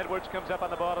intercepts. Glenn Edwards comes up on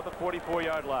the ball at the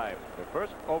 44-yard line. The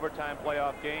first overtime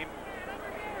playoff game,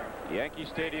 Yankee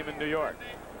Stadium in New York,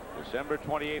 December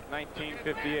 28,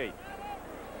 1958.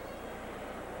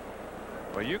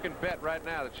 Well, you can bet right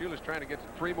now that Shula's trying to get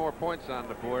 3 more points on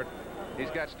the board. He's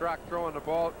got Strock throwing the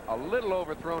ball a little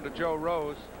overthrown to Joe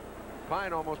Rose.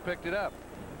 Pine almost picked it up.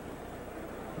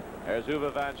 There's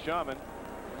Uwe van Schamen.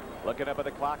 Looking up at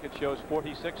the clock, it shows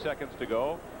 46 seconds to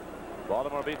go.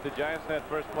 Baltimore beat the Giants in that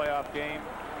first playoff game.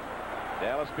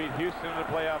 Dallas beat Houston in the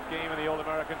playoff game in the Old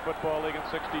American Football League in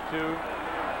 62. 9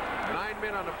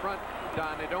 men on the front,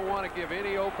 Don. They don't want to give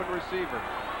any open receiver.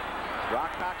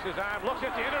 Brock cocks his arm, looks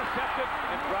at the intercepted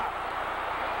and dropped.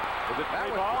 Is it That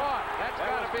free was ball? caught. That's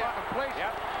got to be a completion.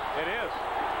 Yep, it is.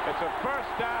 It's a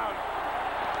first down.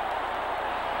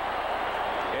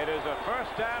 It is a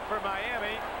first down for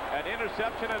Miami, an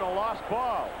interception and a lost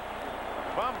ball.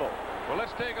 Fumble. Well,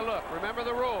 let's take a look. Remember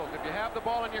the rules. If you have the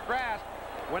ball in your grasp,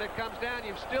 when it comes down,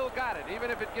 you've still got it.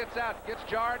 Even if it gets out, gets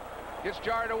jarred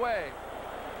away.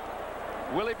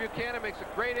 Willie Buchanan makes a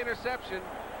great interception.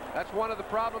 That's one of the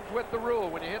problems with the rule.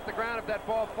 When you hit the ground, if that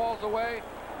ball falls away,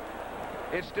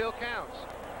 it still counts.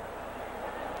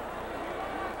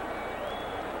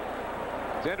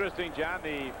 It's interesting, John,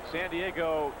 the San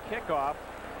Diego kickoff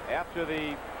after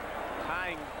the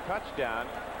tying touchdown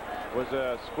was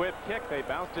a squib kick. They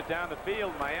bounced it down the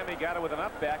field. Miami got it with an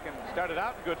up back and started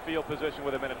out in good field position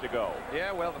with a minute to go.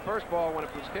 Yeah, well, the first ball, when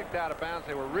it was kicked out of bounds,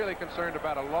 they were really concerned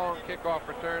about a long kickoff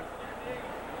return.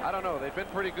 I don't know. They've been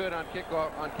pretty good on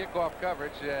kickoff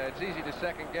coverage. It's easy to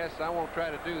second guess. I won't try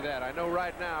to do that. I know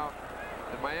right now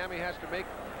that Miami has to make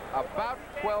about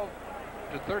 12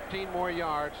 to 13 more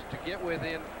yards to get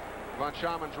within Von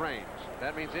Schauman's range.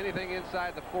 That means anything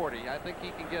inside the 40. I think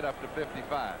he can get up to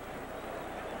 55.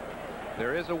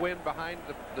 There is a wind behind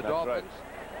the Dolphins.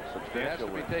 Right. Substantial. It has to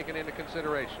be taken into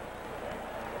consideration.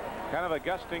 Kind of a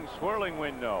gusting, swirling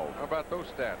wind, though. How about those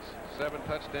stats? 7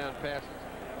 touchdown passes.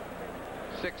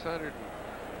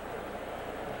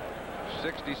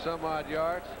 660 some odd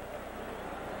yards.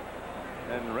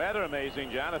 And rather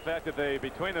amazing, John, the fact that they,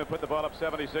 between them, put the ball up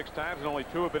 76 times and only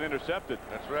 2 have been intercepted.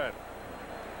 That's right.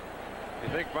 You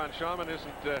think Von Schauman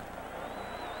isn't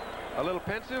a little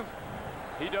pensive?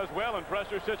 He does well in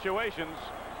pressure situations.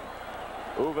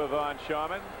 Uwe Von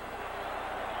Schauman.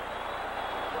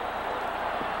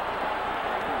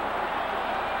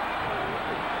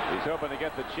 He's hoping to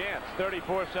get the chance.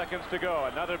 34 seconds to go.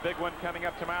 Another big one coming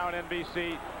up tomorrow on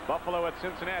NBC. Buffalo at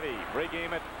Cincinnati.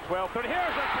 Pregame at 12:30.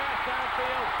 Here's a pass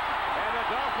downfield, and the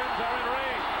Dolphins are in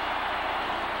range.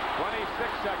 26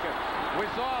 seconds. We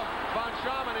saw Von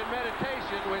Schauman in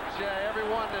meditation, which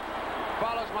everyone that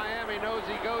follows Miami knows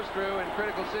he goes through in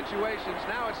critical situations.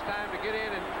 Now it's time to get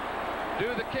in and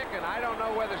do the kicking. I don't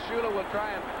know whether Shula will try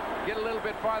and get a little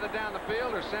bit farther down the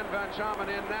field or send Von Schauman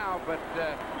in now, but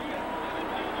a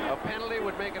penalty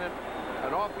would make it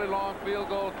an awfully long field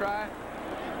goal try.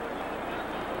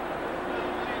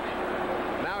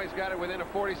 Now he's got it within a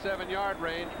 47-yard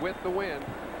range with the wind.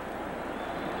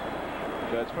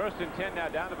 So it's 1st and 10 now,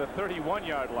 down to the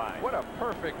 31-yard line. What a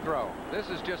perfect throw. This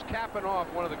is just capping off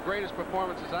one of the greatest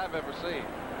performances I've ever seen.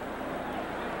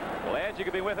 Glad you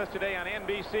could be with us today on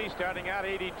NBC, starting out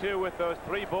 82 with those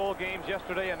 3 bowl games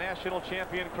yesterday. A national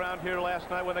champion crowned here last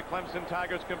night when the Clemson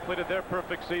Tigers completed their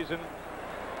perfect season.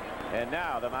 And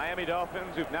now the Miami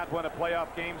Dolphins, who've not won a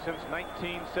playoff game since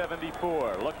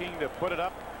 1974, looking to put it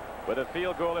up with a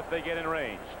field goal if they get in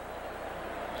range.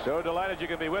 So delighted you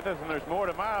can be with us, and there's more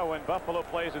tomorrow when Buffalo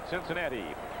plays at Cincinnati.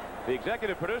 The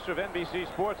executive producer of NBC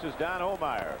Sports is Don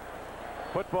Ohlmeyer.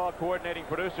 Football coordinating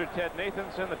producer Ted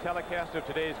Nathanson. The telecast of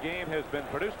today's game has been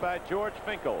produced by George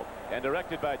Finkel and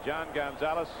directed by John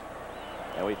Gonzalez.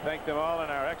 And we thank them all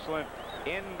and our excellent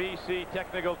NBC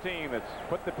technical team that's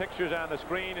put the pictures on the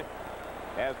screen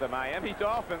as the Miami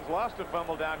Dolphins lost a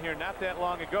fumble down here not that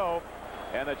long ago,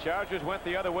 and the Chargers went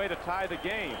the other way to tie the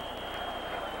game.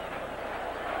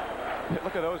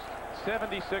 Look at those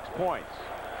 76 points.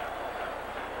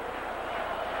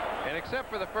 And except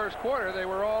for the first quarter, they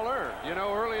were all earned. You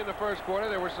know, early in the first quarter,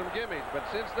 there were some gimmies. But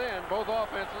since then, both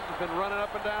offenses have been running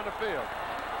up and down the field.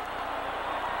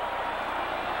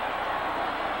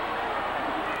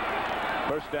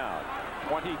 First down.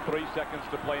 23 seconds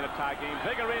to play in a tie game.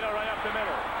 Vigorino right up the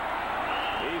middle.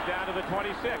 He's down to the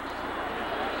 26.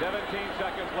 17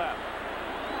 seconds left.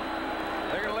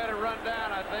 They're going to let it run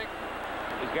down, I think.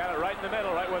 He's got it right in the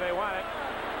middle, right where they want it.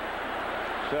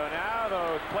 So now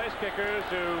those place kickers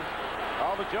who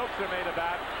all the jokes are made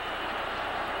about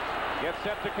get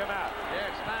set to come out.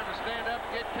 Yeah, it's time to stand up and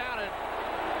get counted.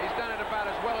 He's done it about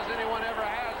as well as anyone ever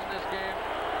has in this game.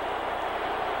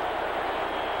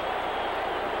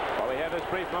 Well, we have this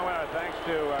brief moment. Our thanks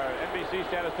to our NBC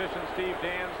statistician Steve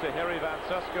Dans, to Harry Von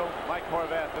Suskill, Mike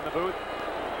Horvath in the booth.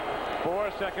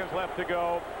 4 seconds left to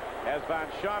go as Von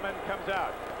Schauman comes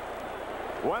out.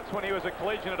 Once when he was a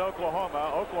collegian at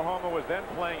Oklahoma, Oklahoma was then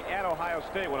playing at Ohio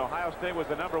State when Ohio State was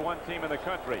the #1 team in the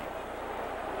country.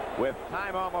 With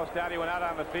time almost out, he went out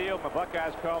on the field. The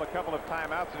Buckeyes called a couple of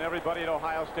timeouts, and everybody at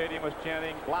Ohio Stadium was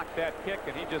chanting, "Block that kick,"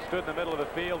 and he just stood in the middle of the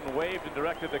field and waved and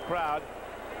directed the crowd.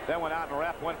 Then went out and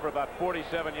wrapped one for about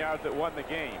 47 yards that won the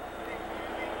game.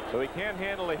 So he can't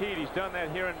handle the heat. He's done that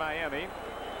here in Miami.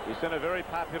 He sent a very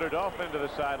popular Dolphin to the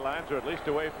sidelines, or at least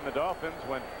away from the Dolphins,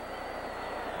 when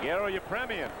Gero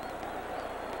Yepremian,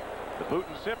 the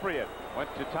Bhutan Cypriot,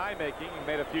 went to tie-making. He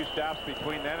made a few stops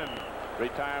between then and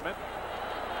retirement.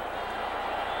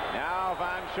 Now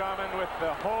Von Schaumann with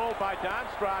the hold by Don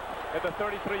Strock at the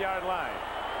 33-yard line.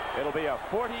 It'll be a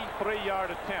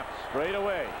 43-yard attempt straight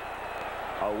away.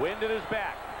 A wind at his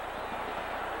back.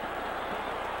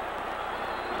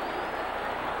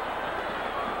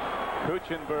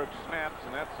 Kuchenberg snaps,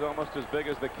 and that's almost as big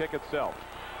as the kick itself.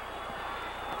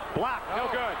 Block, no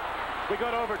good. We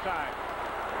go to overtime.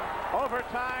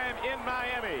 Overtime in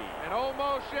Miami. And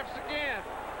Olmo shifts again.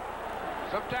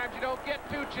 Sometimes you don't get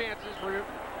two chances.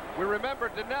 We remember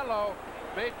Danilo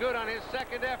made good on his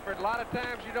second effort. A lot of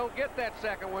times you don't get that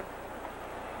second one.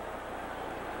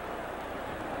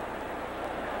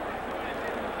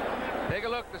 Take a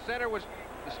look. The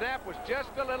snap was just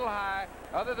a little high.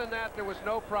 Other than that, there was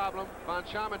no problem. Von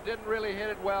Schaumann didn't really hit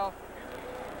it well.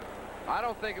 I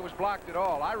don't think it was blocked at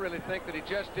all. I really think that he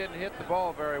just didn't hit the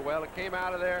ball very well. It came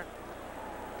out of there,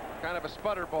 kind of a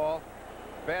sputter ball.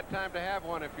 Bad time to have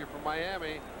one if you're from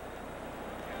Miami.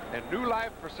 And new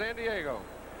life for San Diego.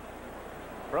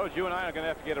 Rhodes, you and I are going to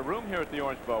have to get a room here at the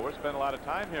Orange Bowl. We're spending a lot of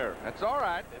time here. That's all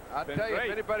right. I'll tell you,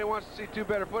 if anybody wants to see two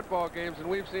better football games than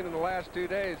we've seen in the last 2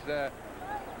 days,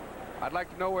 I'd like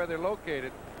to know where they're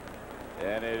located.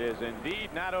 And it is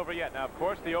indeed not over yet. Now, of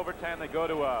course, the overtime, they go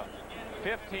to a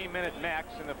 15-minute max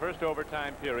in the first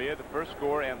overtime period. The first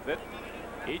score ends it.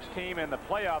 Each team in the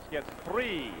playoffs gets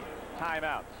 3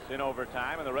 timeouts in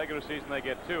overtime. In the regular season, they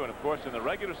get 2. And, of course, in the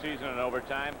regular season and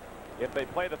overtime, if they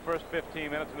play the first 15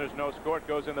 minutes and there's no score, it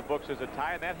goes in the books as a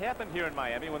tie. And that happened here in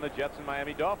Miami when the Jets and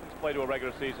Miami Dolphins played to a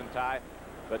regular season tie.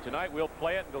 But tonight we'll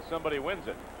play it until somebody wins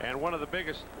it. And one of the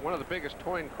biggest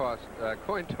coin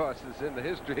tosses in the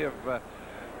history of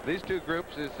these two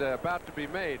groups is about to be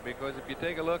made, because if you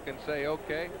take a look and say,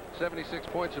 okay, 76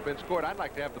 points have been scored, I'd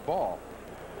like to have the ball.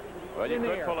 Well, you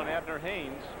could pull an Abner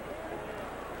Haynes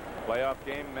playoff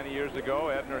game many years ago.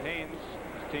 Abner Haynes,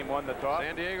 his team won the toss.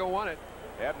 San Diego won it.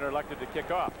 Abner elected to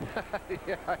kick off.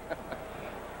 Yeah.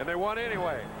 And they won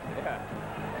anyway. Yeah.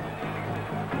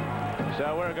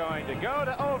 So we're going to go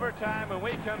to overtime when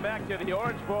we come back to the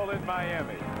Orange Bowl in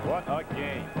Miami. What a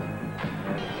game.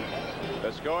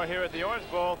 The score here at the Orange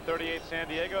Bowl, 38 San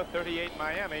Diego, 38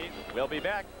 Miami. We'll be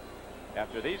back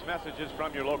after these messages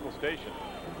from your local station.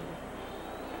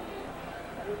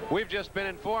 We've just been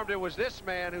informed it was this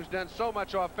man who's done so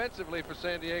much offensively for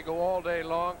San Diego all day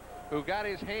long, who got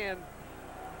his hand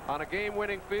on a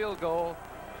game-winning field goal,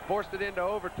 forced it into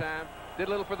overtime, did a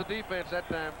little for the defense that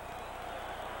time.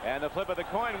 And the flip of the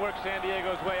coin works San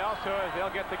Diego's way also, as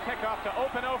they'll get the kickoff to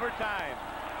open overtime.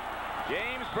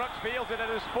 James Brooks fields it at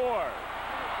his 4.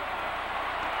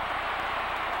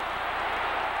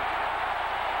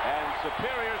 And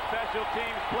superior special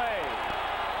teams play.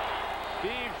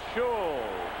 Steve Schul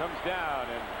comes down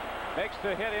and makes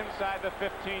the hit inside the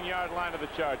 15-yard line of the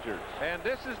Chargers. And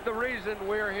this is the reason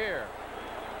we're here.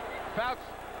 Fouts,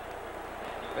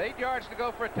 8 yards to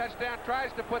go for a touchdown,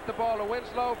 tries to put the ball to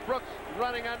Winslow. Brooks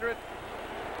running under it.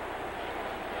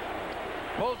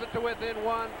 Pulls it to within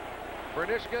 1.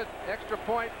 Bernishka, extra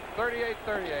point,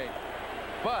 38-38.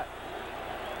 But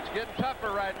it's getting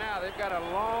tougher right now. They've got a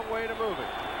long way to move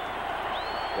it.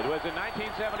 It was in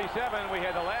 1977 we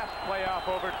had the last playoff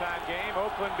overtime game.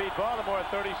 Oakland beat Baltimore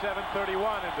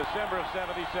 37-31 in December of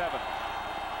 '77.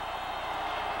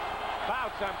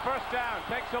 Fouts on first down,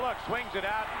 takes a look, swings it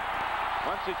out.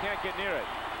 Once he can't get near it.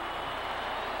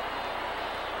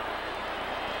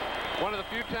 One of the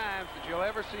few times that you'll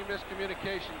ever see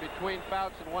miscommunication between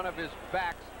Fouts and one of his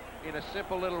backs in a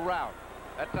simple little route.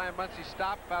 That time, once he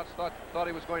stopped, Fouts thought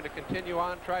he was going to continue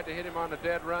on, tried to hit him on a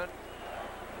dead run.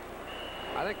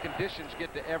 I think conditions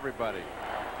get to everybody.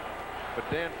 But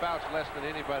Dan Fouts less than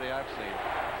anybody I've seen.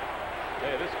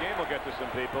 Hey, this game will get to some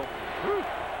people. Whew.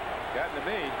 Gotten to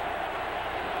me.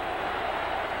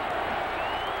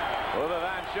 Uwe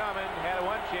Von Schaumann had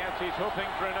one chance. He's hoping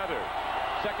for another.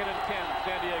 2nd and 10,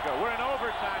 San Diego. We're in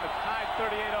overtime. It's tied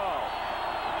 38 all.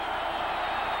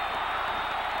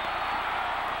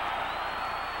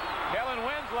 Kellen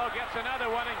Winslow gets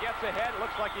another one and gets ahead.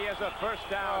 Looks like he has a first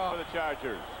down for the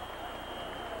Chargers.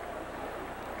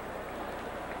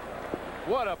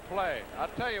 What a play. I'll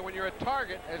tell you, when you're a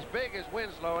target as big as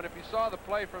Winslow, and if you saw the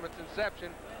play from its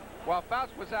inception, while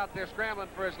Fouts was out there scrambling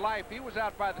for his life, he was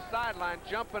out by the sideline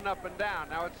jumping up and down.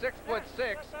 Now at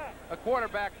 6'6", a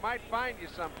quarterback might find you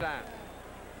sometime.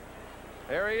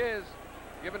 There he is,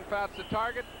 giving Fouts the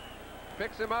target,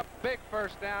 picks him up, big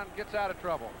first down, gets out of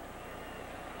trouble.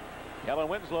 Kellen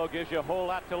Winslow gives you a whole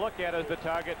lot to look at as the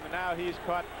target, and now he's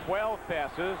caught 12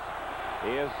 passes.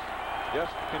 He has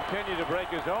just continued to break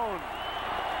his own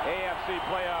AFC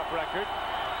playoff record.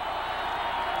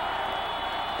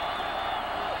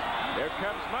 Here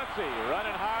comes Muncy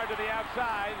running hard to the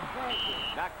outside.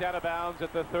 Knocked out of bounds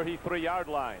at the 33-yard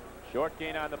line. Short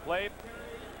gain on the play.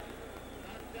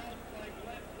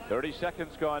 30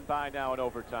 seconds gone by now in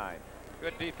overtime.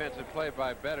 Good defensive play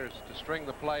by Betters to string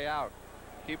the play out.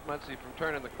 Keep Muncy from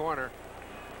turning the corner.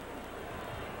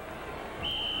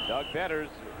 Doug Betters,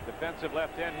 defensive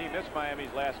left end. He missed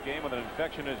Miami's last game with an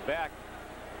infection in his back.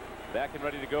 Back and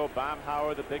ready to go.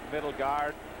 Baumhauer, the big middle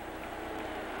guard.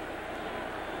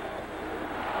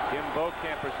 Kim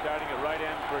Beaucamper starting at right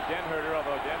end for Denherter,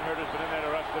 although Denherter's been in there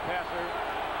to rush the passer.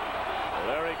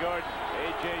 Larry Gordon,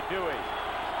 A.J. Dewey.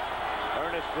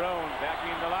 Ernest Roan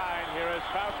backing the line. Here is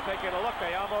Fouts taking a look.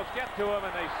 They almost get to him,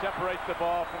 and they separate the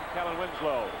ball from Kellen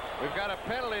Winslow. We've got a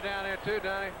penalty down here, too,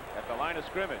 Donnie. At the line of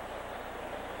scrimmage.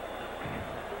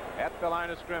 At the line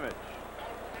of scrimmage.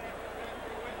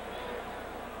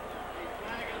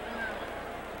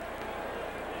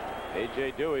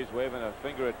 A.J. Dewey's waving a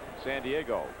finger at San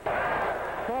Diego.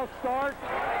 False start.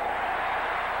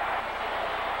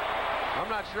 I'm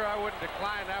not sure I wouldn't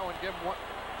decline that one. Give him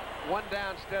one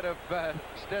down instead of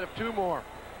two more.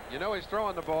 You know he's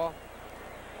throwing the ball.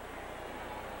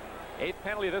 8th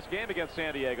penalty of this game against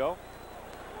San Diego.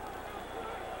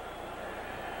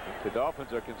 The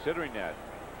Dolphins are considering that.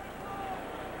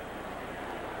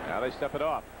 Now they step it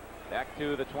off. Back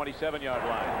to the 27-yard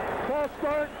line. False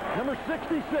start, number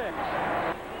 66.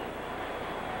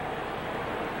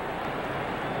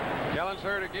 Kellen's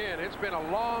hurt again. It's been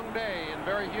a long day in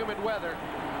very humid weather.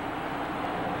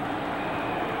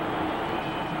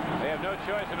 They have no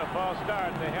choice in a false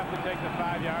start. They have to take the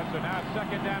 5 yards, so now it's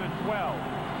second down and 12.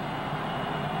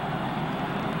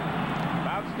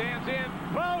 Bout stands in,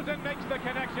 throws and makes the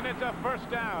connection. It's a first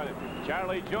down.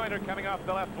 Charlie Joyner coming off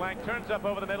the left flank, turns up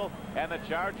over the middle, and the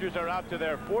Chargers are out to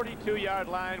their 42-yard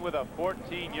line with a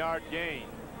 14-yard gain.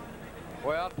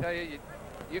 Well, I'll tell you,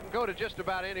 you can go to just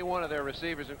about any one of their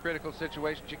receivers in critical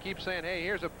situations. You keep saying, hey,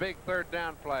 here's a big third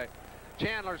down play.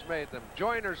 Chandler's made them.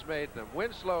 Joyner's made them.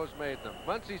 Winslow's made them.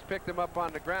 Muncy's picked them up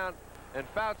on the ground, and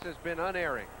Fouts has been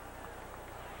unerring.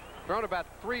 Thrown about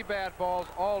 3 bad balls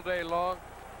all day long.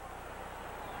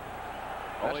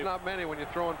 That's not many when you're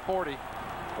throwing 40.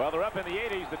 Well, they're up in the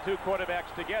 80s, the two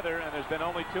quarterbacks together, and there's been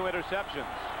only 2 interceptions.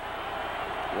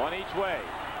 One each way.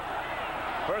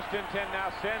 First and 10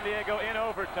 now, San Diego in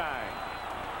overtime.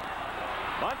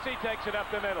 Muncy takes it up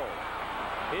the middle.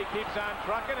 He keeps on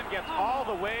trucking and gets all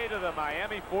the way to the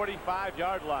Miami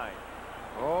 45-yard line.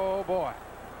 Oh, boy.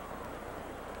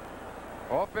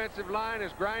 Offensive line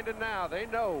is grinding now. They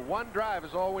know one drive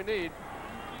is all we need.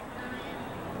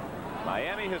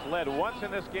 Miami has led once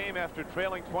in this game after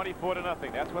trailing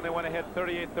 24-0. That's when they went ahead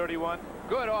 38-31.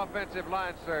 Good offensive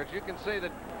line, Serge. You can see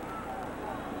that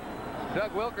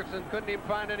Doug Wilkerson couldn't even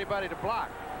find anybody to block.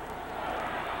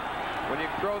 When you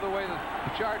throw the way the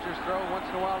Chargers throw, once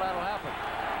in a while that'll happen.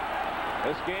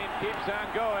 This game keeps on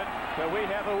going till we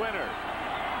have a winner.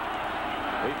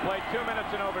 We've played 2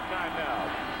 minutes in overtime now.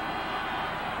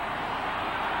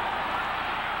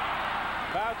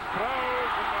 Fouts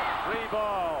throws and the free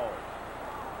ball.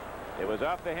 It was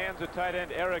off the hands of tight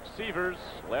end Eric Sievers.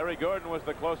 Larry Gordon was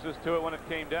the closest to it when it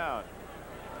came down.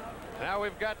 Now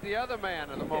we've got the other man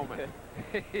at the moment.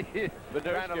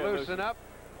 Trying to loosen up,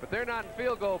 but they're not in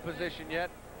field goal position yet.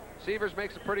 Sievers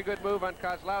makes a pretty good move on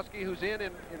Kozlowski, who's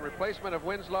in replacement of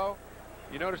Winslow.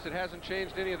 You notice it hasn't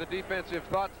changed any of the defensive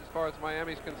thoughts as far as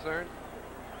Miami's concerned.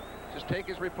 Just take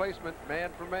his replacement, man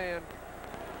for man.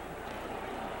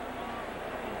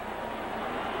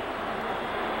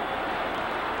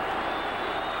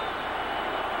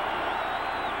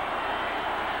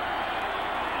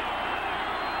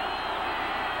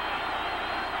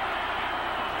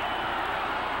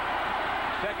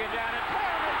 Second down and 10.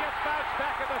 He gets bounced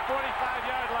back at the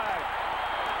 45-yard line.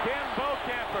 Kim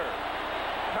Beaucamper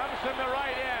comes from the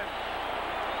right end.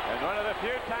 And one of the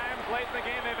few times late in the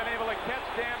game they've been able to catch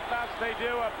Dan Fouts. They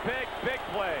do a big, big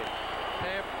play.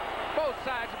 Both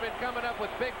sides have been coming up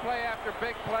with big play after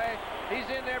big play. He's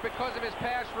in there because of his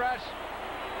pass rush.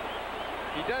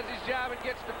 He does his job and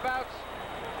gets to Fouts.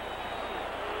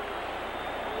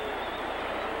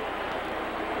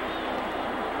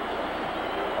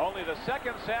 Only the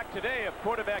second sack today of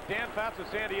quarterback Dan Fouts of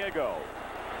San Diego.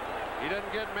 He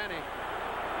doesn't get many.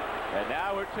 And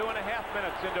now we're 2.5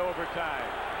 minutes into overtime.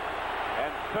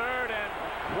 And 3rd and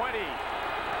 20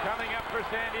 coming up for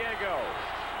San Diego.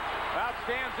 Fouts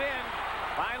stands in,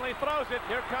 finally throws it.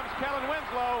 Here comes Kellen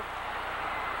Winslow.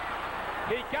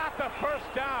 He got the first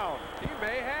down. He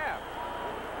may have.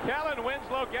 Kellen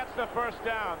Winslow gets the first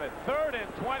down. The 3rd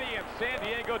and 20, and San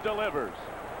Diego delivers.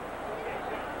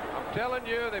 I'm telling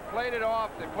you, they played it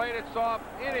off. They played it soft.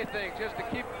 Anything just to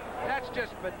keep. That's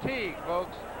just fatigue,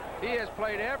 folks. He has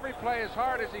played every play as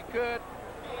hard as he could.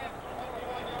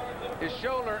 His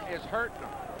shoulder is hurting him.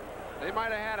 They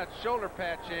might have had a shoulder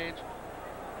pad change,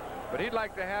 but he'd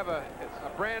like to have a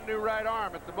brand new right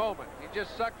arm at the moment. He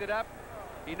just sucked it up.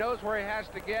 He knows where he has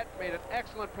to get. Made an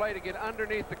excellent play to get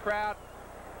underneath the crowd.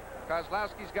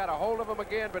 Kozlowski's got a hold of him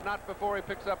again, but not before he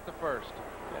picks up the first.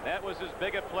 And that was as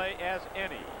big a play as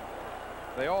any.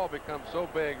 They all become so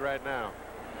big right now.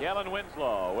 Kellen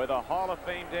Winslow with a Hall of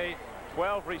Fame day,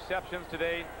 12 receptions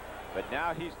today, but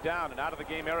now he's down and out of the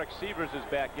game. Eric Sievers is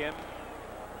back in.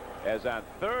 As on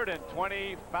 3rd and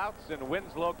 20, Fouts and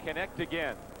Winslow connect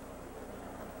again.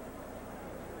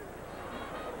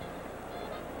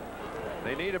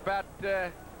 They need about,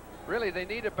 really, they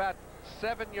need about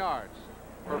 7 yards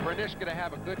for Brniška to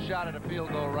have a good shot at a field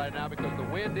goal right now because the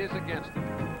wind is against them.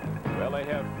 Well, they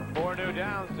have 4 new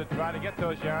downs to try to get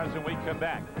those yards when we come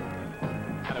back.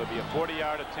 And it would be a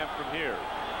 40-yard attempt from here.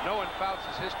 Knowing Fouts'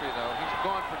 history, though, he's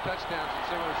gone for touchdowns in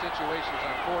similar situations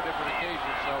on 4 different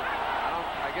occasions, so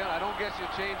I don't guess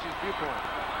he'll change his viewpoint.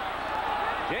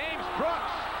 James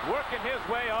Brooks working his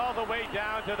way all the way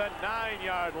down to the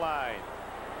 9-yard line.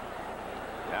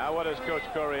 Now what does Coach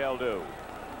Coryell do?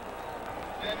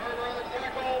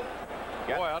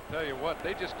 Boy, I'll tell you what,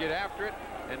 they just get after it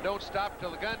and don't stop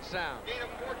till the gun sounds.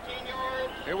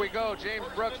 Here we go. James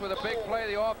Brooks with a big play.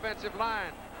 The offensive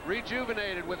line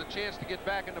rejuvenated with a chance to get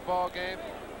back in the ball game.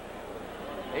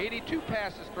 82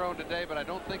 passes thrown today, but I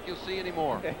don't think you'll see any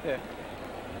more.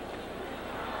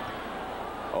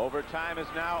 Overtime is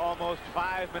now almost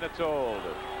 5 minutes old.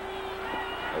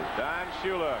 As Don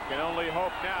Shula can only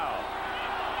hope now.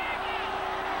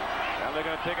 And they're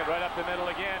going to take it right up the middle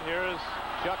again. Here's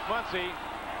Chuck Muncie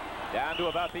down to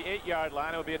about the 8-yard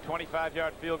line. It will be a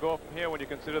 25-yard field goal from here when you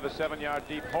consider the 7-yard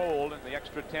deep hold and the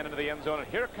extra 10 into the end zone. And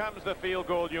here comes the field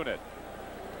goal unit.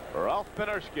 Ralph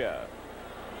Brniška.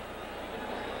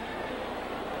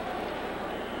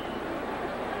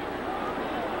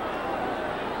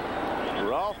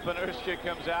 Ralph Brniška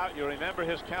comes out. You remember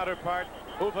his counterpart,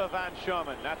 Uwe van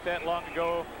Schomen, not that long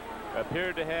ago,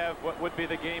 appeared to have what would be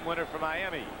the game winner for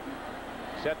Miami.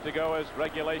 Set to go as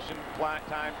regulation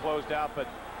time closed out, but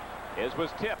his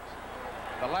was tipped.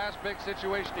 The last big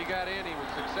situation he got in, he was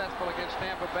successful against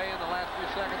Tampa Bay in the last few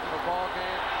seconds of a ball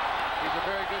game. He's a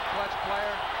very good clutch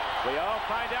player. We all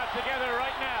find out together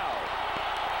right now.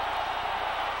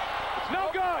 It's no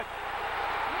good.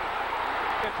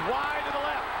 It's wide to the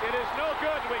left. It is no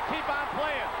good. We keep on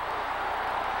playing.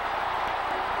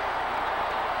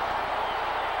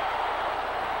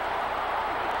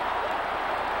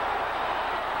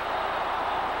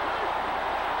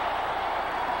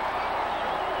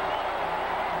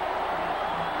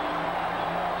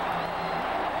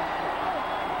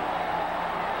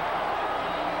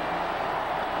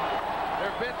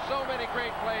 So many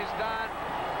great plays, Don,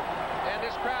 and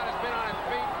this crowd has been on its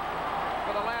feet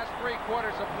for the last 3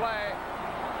 quarters of play.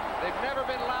 They've never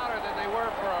been louder than they were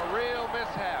for a real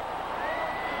mishap.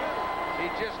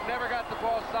 He just never got the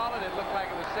ball solid. It looked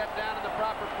like it was set down in the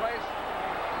proper place.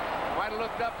 Might have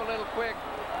looked up a little quick.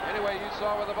 Anyway, you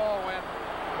saw where the ball went.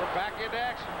 We're back into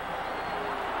action.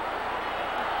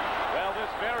 Well,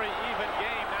 this very even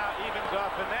game now evens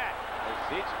off in that.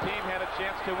 Each team had a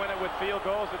chance to win it with field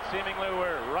goals that seemingly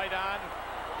were right on.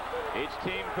 Each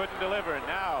team couldn't deliver.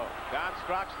 Now, Don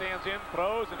Strock stands in,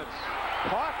 throws, and it's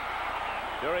caught.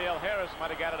 Duriel Harris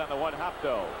might have got it on the one hop,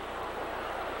 though.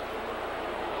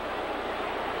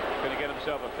 Going to get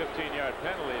himself a 15-yard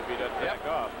penalty if he doesn't back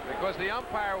off. Because the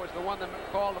umpire was the one that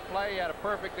called the play. He had a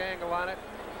perfect angle on it.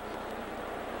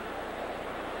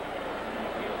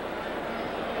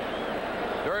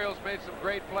 Duriel's made some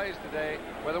great plays today.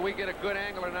 Whether we get a good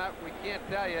angle or not, we can't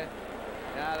tell you.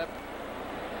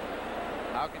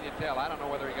 How can you tell? I don't know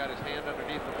whether he got his hand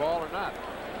underneath the ball or not.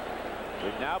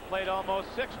 We've now played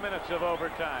almost 6 minutes of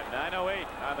overtime. 9:08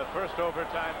 on the first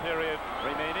overtime period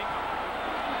remaining.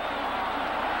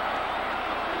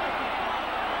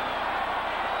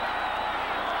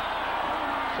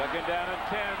 Second down and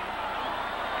 10.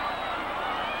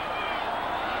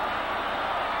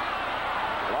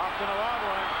 Lost in a long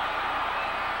one.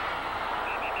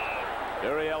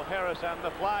 Duriel Harris on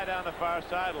the fly down the far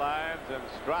sidelines, and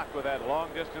Strock with that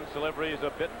long-distance delivery is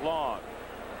a bit long.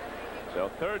 So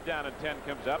third down and 10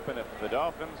 comes up, and if the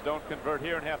Dolphins don't convert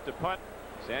here and have to punt,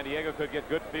 San Diego could get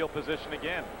good field position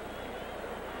again.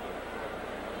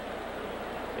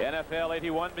 NFL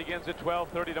 81 begins at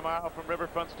 12:30 tomorrow from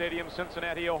Riverfront Stadium,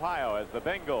 Cincinnati, Ohio, as the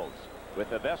Bengals, with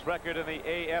the best record in the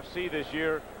AFC this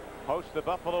year, host the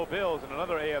Buffalo Bills in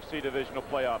another AFC Divisional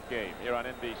Playoff game here on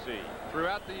NBC.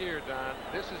 Throughout the year, Don,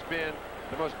 this has been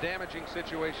the most damaging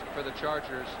situation for the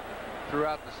Chargers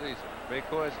throughout the season,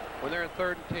 because when they're in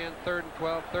 3rd and 10, 3rd and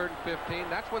 12, 3rd and 15,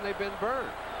 that's when they've been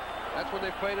burned. That's when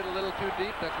they played it a little too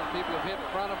deep. That's when people have hit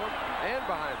in front of them and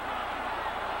behind them.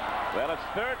 Well, it's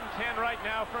 3rd and 10 right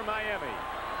now for Miami.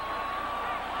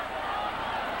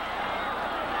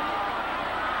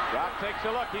 Rock takes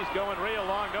a look. He's going real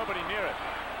long. Nobody near it.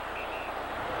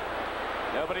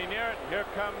 Nobody near it. Here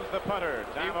comes the punter,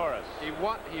 Tom Morris.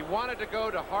 He wanted to go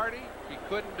to Hardy. He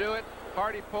couldn't do it.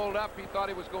 Hardy pulled up. He thought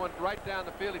he was going right down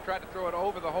the field. He tried to throw it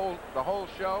over the whole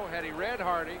show. Had he read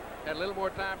Hardy, had a little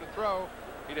more time to throw,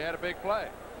 he'd have had a big play.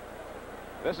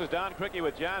 This is Don Criqui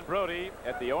with John Brody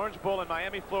at the Orange Bowl in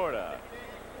Miami, Florida.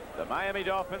 The Miami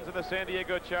Dolphins and the San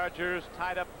Diego Chargers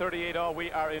tied up 38-all.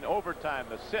 We are in overtime,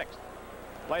 the 6th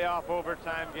playoff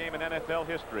overtime game in NFL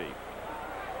history.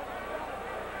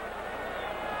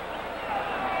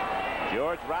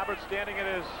 George Roberts standing at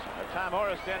his, Tom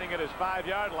Morris standing at his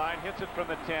 5-yard line, hits it from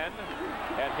the 10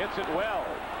 and hits it well.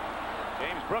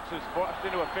 James Brooks is forced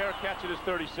into a fair catch at his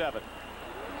 37.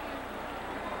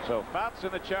 So Fouts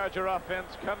in the Charger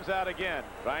offense comes out again,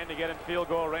 trying to get in field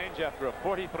goal range after a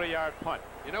 43-yard punt.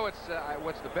 You know,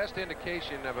 what's the best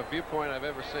indication of a viewpoint I've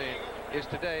ever seen is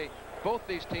today both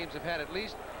these teams have had at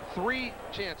least 3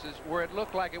 chances where it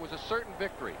looked like it was a certain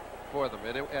victory for them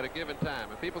at a given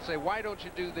time. And people say, why don't you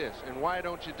do this and why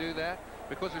don't you do that?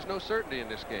 Because there's no certainty in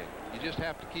this game. You just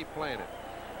have to keep playing it.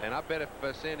 And I bet if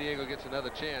San Diego gets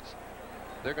another chance,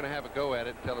 they're going to have a go at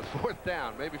it until it's 4th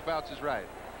down. Maybe Fouts is right.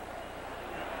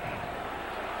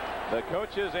 The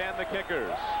coaches and the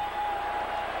kickers.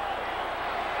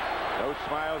 No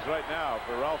smiles right now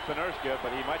for Ralph Penerska,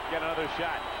 but he might get another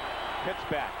shot. Pitch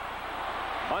back.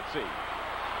 Muncy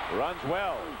runs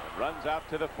well, runs out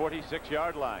to the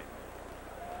 46-yard line.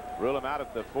 Rule him out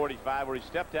at the 45 where he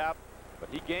stepped out, but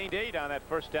he gained 8 on that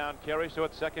 1st down carry, so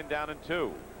it's 2nd down and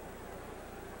 2.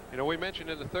 You know, we mentioned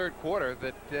in the 3rd quarter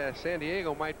that San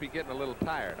Diego might be getting a little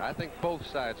tired. I think both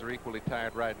sides are equally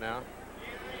tired right now.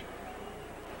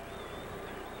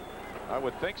 I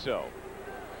would think so.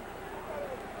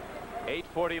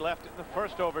 8:40 left in the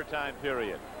 1st overtime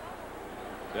period.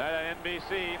 Tonight on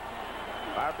NBC,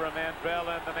 Barbara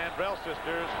Mandrell and the Mandrell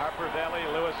sisters, Harper Valley,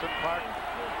 Lewis and Park.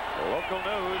 Local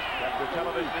news after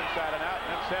television inside and out,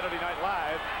 and then Saturday Night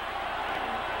Live.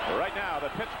 Right now, the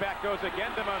pitch back goes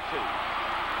again to Muncy.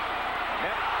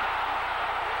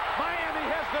 Miami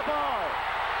has the ball.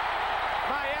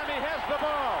 Miami has the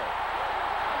ball.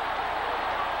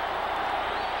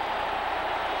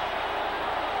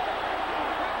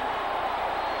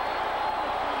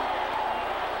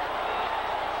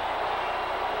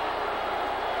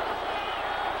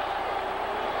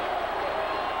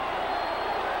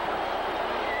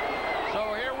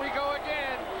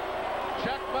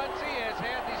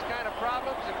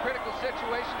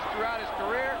 Situations throughout his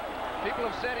career. People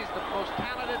have said he's the most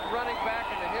talented running back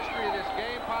in the history of this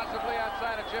game, possibly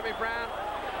outside of Jimmy Brown.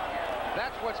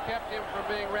 That's what's kept him from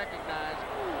being recognized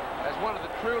as one of the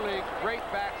truly great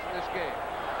backs in this game.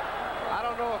 I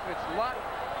don't know if it's luck,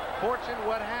 fortune,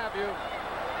 what have you,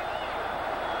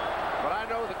 but I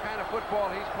know the kind of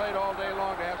football he's played all day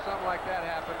long to have something like that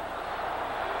happen.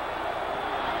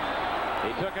 He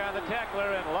took on the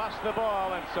tackler and lost the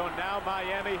ball, and so now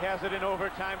Miami has it in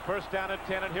overtime. 1st down and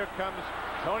 10, and here comes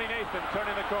Tony Nathan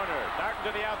turning the corner.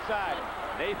 Darting to the outside.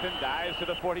 Nathan dives to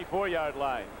the 44-yard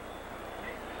line.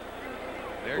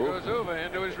 There goes Uva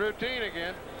into his routine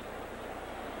again.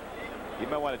 He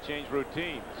might want to change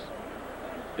routines.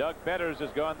 Doug Betters has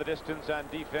gone the distance on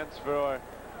defense for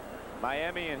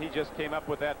Miami, and he just came up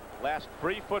with that last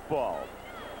free football.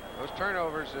 Those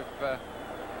turnovers have...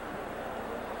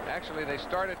 Actually, they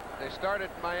started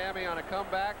Miami on a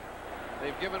comeback.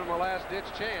 They've given them a last-ditch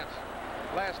chance.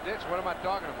 Last-ditch? What am I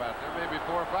talking about? There may be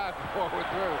 4 or 5 before we're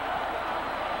through.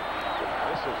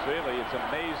 This is really, it's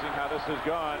amazing how this has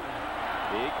gone.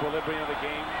 The equilibrium of the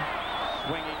game,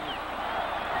 swinging,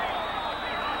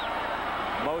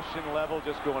 motion level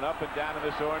just going up and down in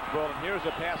this Orange Bowl. And here's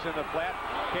a pass in the flat.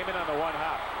 Came in on the 1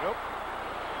 hop. Nope.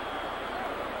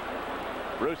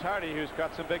 Bruce Hardy, who's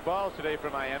caught some big balls today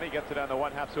for Miami, gets it on the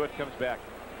 1 hop, so it comes back.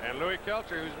 And Louis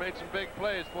Kelcher, who's made some big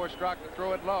plays, forced Strock to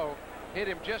throw it low. Hit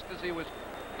him just as he was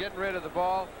getting rid of the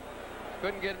ball.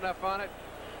 Couldn't get enough on it.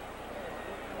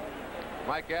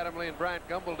 Mike Adamle and Bryant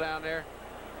Gumbel down there.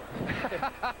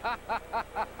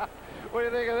 What do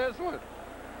you think of this one?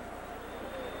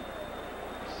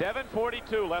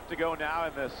 7:42 left to go now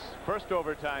in this first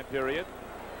overtime period.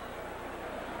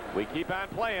 We keep on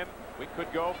playing. We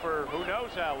could go for who knows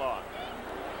how long.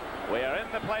 We are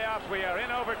in the playoffs. We are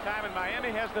in overtime, and Miami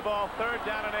has the ball 3rd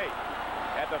down and 8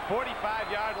 at the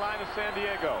 45-yard line of San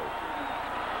Diego.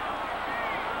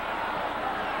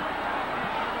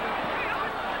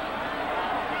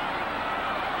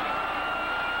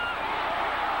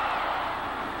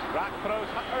 Rock throws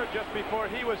Hunter just before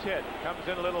he was hit. Comes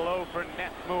in a little low for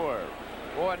Nat Moore.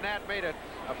 Boy, Nat made a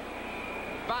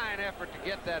fine effort to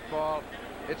get that ball.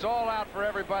 It's all out for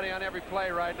everybody on every play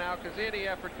right now because any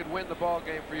effort could win the ball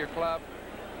game for your club.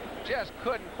 Just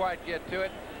couldn't quite get to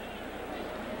it.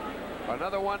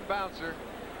 Another one bouncer.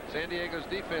 San Diego's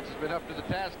defense has been up to the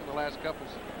task in the last couple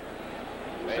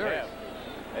series.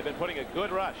 They've been putting a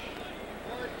good rush.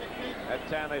 That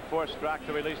time they forced Strock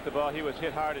to release the ball. He was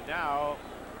hit hard, and now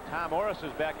Tom Orris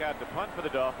is back out to punt for the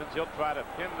Dolphins. He'll try to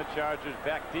pin the Chargers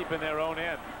back deep in their own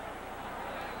end.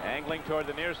 Angling toward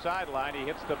the near sideline. He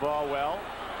hits the ball well.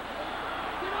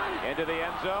 Into the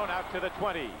end zone, out to the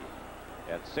 20.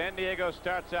 And San Diego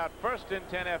starts out 1st and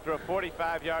 10 after a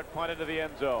 45-yard punt into the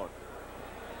end zone.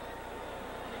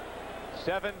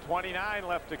 7:29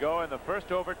 left to go in the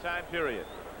first overtime period.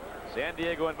 San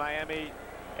Diego and Miami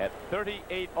at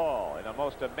 38 all in a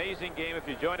most amazing game. If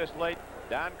you joined us late,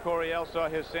 Don Coryell saw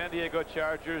his San Diego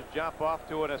Chargers jump off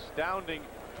to an astounding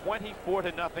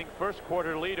 24-0 first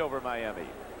quarter lead over Miami.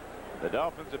 The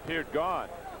Dolphins appeared gone,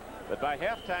 but by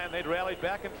halftime they'd rallied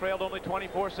back and trailed only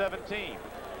 24-17.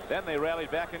 Then they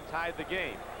rallied back and tied the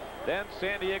game. Then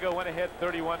San Diego went ahead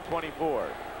 31-24.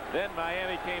 Then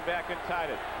Miami came back and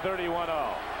tied it 31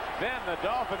 all. Then the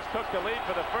Dolphins took the lead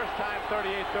for the first time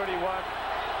 38-31.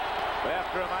 But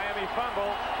after a Miami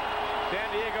fumble,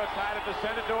 San Diego tied it to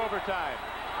send it to overtime.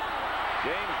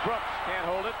 James Brooks can't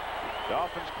hold it.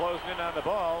 Dolphins closing in on the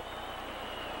ball.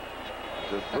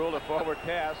 Just ruled a forward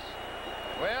pass.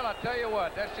 Well, I'll tell you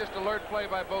what, that's just alert play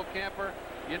by Bo Camper.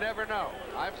 You never know.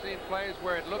 I've seen plays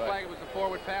where it looked like it was a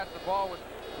forward pass. The ball was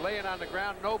laying on the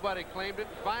ground. Nobody claimed it.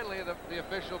 Finally, the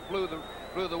official blew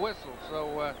the whistle.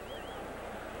 So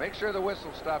make sure the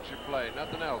whistle stops your play.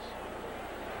 Nothing else.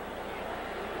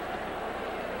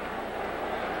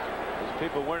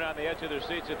 People weren't on the edge of their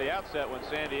seats at the outset when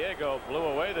San Diego blew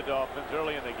away the Dolphins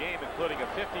early in the game, including a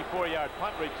 54-yard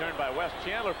punt return by Wes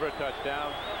Chandler for a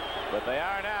touchdown. But they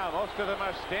are now. Most of them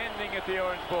are standing at the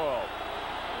Orange Bowl.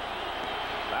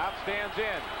 Bob stands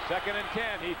in. 2nd and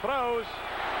 10. He throws.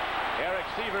 Eric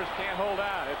Sievers can't hold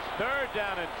on. It's 3rd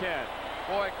down and 10.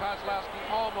 Boy, Kozlowski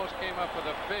almost came up with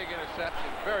a big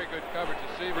interception. Very good coverage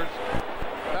of Sievers.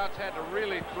 Bouts had to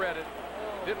really thread it.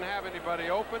 Didn't have anybody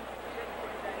open.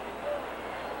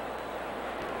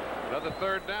 Another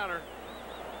 3rd downer.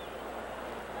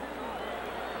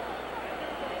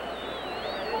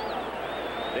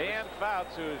 Dan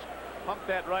Fouts, who's pumped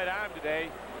that right arm today,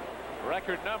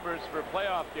 record numbers for a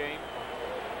playoff game.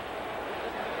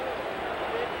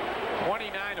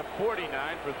 29 of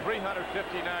 49 for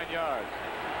 359 yards.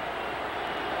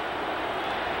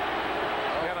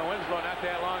 Kellen Winslow not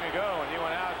that long ago, and he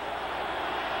went out.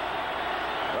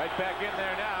 Right back in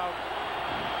there now.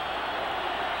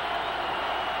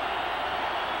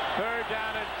 3rd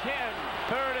down and 10.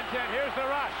 3rd and 10. Here's the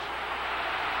rush.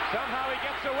 Somehow he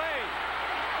gets away.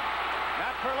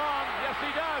 Not for long. Yes,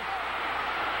 he does.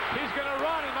 He's going to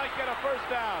run and might get a first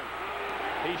down.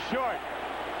 He's short.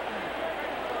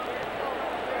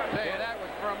 Tell you, that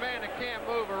was for a man that can't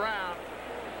move around.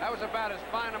 That was about as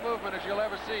fine a movement as you'll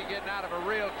ever see getting out of a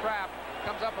real trap.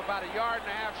 Comes up about 1.5 yards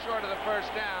short of the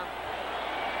first down.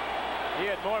 He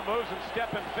had more moves than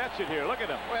step and fetch it here. Look at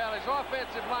him. Well, his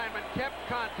offensive lineman kept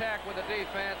contact with the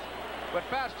defense, but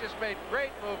Faust just made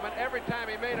great movement. Every time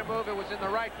he made a move, it was in the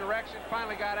right direction.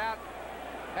 Finally got out,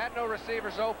 had no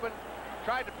receivers open,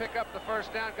 tried to pick up the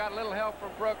first down, got a little help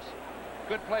from Brooks.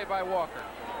 Good play by Walker.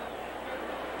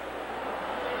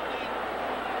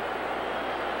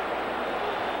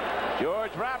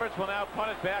 George Roberts will now punt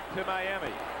it back to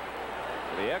Miami.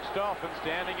 The ex-Dolphin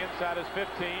standing inside his 15.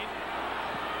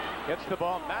 Hits the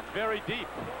ball not very deep.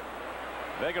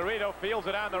 Vigorito fields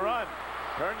it on the run.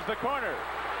 Turns the corner.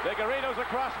 Vigorito's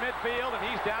across midfield, and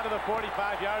he's down to the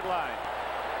 45-yard line.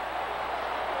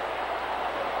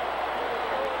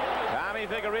 Tommy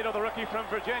Vigorito, the rookie from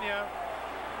Virginia,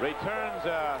 returns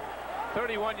a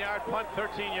 31-yard punt,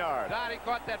 13 yards. Don, he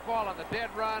caught that ball on the dead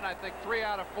run. I think 3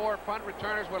 out of 4 punt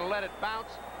returners would have let it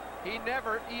bounce. He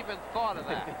never even thought of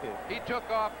that. He took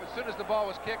off as soon as the ball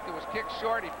was kicked. It was kicked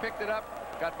short. He picked it up,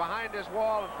 got behind his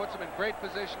wall, and puts him in great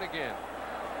position again.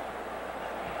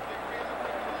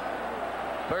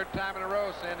 3rd time in a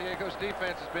row, San Diego's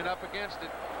defense has been up against it.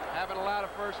 haven't allowed a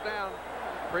first down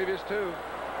previous two.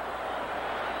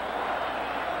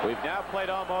 We've now played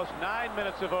almost 9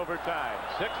 minutes of overtime.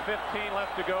 6:15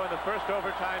 left to go in the first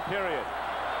overtime period.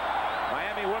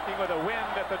 Miami working with a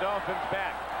wind at the Dolphins'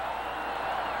 back.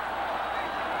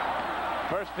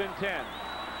 1st and 10.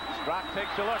 Strock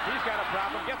takes a look. He's got a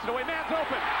problem. Gets it away. Man's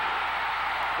open.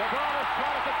 The ball is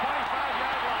caught at the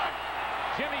 25-yard line.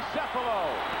 Jimmy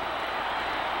Cephalo.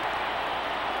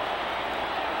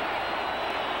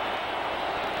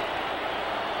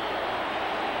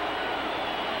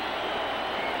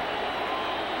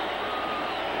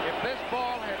 If this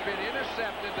ball had been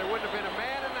intercepted, there wouldn't have been a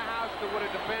man in the house that would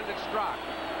have defended Strock.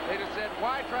 They just said,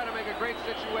 why try to make a great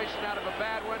situation out of a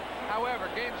bad one? However,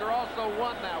 games are also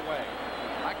won that way.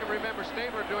 I can remember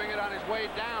Stabler doing it on his way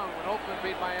down when Oakland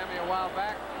beat Miami a while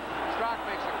back. Strock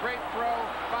makes a great throw,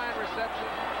 fine reception,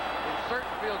 in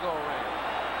certain field goal range.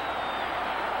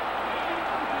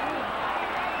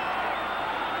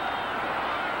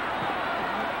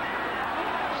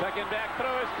 Second back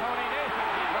throw is Tony Nathan.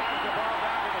 He rushes the ball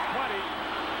down to the 20.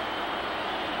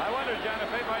 I wonder, John,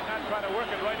 if they might not try to work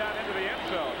it right down into the end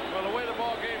zone. Well, the way the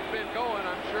ball game's been going,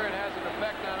 I'm sure it has an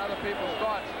effect on other people's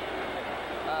thoughts.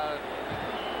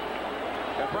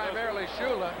 Primarily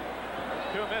Shula.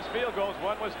 2 missed field goals.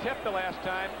 One was tipped the last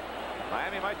time.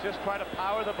 Miami might just try to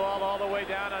power the ball all the way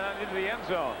down and into the end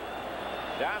zone.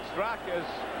 Don Strock has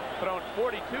thrown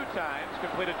 42 times,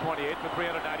 completed 28 for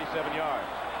 397 yards.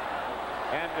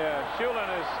 And Shula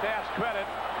and his staff's credit,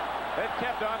 they've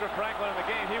kept Andre Franklin in the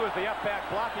game. He was the up back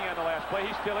blocking on the last play.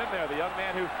 He's still in there, the young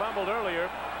man who fumbled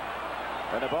earlier.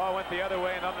 And the ball went the other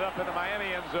way and ended up in the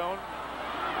Miami end zone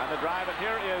on the drive. And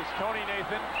here is Tony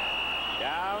Nathan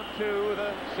down to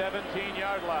the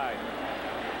 17-yard line.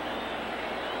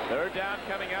 3rd down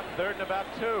coming up, 3rd and about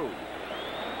 2.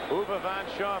 Uwe von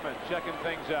Schaumann checking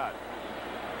things out.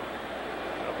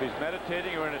 I don't know if he's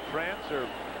meditating or in a trance or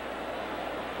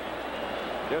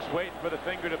just waiting for the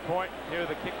finger to point near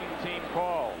the kicking team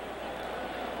call.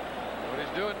 What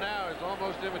he's doing now is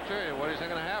almost immaterial. What he's going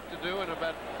to have to do in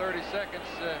about 30 seconds.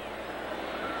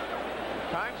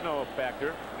 Time's no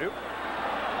factor. Nope.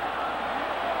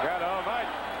 God almighty.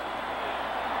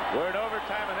 We're in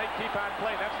overtime and they keep on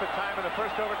playing. That's the time in the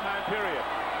first overtime period.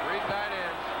 3 tight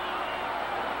ends.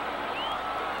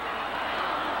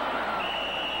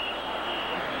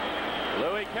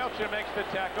 Louis Kelcher makes the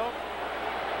tackle.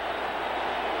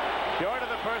 Short of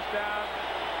the first down.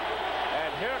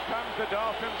 And here comes the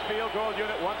Dolphins field goal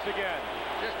unit once again.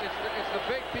 It's the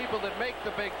big people that make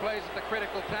the big plays at the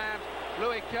critical times.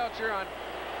 Louis Kelcher on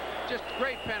just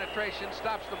great penetration,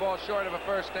 stops the ball short of a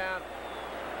first down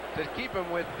to keep him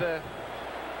with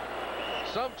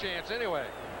some chance anyway.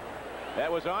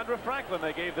 That was Andre Franklin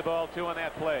they gave the ball to on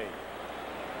that play.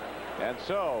 And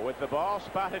so with the ball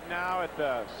spotted now at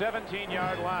the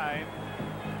 17-yard line,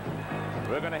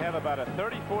 we're going to have about a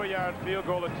 34-yard field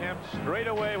goal attempt straight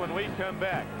away when we come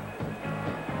back.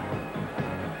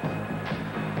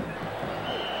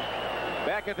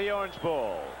 Back at the Orange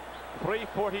Bowl.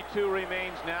 3:42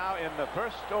 remains now in the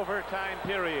first overtime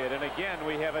period. And again,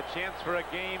 we have a chance for a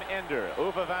game ender.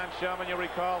 Uwe von Schaumann, you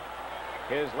recall,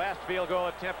 his last field goal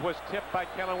attempt was tipped by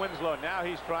Kellen Winslow. Now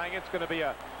he's trying. It's going to be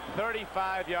a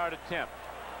 35-yard attempt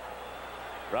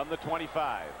from the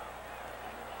 25.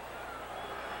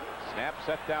 Snap,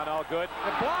 set down, all good.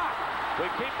 And blocked. We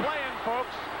keep playing,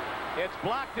 folks. It's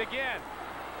blocked again.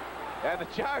 And the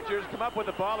Chargers come up with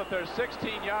the ball at their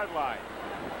 16-yard line.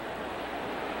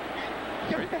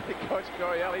 Coach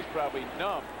Coryell, he's probably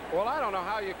numb. Well, I don't know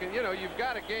how you can, you've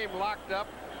got a game locked up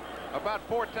about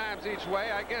 4 times each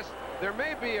way. I guess there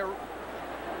may be a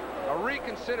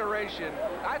reconsideration.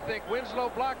 I think Winslow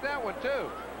blocked that one, too.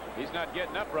 He's not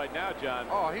getting up right now, John.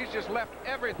 Oh, he's just left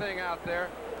everything out there.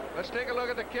 Let's take a look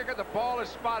at the kicker. The ball is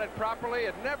spotted properly.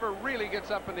 It never really gets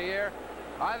up in the air.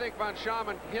 I think von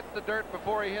Schaumann hit the dirt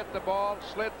before he hit the ball,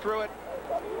 slid through it.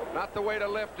 Not the way to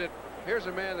lift it. Here's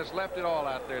a man that's left it all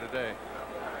out there today.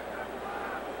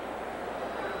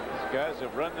 These guys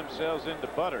have run themselves into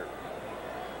butter.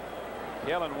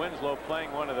 Kellen Winslow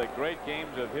playing one of the great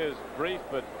games of his brief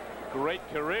but great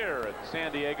career at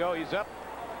San Diego. He's up.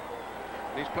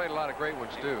 He's played a lot of great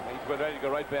ones, too. He's ready to go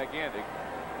right back in to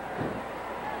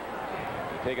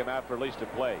take him out for at least a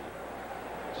play.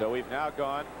 So we've now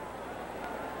gone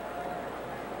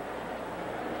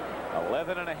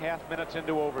 11.5 minutes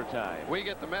into overtime. We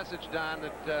get the message, Don,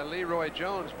 that Leroy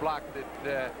Jones blocked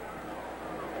it.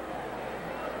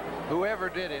 Whoever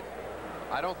did it,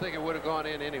 I don't think it would have gone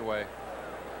in anyway.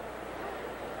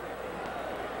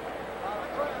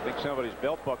 I think somebody's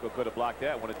belt buckle could have blocked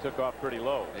that when it took off pretty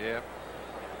low. Yeah.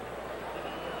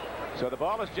 So the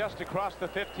ball is just across the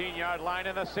 15-yard line,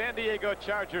 and the San Diego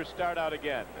Chargers start out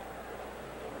again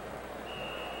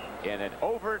in an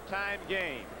overtime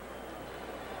game.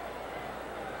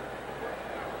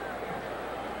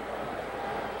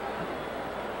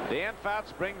 Dan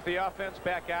Fouts brings the offense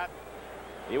back out.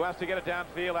 He wants to get it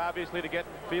downfield, obviously, to get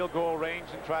in field goal range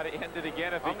and try to end it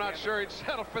again. If I'm not sure he'd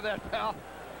settle for that, pal.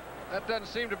 That doesn't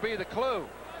seem to be the clue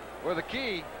or the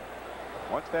key.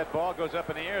 Once that ball goes up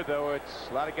in the air, though, it's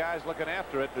a lot of guys looking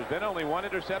after it. There's been only one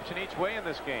interception each way in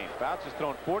this game. Fouts has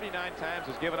thrown 49 times,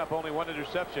 has given up only one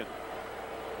interception.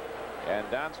 And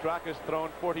Don Strock has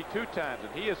thrown 42 times,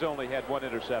 and he has only had one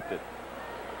intercepted.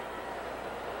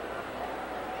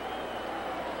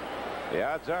 The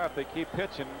odds are, if they keep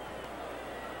pitching,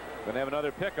 going to have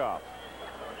another pickoff.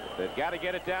 They've got to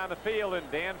get it down the field,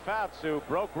 and Dan Fouts, who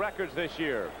broke records this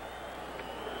year.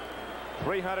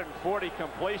 340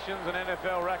 completions, an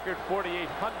NFL record,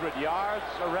 4,800 yards,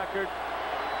 a record,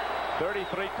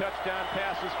 33 touchdown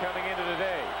passes coming into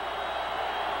today.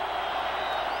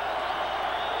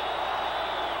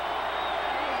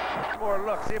 More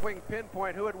look, see if we can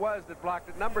pinpoint who it was that blocked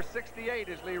it. Number 68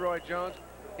 is Leroy Jones.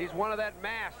 He's one of that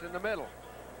mass in the middle.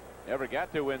 Never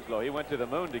got to Winslow. He went to the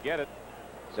moon to get it.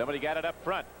 Somebody got it up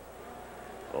front.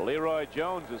 Well, Leroy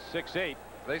Jones is 6'8".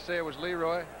 They say it was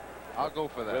Leroy. I'll go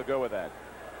for that. We'll go with that.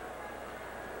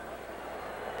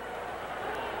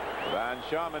 Von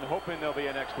Schaumann hoping there'll be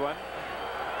a next one.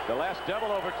 The last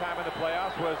double overtime in the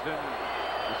playoffs was in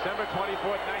December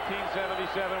 24th,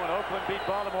 1977, when Oakland beat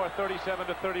Baltimore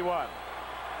 37-31.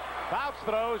 Fouts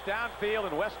throws downfield,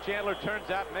 and Wes Chandler turns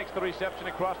out and makes the reception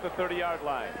across the 30-yard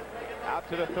line. Out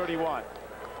to the 31.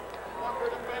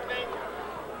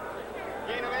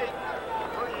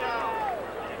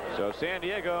 So San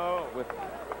Diego, with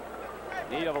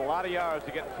need of a lot of yards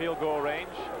to get in field goal range,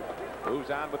 moves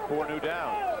on with 4 new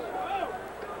downs.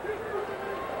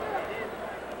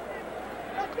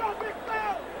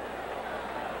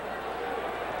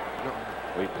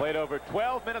 We've played over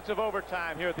 12 minutes of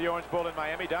overtime here at the Orange Bowl in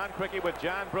Miami. Don Cricket with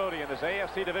John Brody in this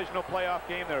AFC Divisional Playoff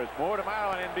game. There is more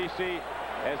tomorrow on NBC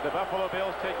as the Buffalo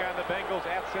Bills take on the Bengals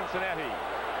at Cincinnati.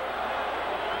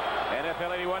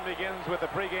 NFL 81 begins with the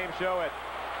pregame show at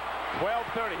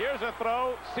 12:30. Here's a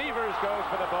throw. Severs goes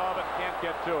for the ball but can't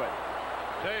get to it.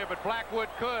 Tell you, but Blackwood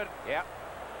could. Yep.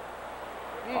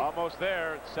 Almost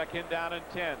there. Second down and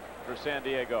 10 for San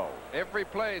Diego. Every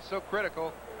play is so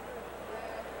critical.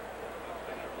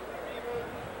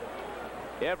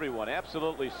 Everyone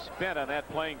absolutely spent on that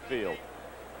playing field.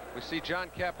 We see John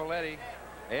Cappelletti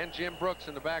and Jim Brooks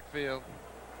in the backfield.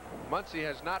 Muncie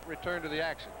has not returned to the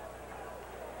action.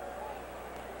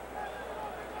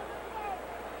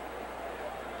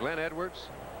 Glenn Edwards.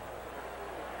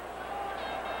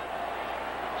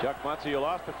 Chuck Muncie, who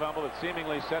lost the fumble that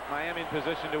seemingly set Miami in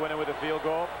position to win it with a field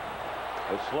goal.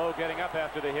 Was slow getting up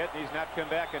after the hit, and he's not come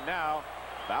back, and now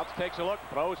Fouts takes a look,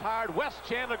 throws hard. Wes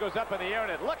Chandler goes up in the air,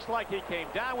 and it looks like he came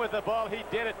down with the ball. He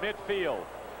did it midfield.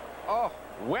 Oh,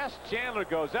 Wes Chandler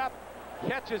goes up,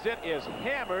 catches it, is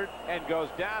hammered, and goes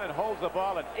down and holds the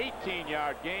ball, an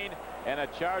 18-yard gain, and a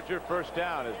Charger first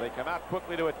down as they come out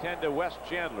quickly to attend to Wes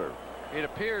Chandler. It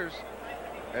appears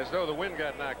as though the wind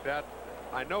got knocked out.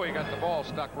 I know he got the ball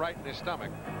stuck right in his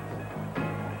stomach.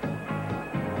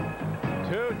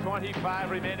 2:25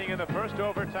 remaining in the first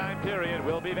overtime period.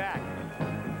 We'll be back.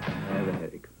 I have a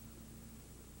headache,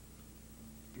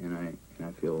 and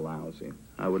I feel lousy.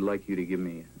 I would like you to give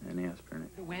me an aspirin.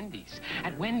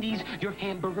 At Wendy's, your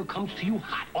hamburger comes to you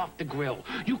hot off the grill.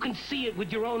 You can see it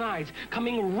with your own eyes,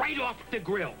 coming right off the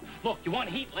grill. Look, you want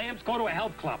heat lamps? Go to a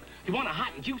health club. You want a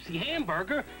hot and juicy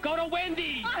hamburger? Go to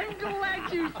Wendy's. I'm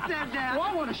glad you said that. Well,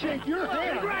 I want to shake your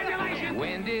hand. Congratulations.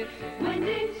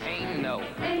 Wendy's ain't no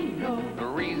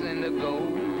reason to go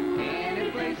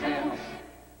anyplace else.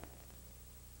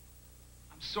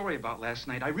 I'm sorry about last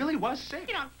night. I really was sick.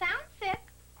 You don't sound sick.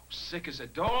 Sick as a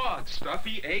dog.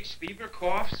 Stuffy, aches, fever,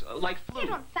 coughs, like flu. You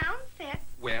don't sound sick.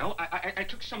 Well, I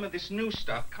took some of this new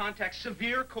stuff. Contact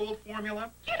Severe Cold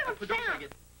Formula. You don't For those I sound.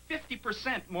 get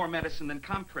 50% more medicine than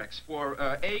Comprex for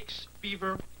aches,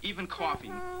 fever, even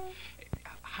coughing.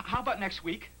 How about next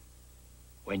week?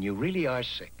 When you really are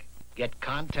sick, get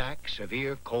Contact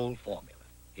Severe Cold Formula.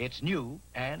 It's new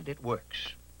and it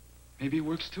works. Maybe it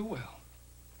works too well.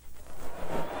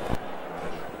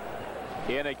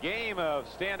 In a game of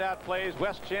standout plays,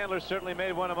 Wes Chandler certainly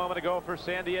made one a moment ago for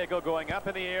San Diego, going up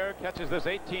in the air, catches this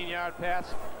 18-yard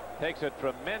pass, takes a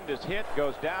tremendous hit,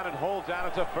 goes down and holds on.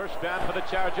 It's a first down for the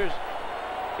Chargers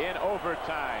in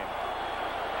overtime.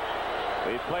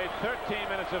 We've played 13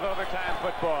 minutes of overtime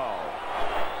football.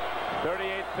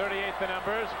 38 the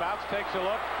numbers. Fouts takes a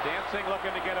look. Dancing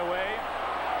looking to get away.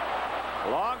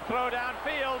 Long throw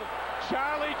downfield.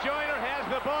 Charlie Joyner has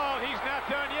the ball. He's not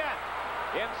done yet.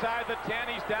 Inside the 10.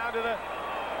 He's down to the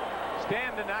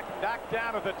stand and knocked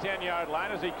down at the 10-yard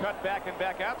line as he cut back and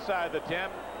back outside the 10.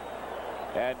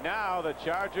 And now the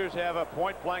Chargers have a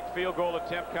point-blank field goal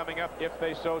attempt coming up if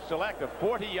they so select. A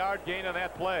 40-yard gain on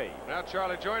that play. Now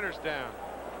Charlie Joyner's down.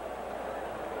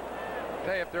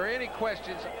 Tell you, if there are any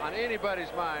questions on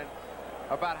anybody's mind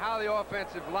about how the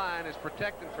offensive line is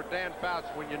protecting for Dan Fouts,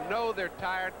 when you know they're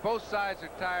tired, both sides are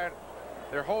tired,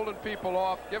 they're holding people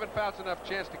off, giving Fouts enough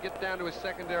chance to get down to his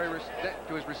secondary,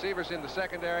 to his receivers in the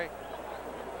secondary.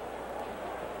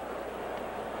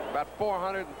 About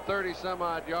 430 some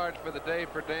odd yards for the day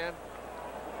for Dan.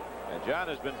 And John,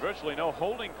 there's been virtually no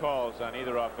holding calls on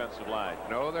either offensive line.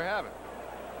 No, there haven't.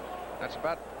 That's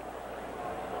about.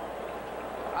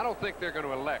 I don't think they're going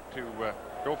to elect to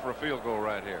go for a field goal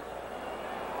right here.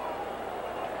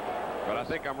 But I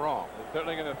think I'm wrong. They're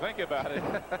certainly going to think about it.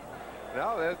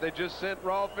 No, they just sent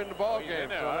Rolfe in the ball game,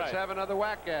 so let's have another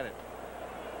whack at it.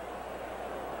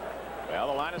 Well,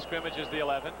 the line of scrimmage is the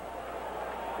 11.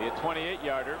 The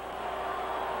 28-yarder.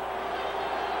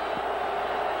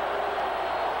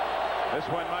 This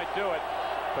one might do it,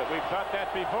 but we've thought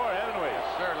that before, haven't we?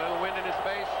 Yes, sir. A little wind in his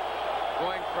face,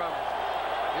 going from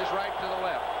his right to the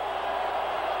left.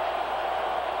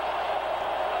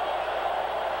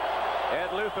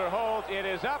 Ed Luther holds. It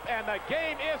is up, and the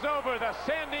game is over. The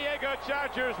San Diego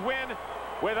Chargers win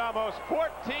with almost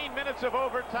 14 minutes of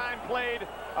overtime played.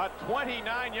 A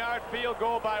 29-yard field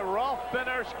goal by Rolfe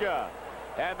Benershka.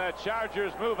 And the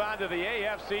Chargers move on to the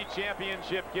AFC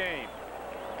Championship game.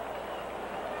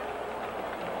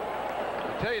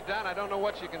 I tell you, Don, I don't know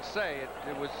what you can say.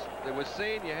 It was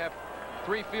seen. You have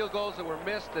 3 field goals that were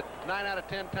missed that 9 out of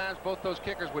 10 times both those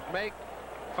kickers would make.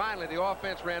 Finally, the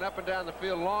offense ran up and down the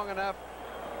field long enough,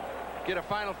 get a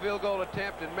final field goal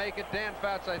attempt and make it. Dan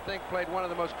Fouts, I think, played one of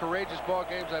the most courageous ball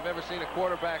games I've ever seen a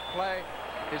quarterback play.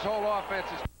 His whole offense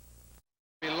is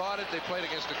be lauded. They played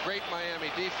against a great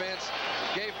Miami defense,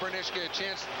 gave Benershka a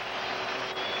chance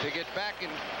to get back in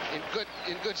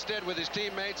good stead with his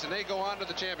teammates, and they go on to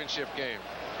the championship game.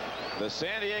 The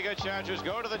San Diego Chargers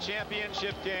go to the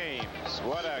championship games.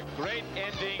 What a great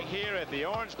ending here at the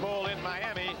Orange Bowl in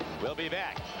Miami. We'll be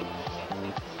back.